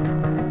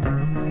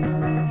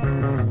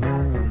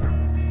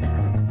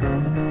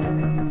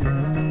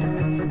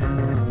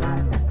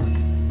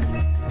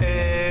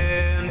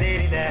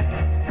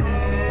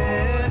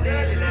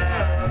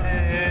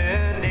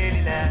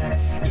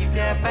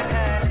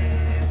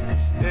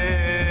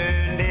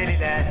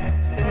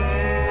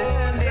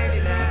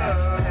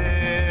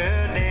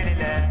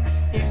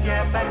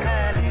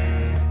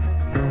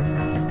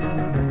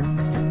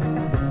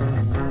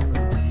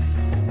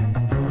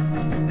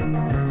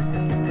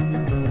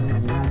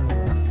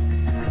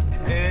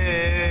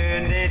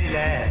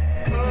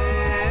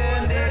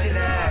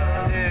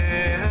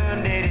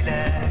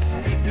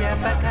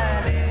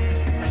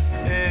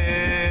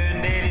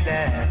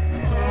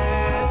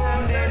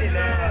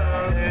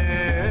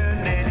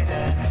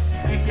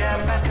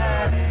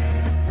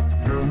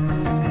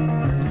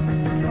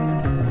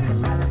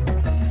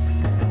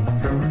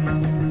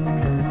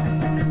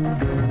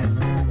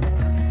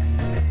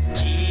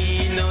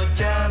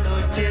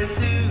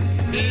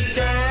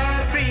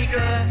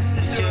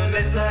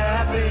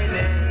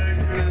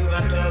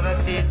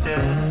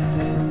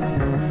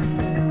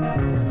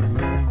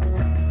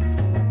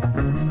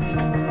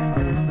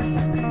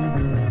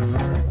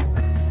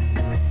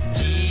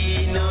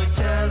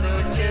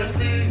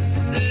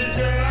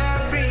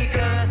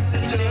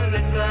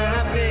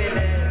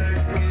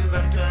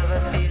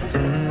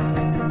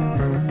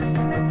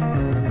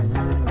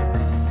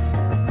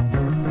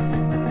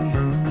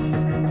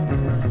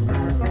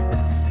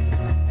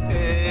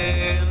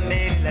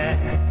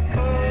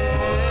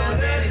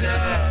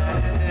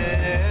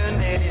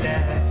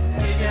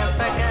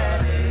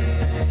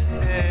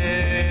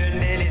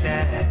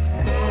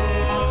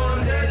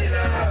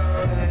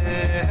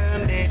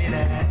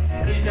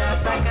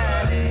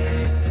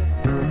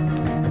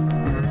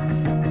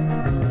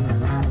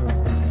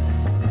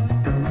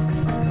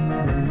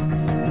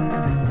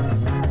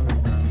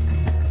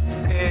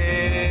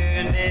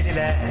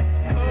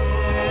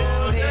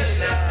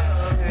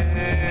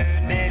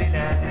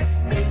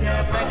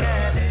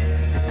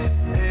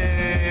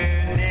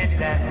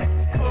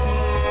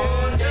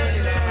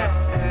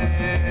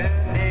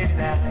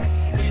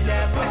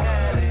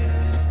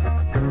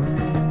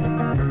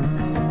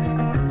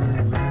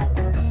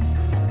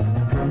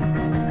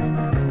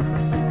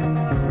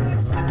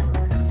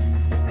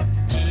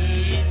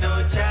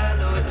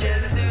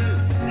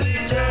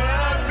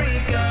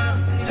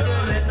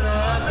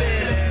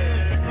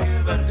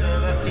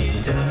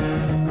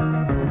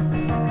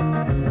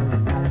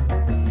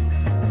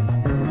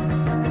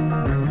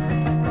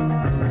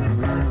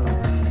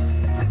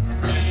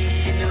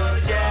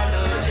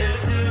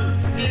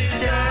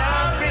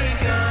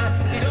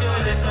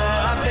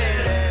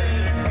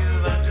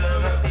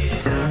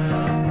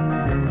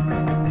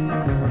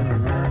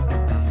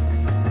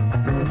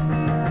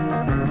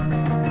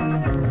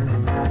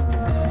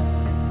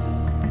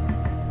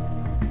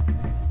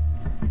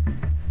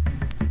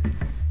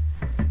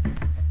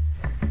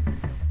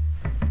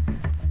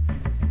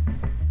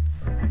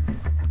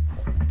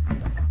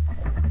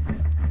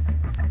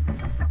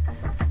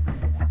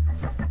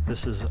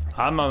 This is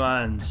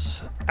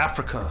Amaman's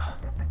Africa.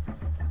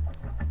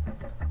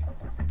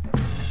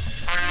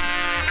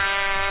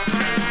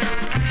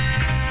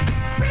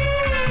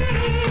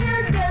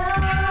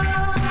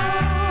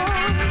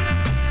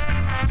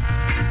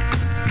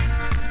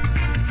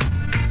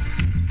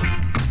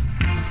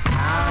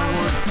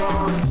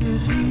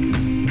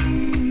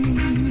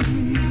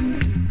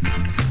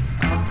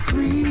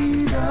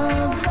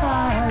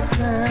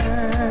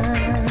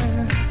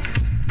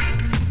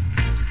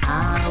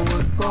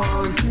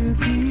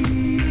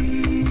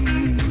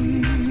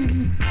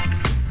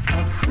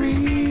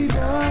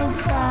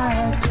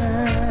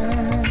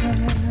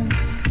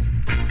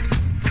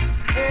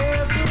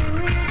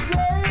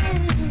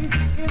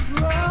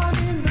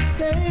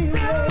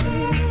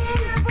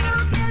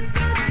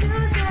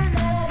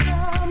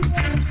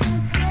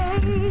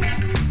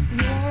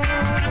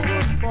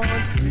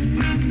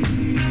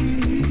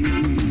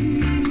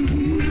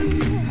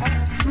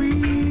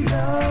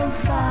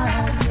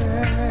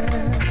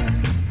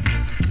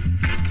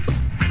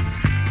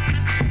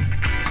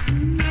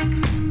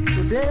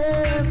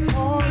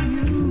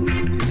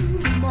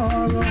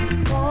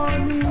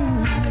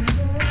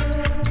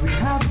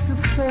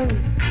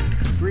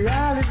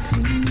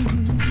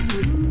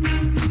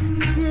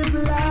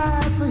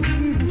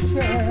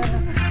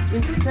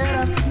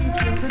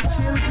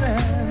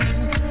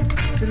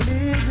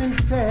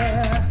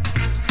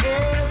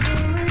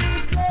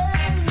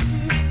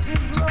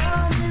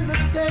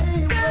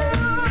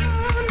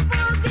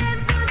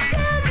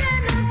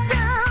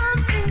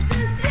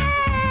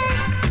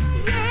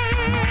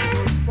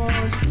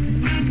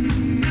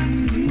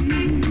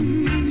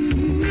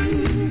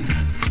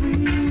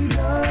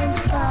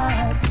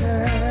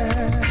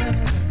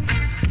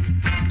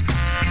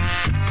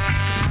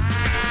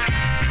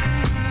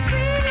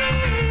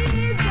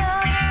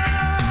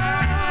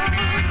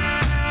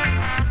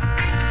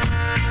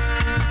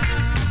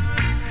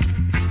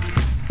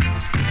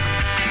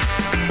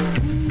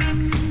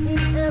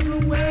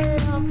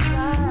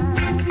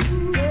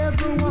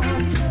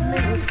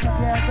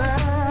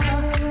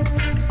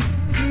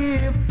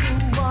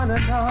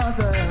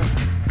 another.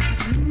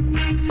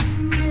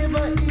 Give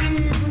an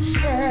equal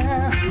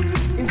share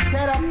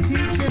instead of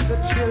teaching the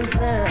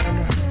children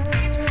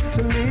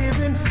to live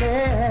in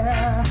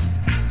fear.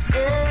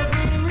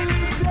 Every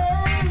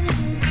day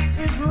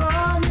is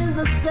wrong in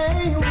the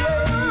same way.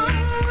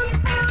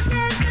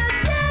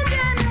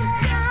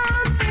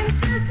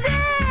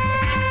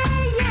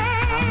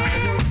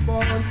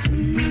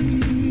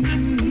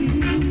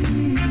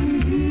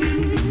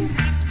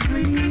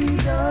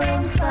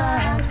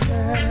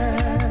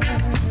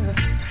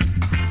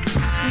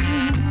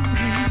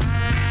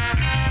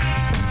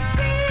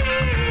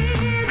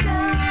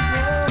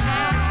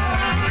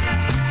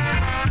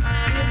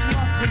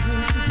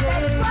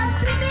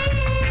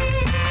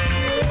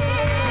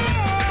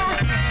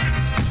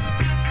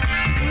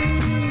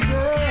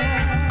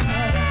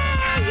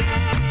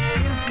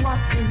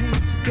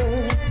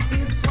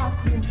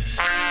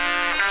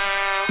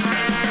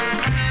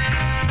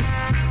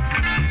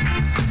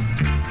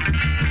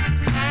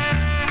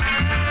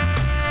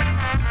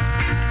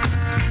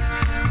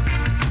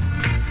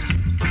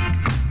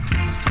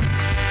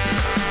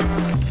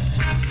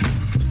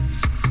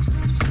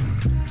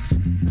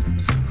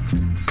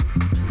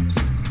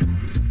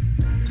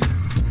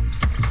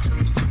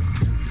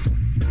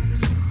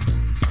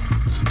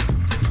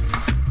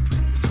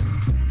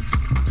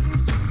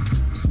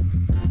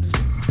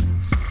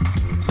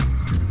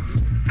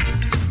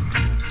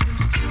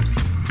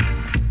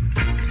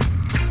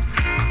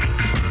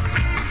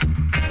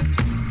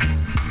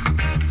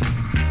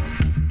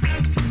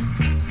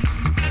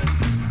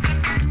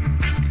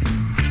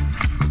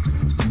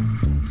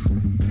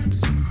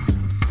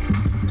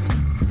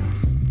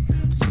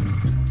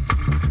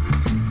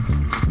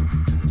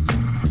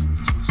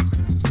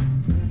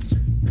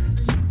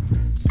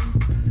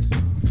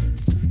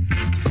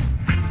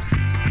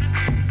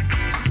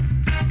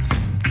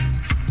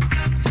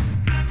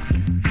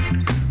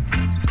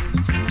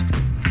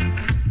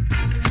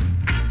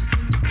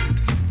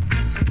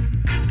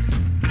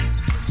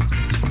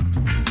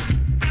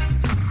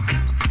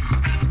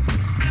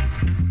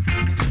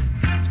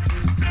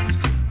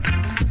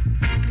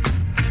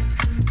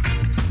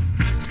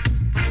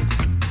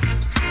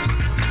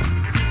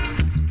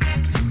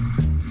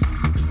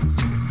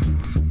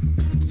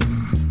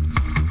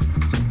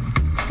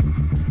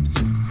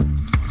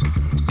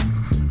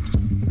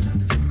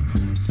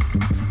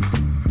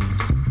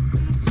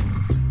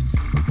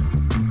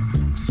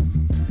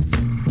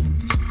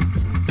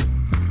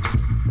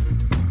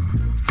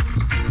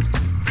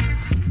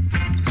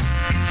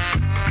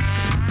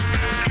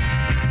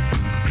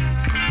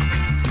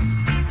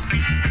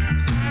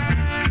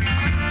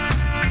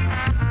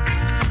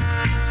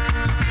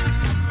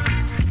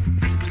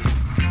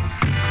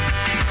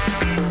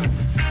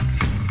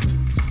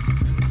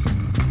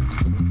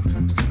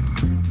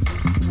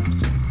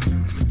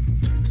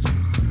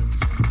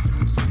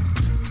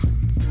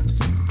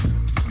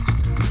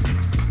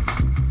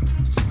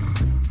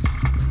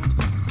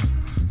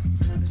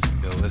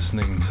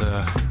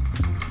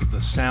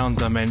 Sound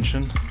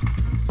Dimension,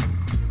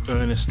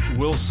 Ernest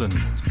Wilson,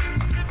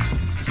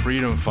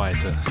 Freedom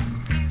Fighter.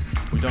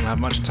 We don't have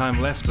much time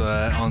left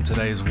on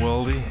today's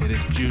Worldy. It is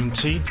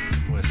Juneteenth.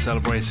 We're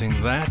celebrating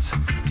that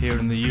here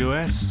in the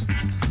US.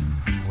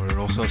 We're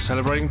also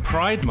celebrating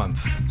Pride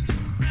Month,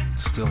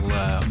 still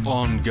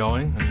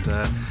ongoing. And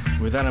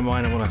with that in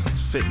mind, I want to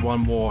fit one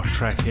more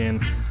track in,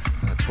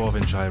 a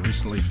 12-inch I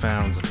recently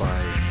found by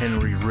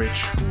Henry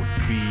Rich called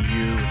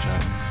BU, which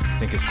I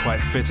think is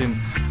quite fitting.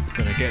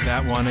 Gonna get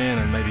that one in,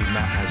 and maybe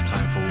Matt has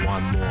time for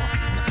one more.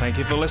 Well, thank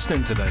you for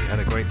listening today. Had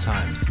a great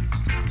time.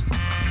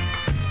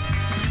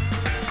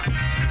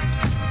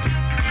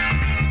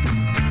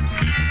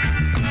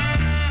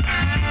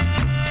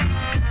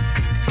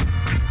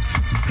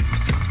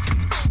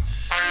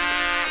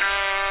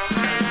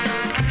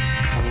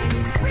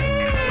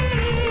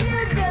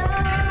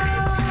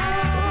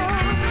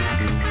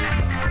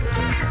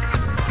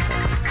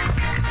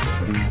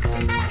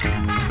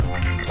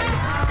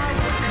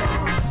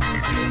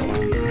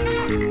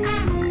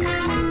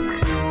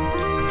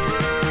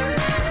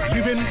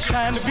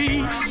 Trying to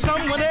be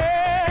someone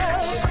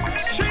else.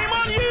 Shame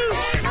on you.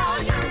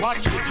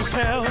 Watch it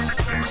yourself.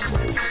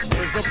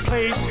 There's a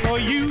place for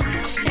you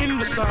in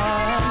the sun.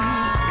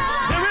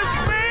 There is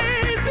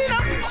space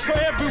enough for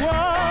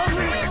everyone.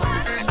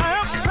 I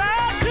am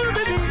proud to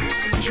be me.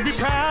 You should be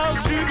proud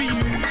to be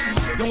you.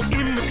 Don't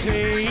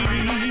imitate.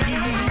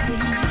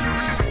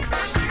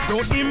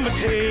 Don't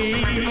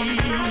imitate.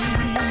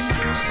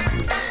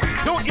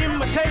 Don't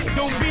imitate.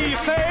 Don't be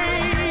afraid.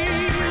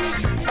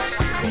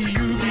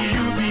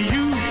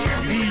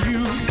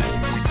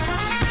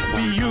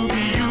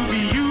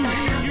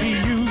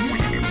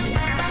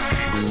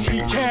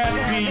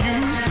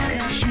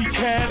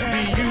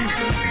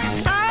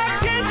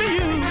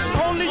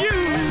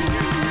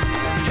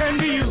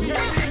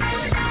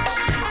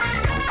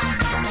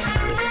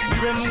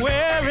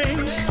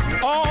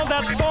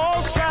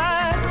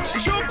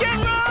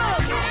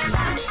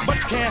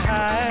 Can't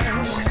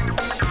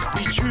hide.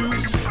 Be true.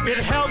 It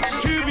helps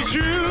to be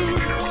true.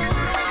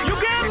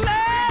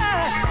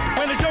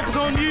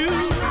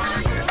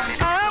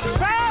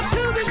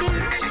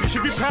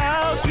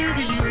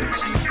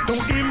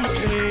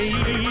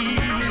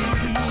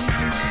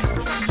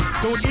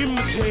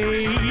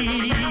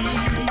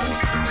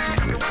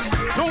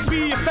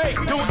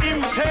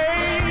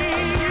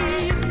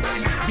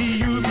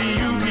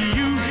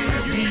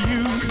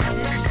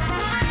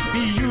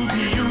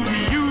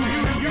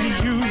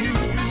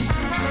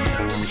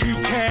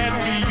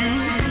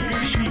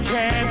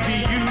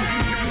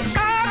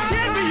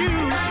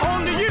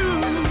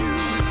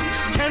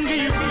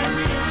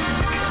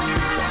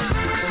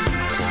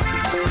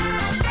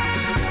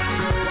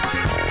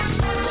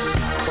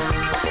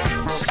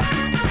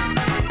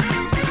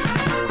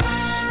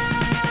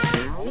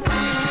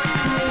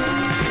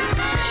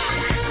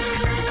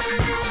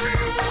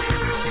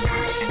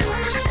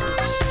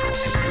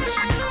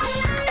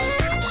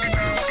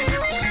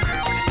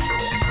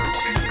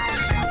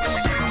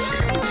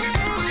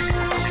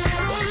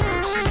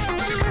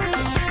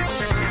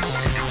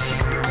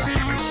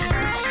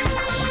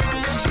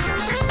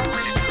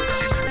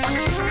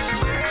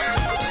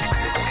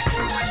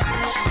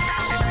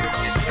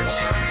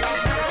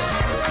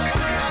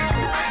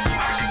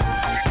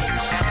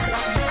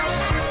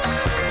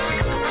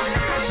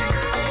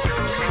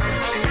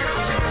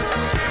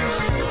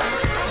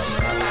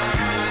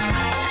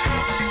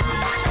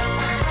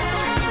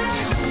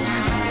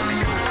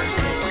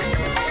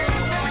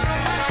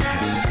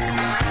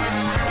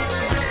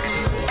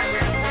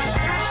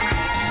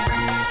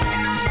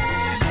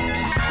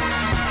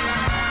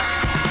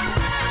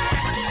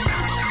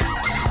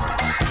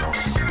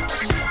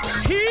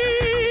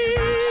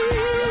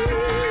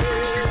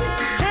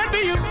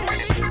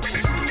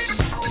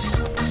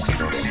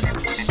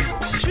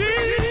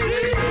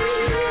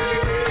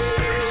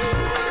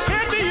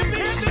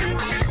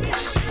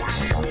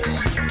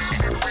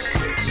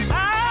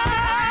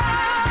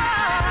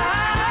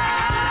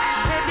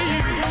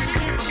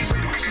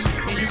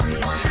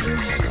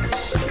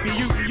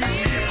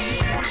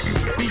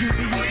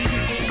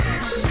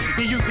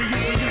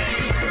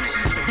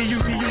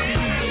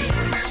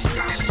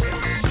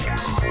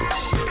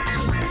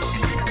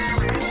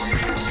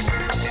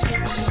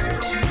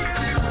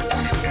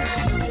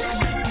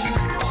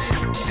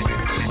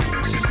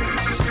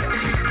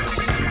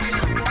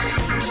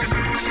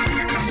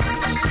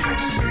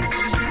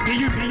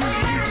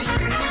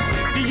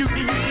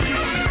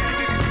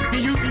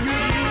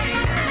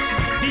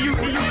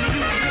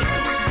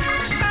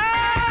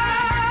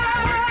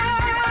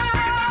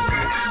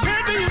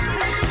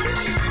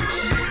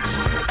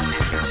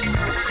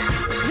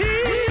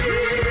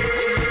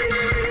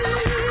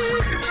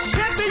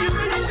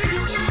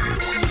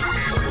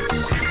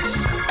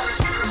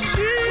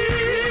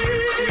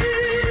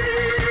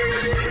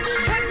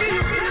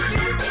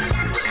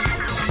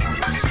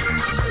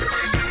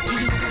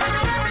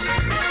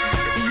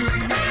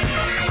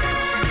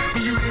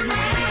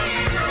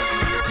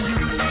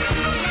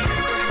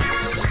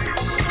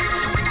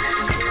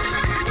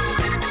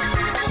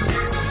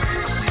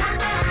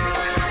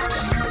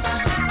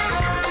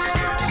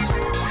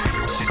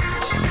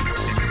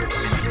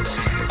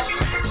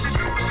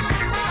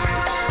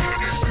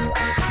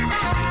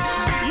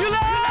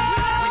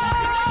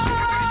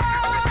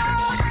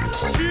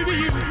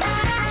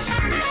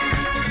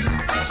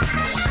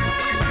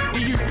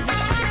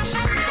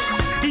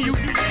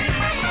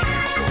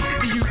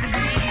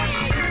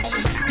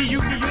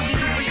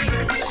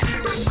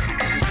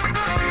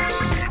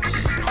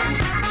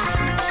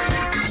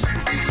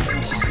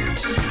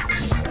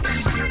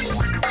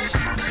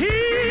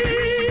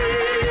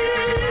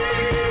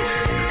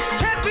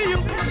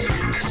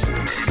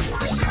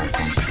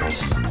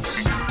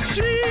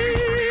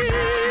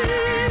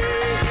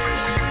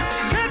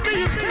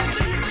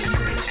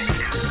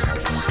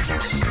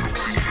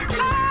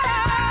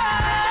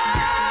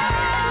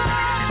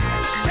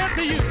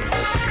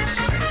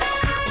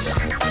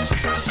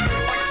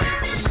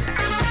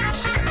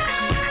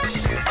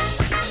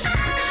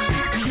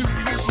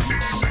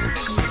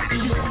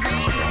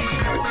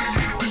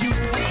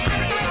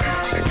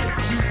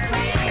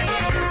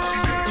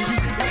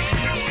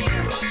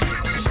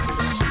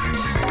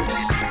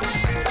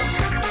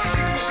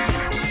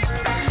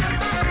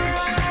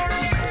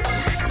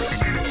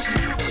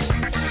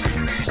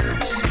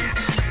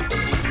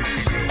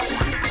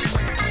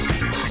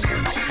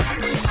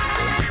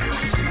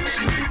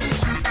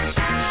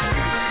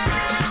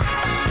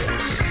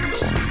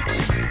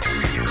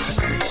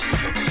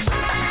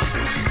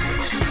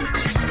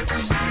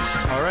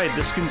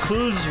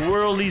 concludes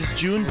Worldy's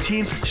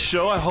Juneteenth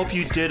show. I hope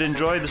you did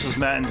enjoy. This was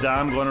Matt and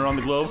Dom going around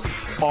the globe.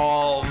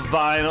 All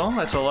vinyl.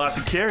 That's a lot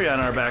to carry on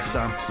our backs,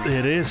 Dom.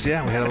 It is,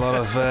 yeah. We had a lot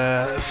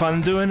of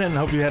fun doing it, and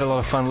hope you had a lot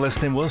of fun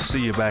listening. We'll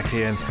see you back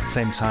here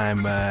same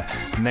time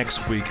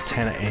next week,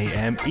 10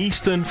 a.m.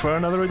 Eastern, for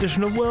another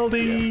edition of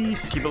Worldy. Yeah.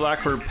 Keep it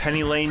locked for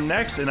Penny Lane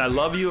next, and I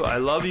love you, I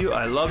love you,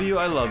 I love you,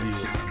 I love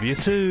you. You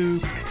too.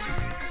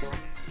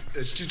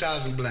 It's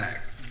 2000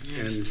 Black,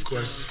 and of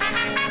course,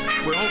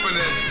 we're hoping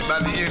that by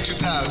the year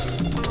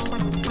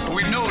 2000,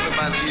 we know that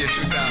by the year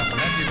 2000,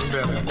 that's even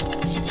better,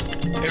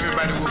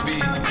 everybody will be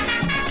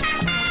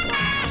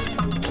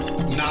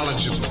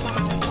knowledgeable.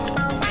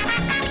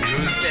 You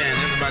understand?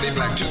 Everybody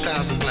Black,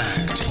 2000 Black,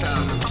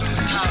 2000 Black,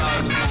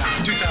 2000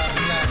 Black,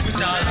 2000 Black,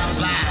 2000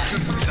 Black,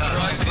 2000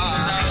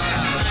 Black.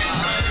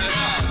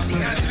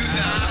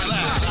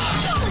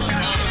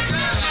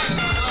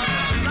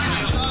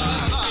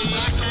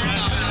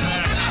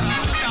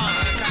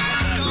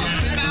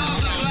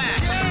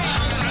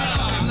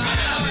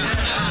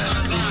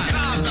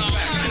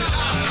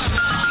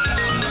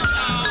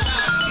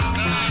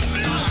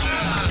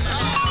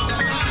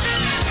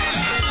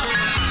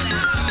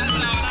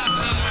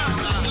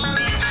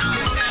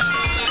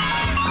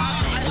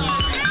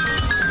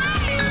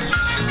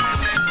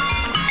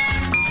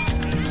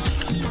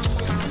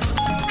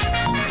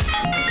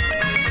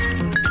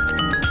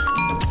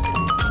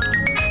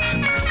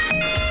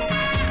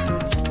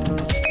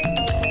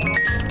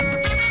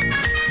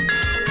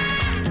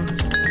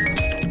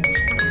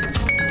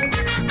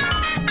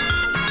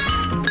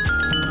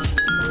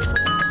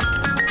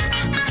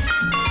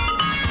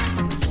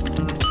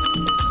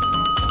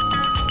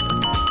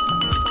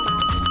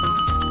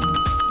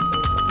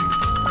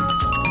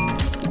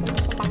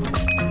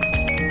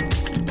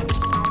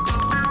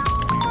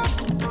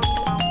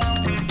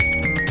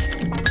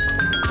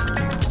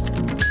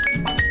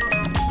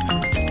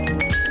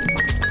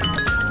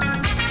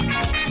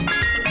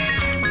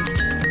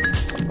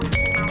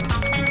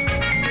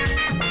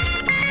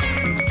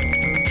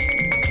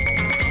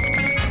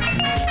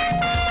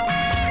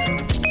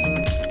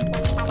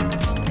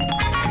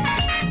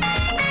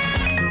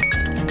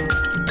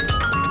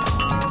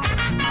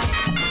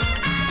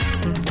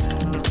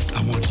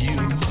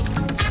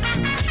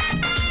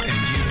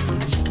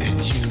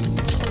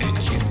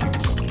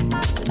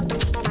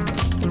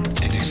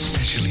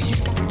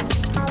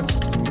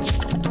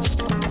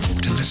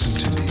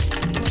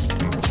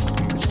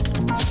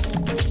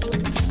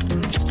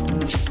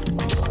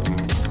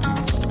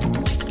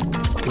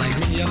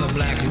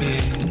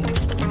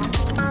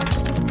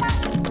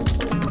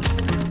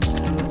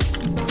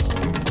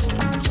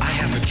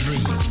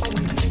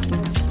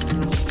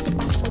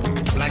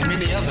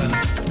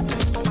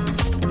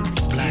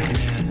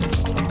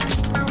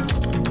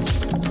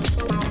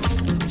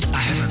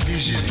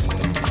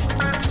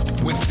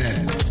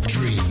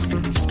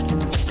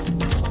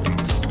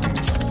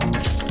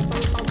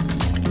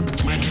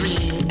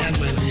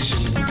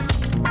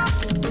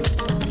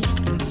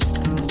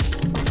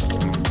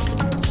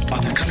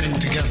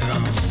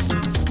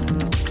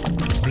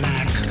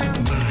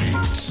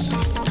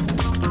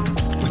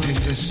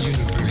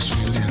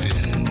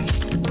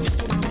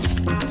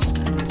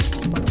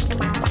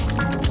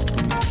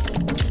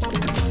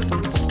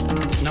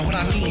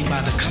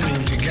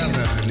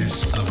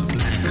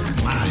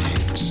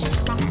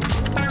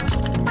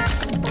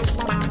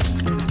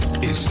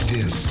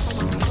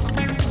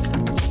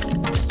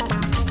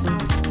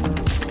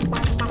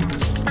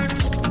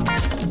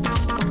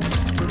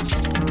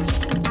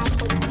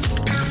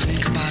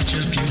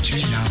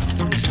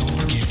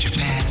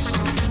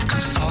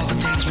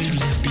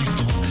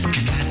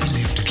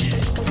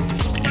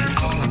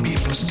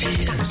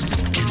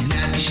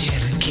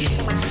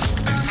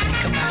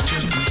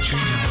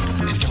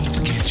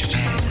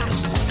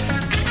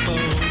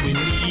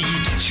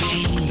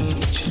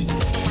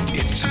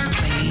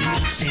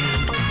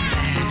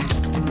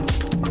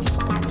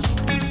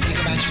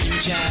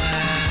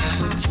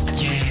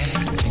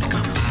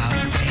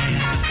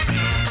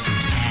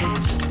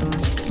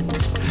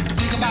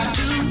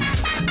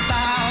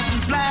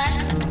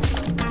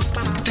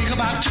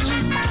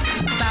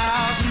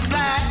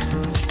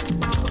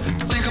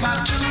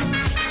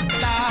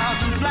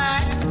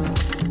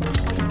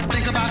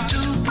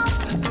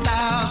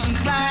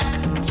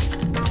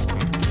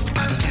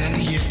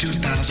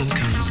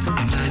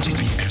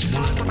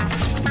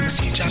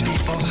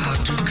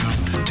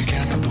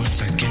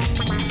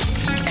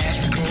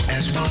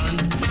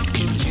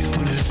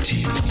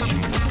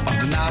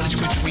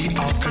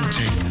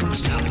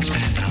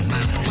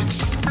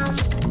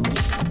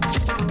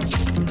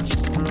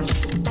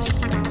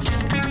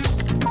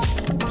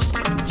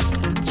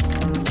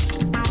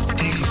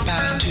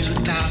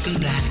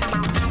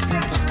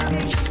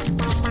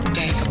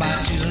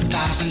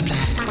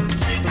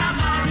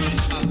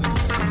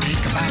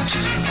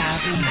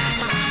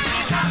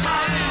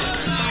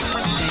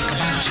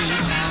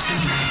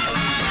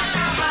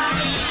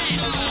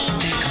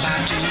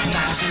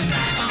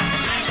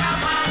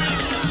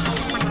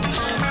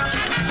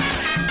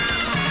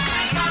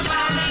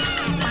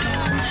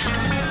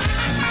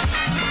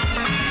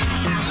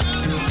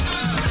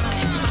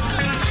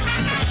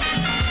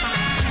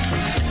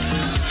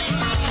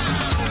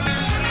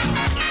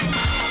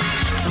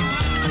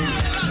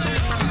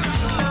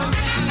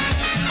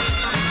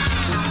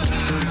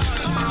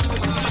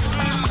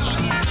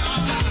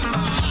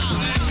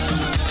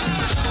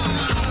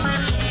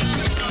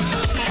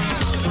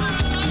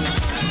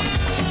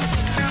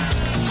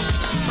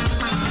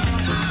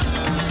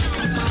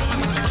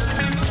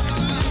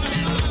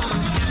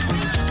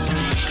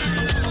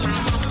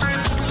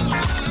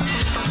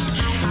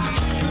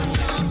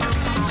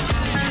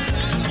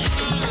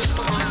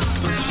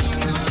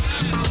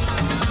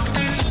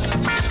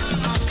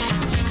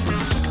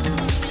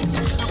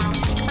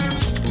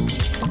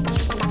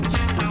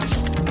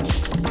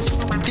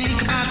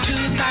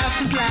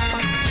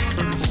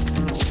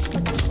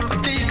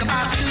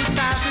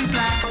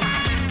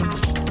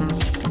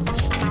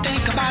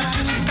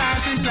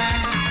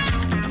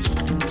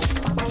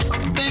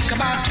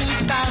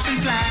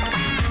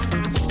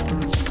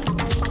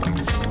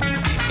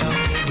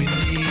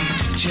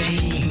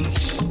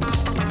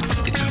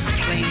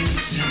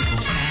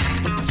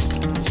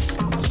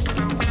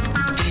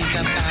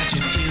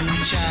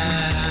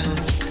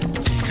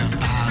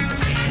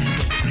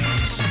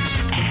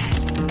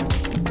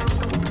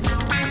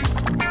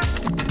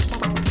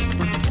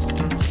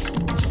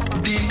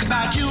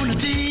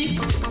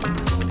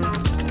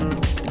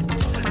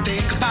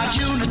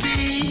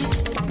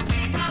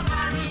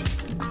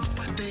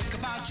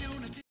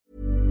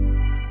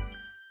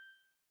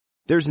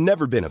 There's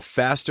never been a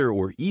faster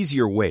or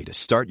easier way to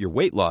start your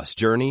weight loss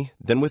journey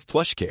than with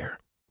PlushCare.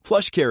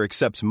 PlushCare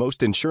accepts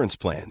most insurance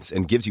plans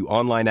and gives you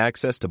online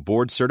access to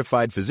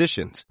board-certified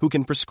physicians who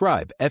can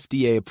prescribe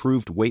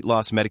FDA-approved weight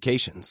loss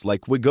medications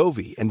like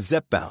Wegovy and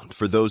Zepbound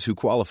for those who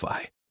qualify.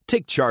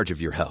 Take charge of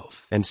your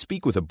health and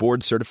speak with a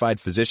board-certified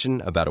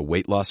physician about a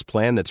weight loss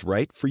plan that's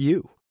right for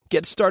you.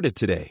 Get started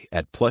today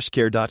at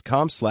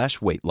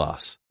plushcare.com/weight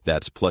loss.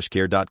 That's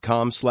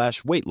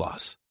plushcare.com/weight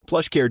loss.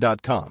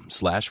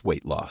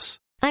 plushcare.com/weight loss.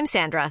 I'm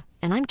Sandra,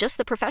 and I'm just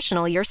the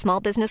professional your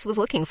small business was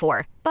looking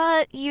for.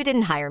 But you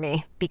didn't hire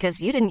me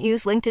because you didn't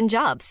use LinkedIn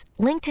Jobs.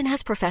 LinkedIn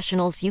has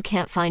professionals you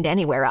can't find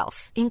anywhere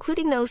else,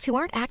 including those who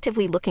aren't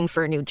actively looking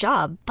for a new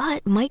job,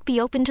 but might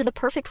be open to the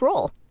perfect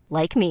role,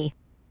 like me.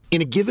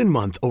 In a given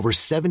month, over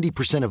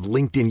 70% of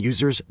LinkedIn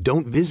users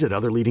don't visit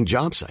other leading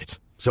job sites.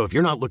 So if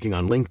you're not looking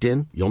on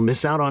LinkedIn, you'll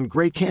miss out on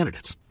great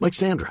candidates, like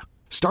Sandra.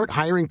 Start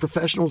hiring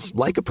professionals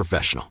like a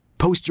professional.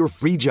 Post your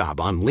free job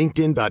on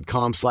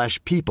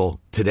linkedin.com/people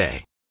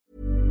today.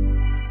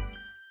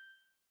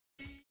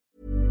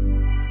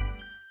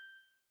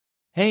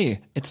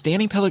 Hey, it's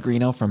Danny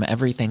Pellegrino from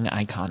Everything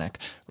Iconic.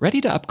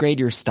 Ready to upgrade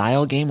your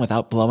style game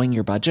without blowing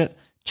your budget?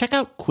 Check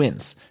out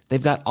Quince.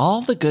 They've got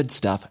all the good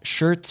stuff,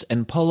 shirts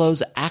and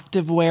polos,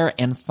 activewear,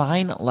 and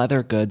fine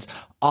leather goods,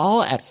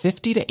 all at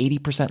 50 to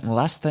 80%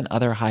 less than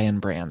other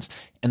high-end brands.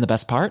 And the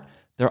best part?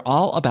 They're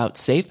all about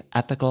safe,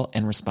 ethical,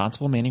 and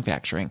responsible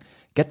manufacturing.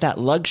 Get that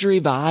luxury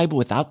vibe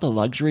without the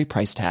luxury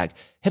price tag.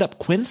 Hit up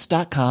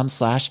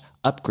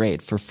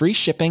quince.com/upgrade for free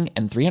shipping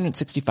and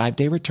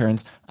 365-day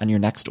returns on your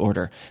next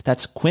order.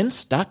 That's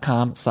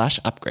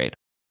quince.com/upgrade.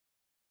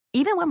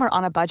 Even when we're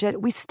on a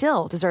budget, we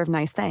still deserve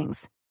nice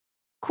things.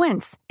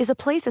 Quince is a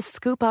place to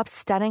scoop up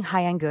stunning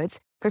high-end goods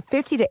for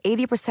 50 to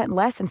 80%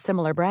 less than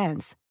similar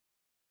brands.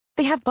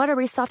 They have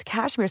buttery soft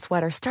cashmere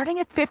sweaters starting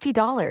at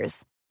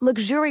 $50,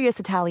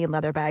 luxurious Italian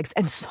leather bags,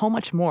 and so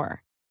much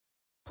more.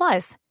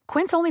 Plus,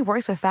 Quince only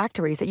works with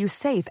factories that use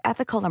safe,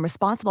 ethical, and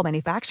responsible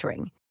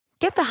manufacturing.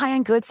 Get the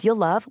high-end goods you'll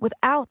love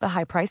without the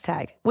high price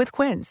tag with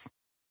Quince.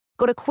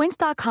 Go to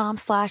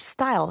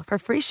quince.com/style for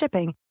free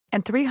shipping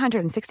and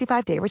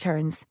 365-day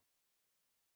returns.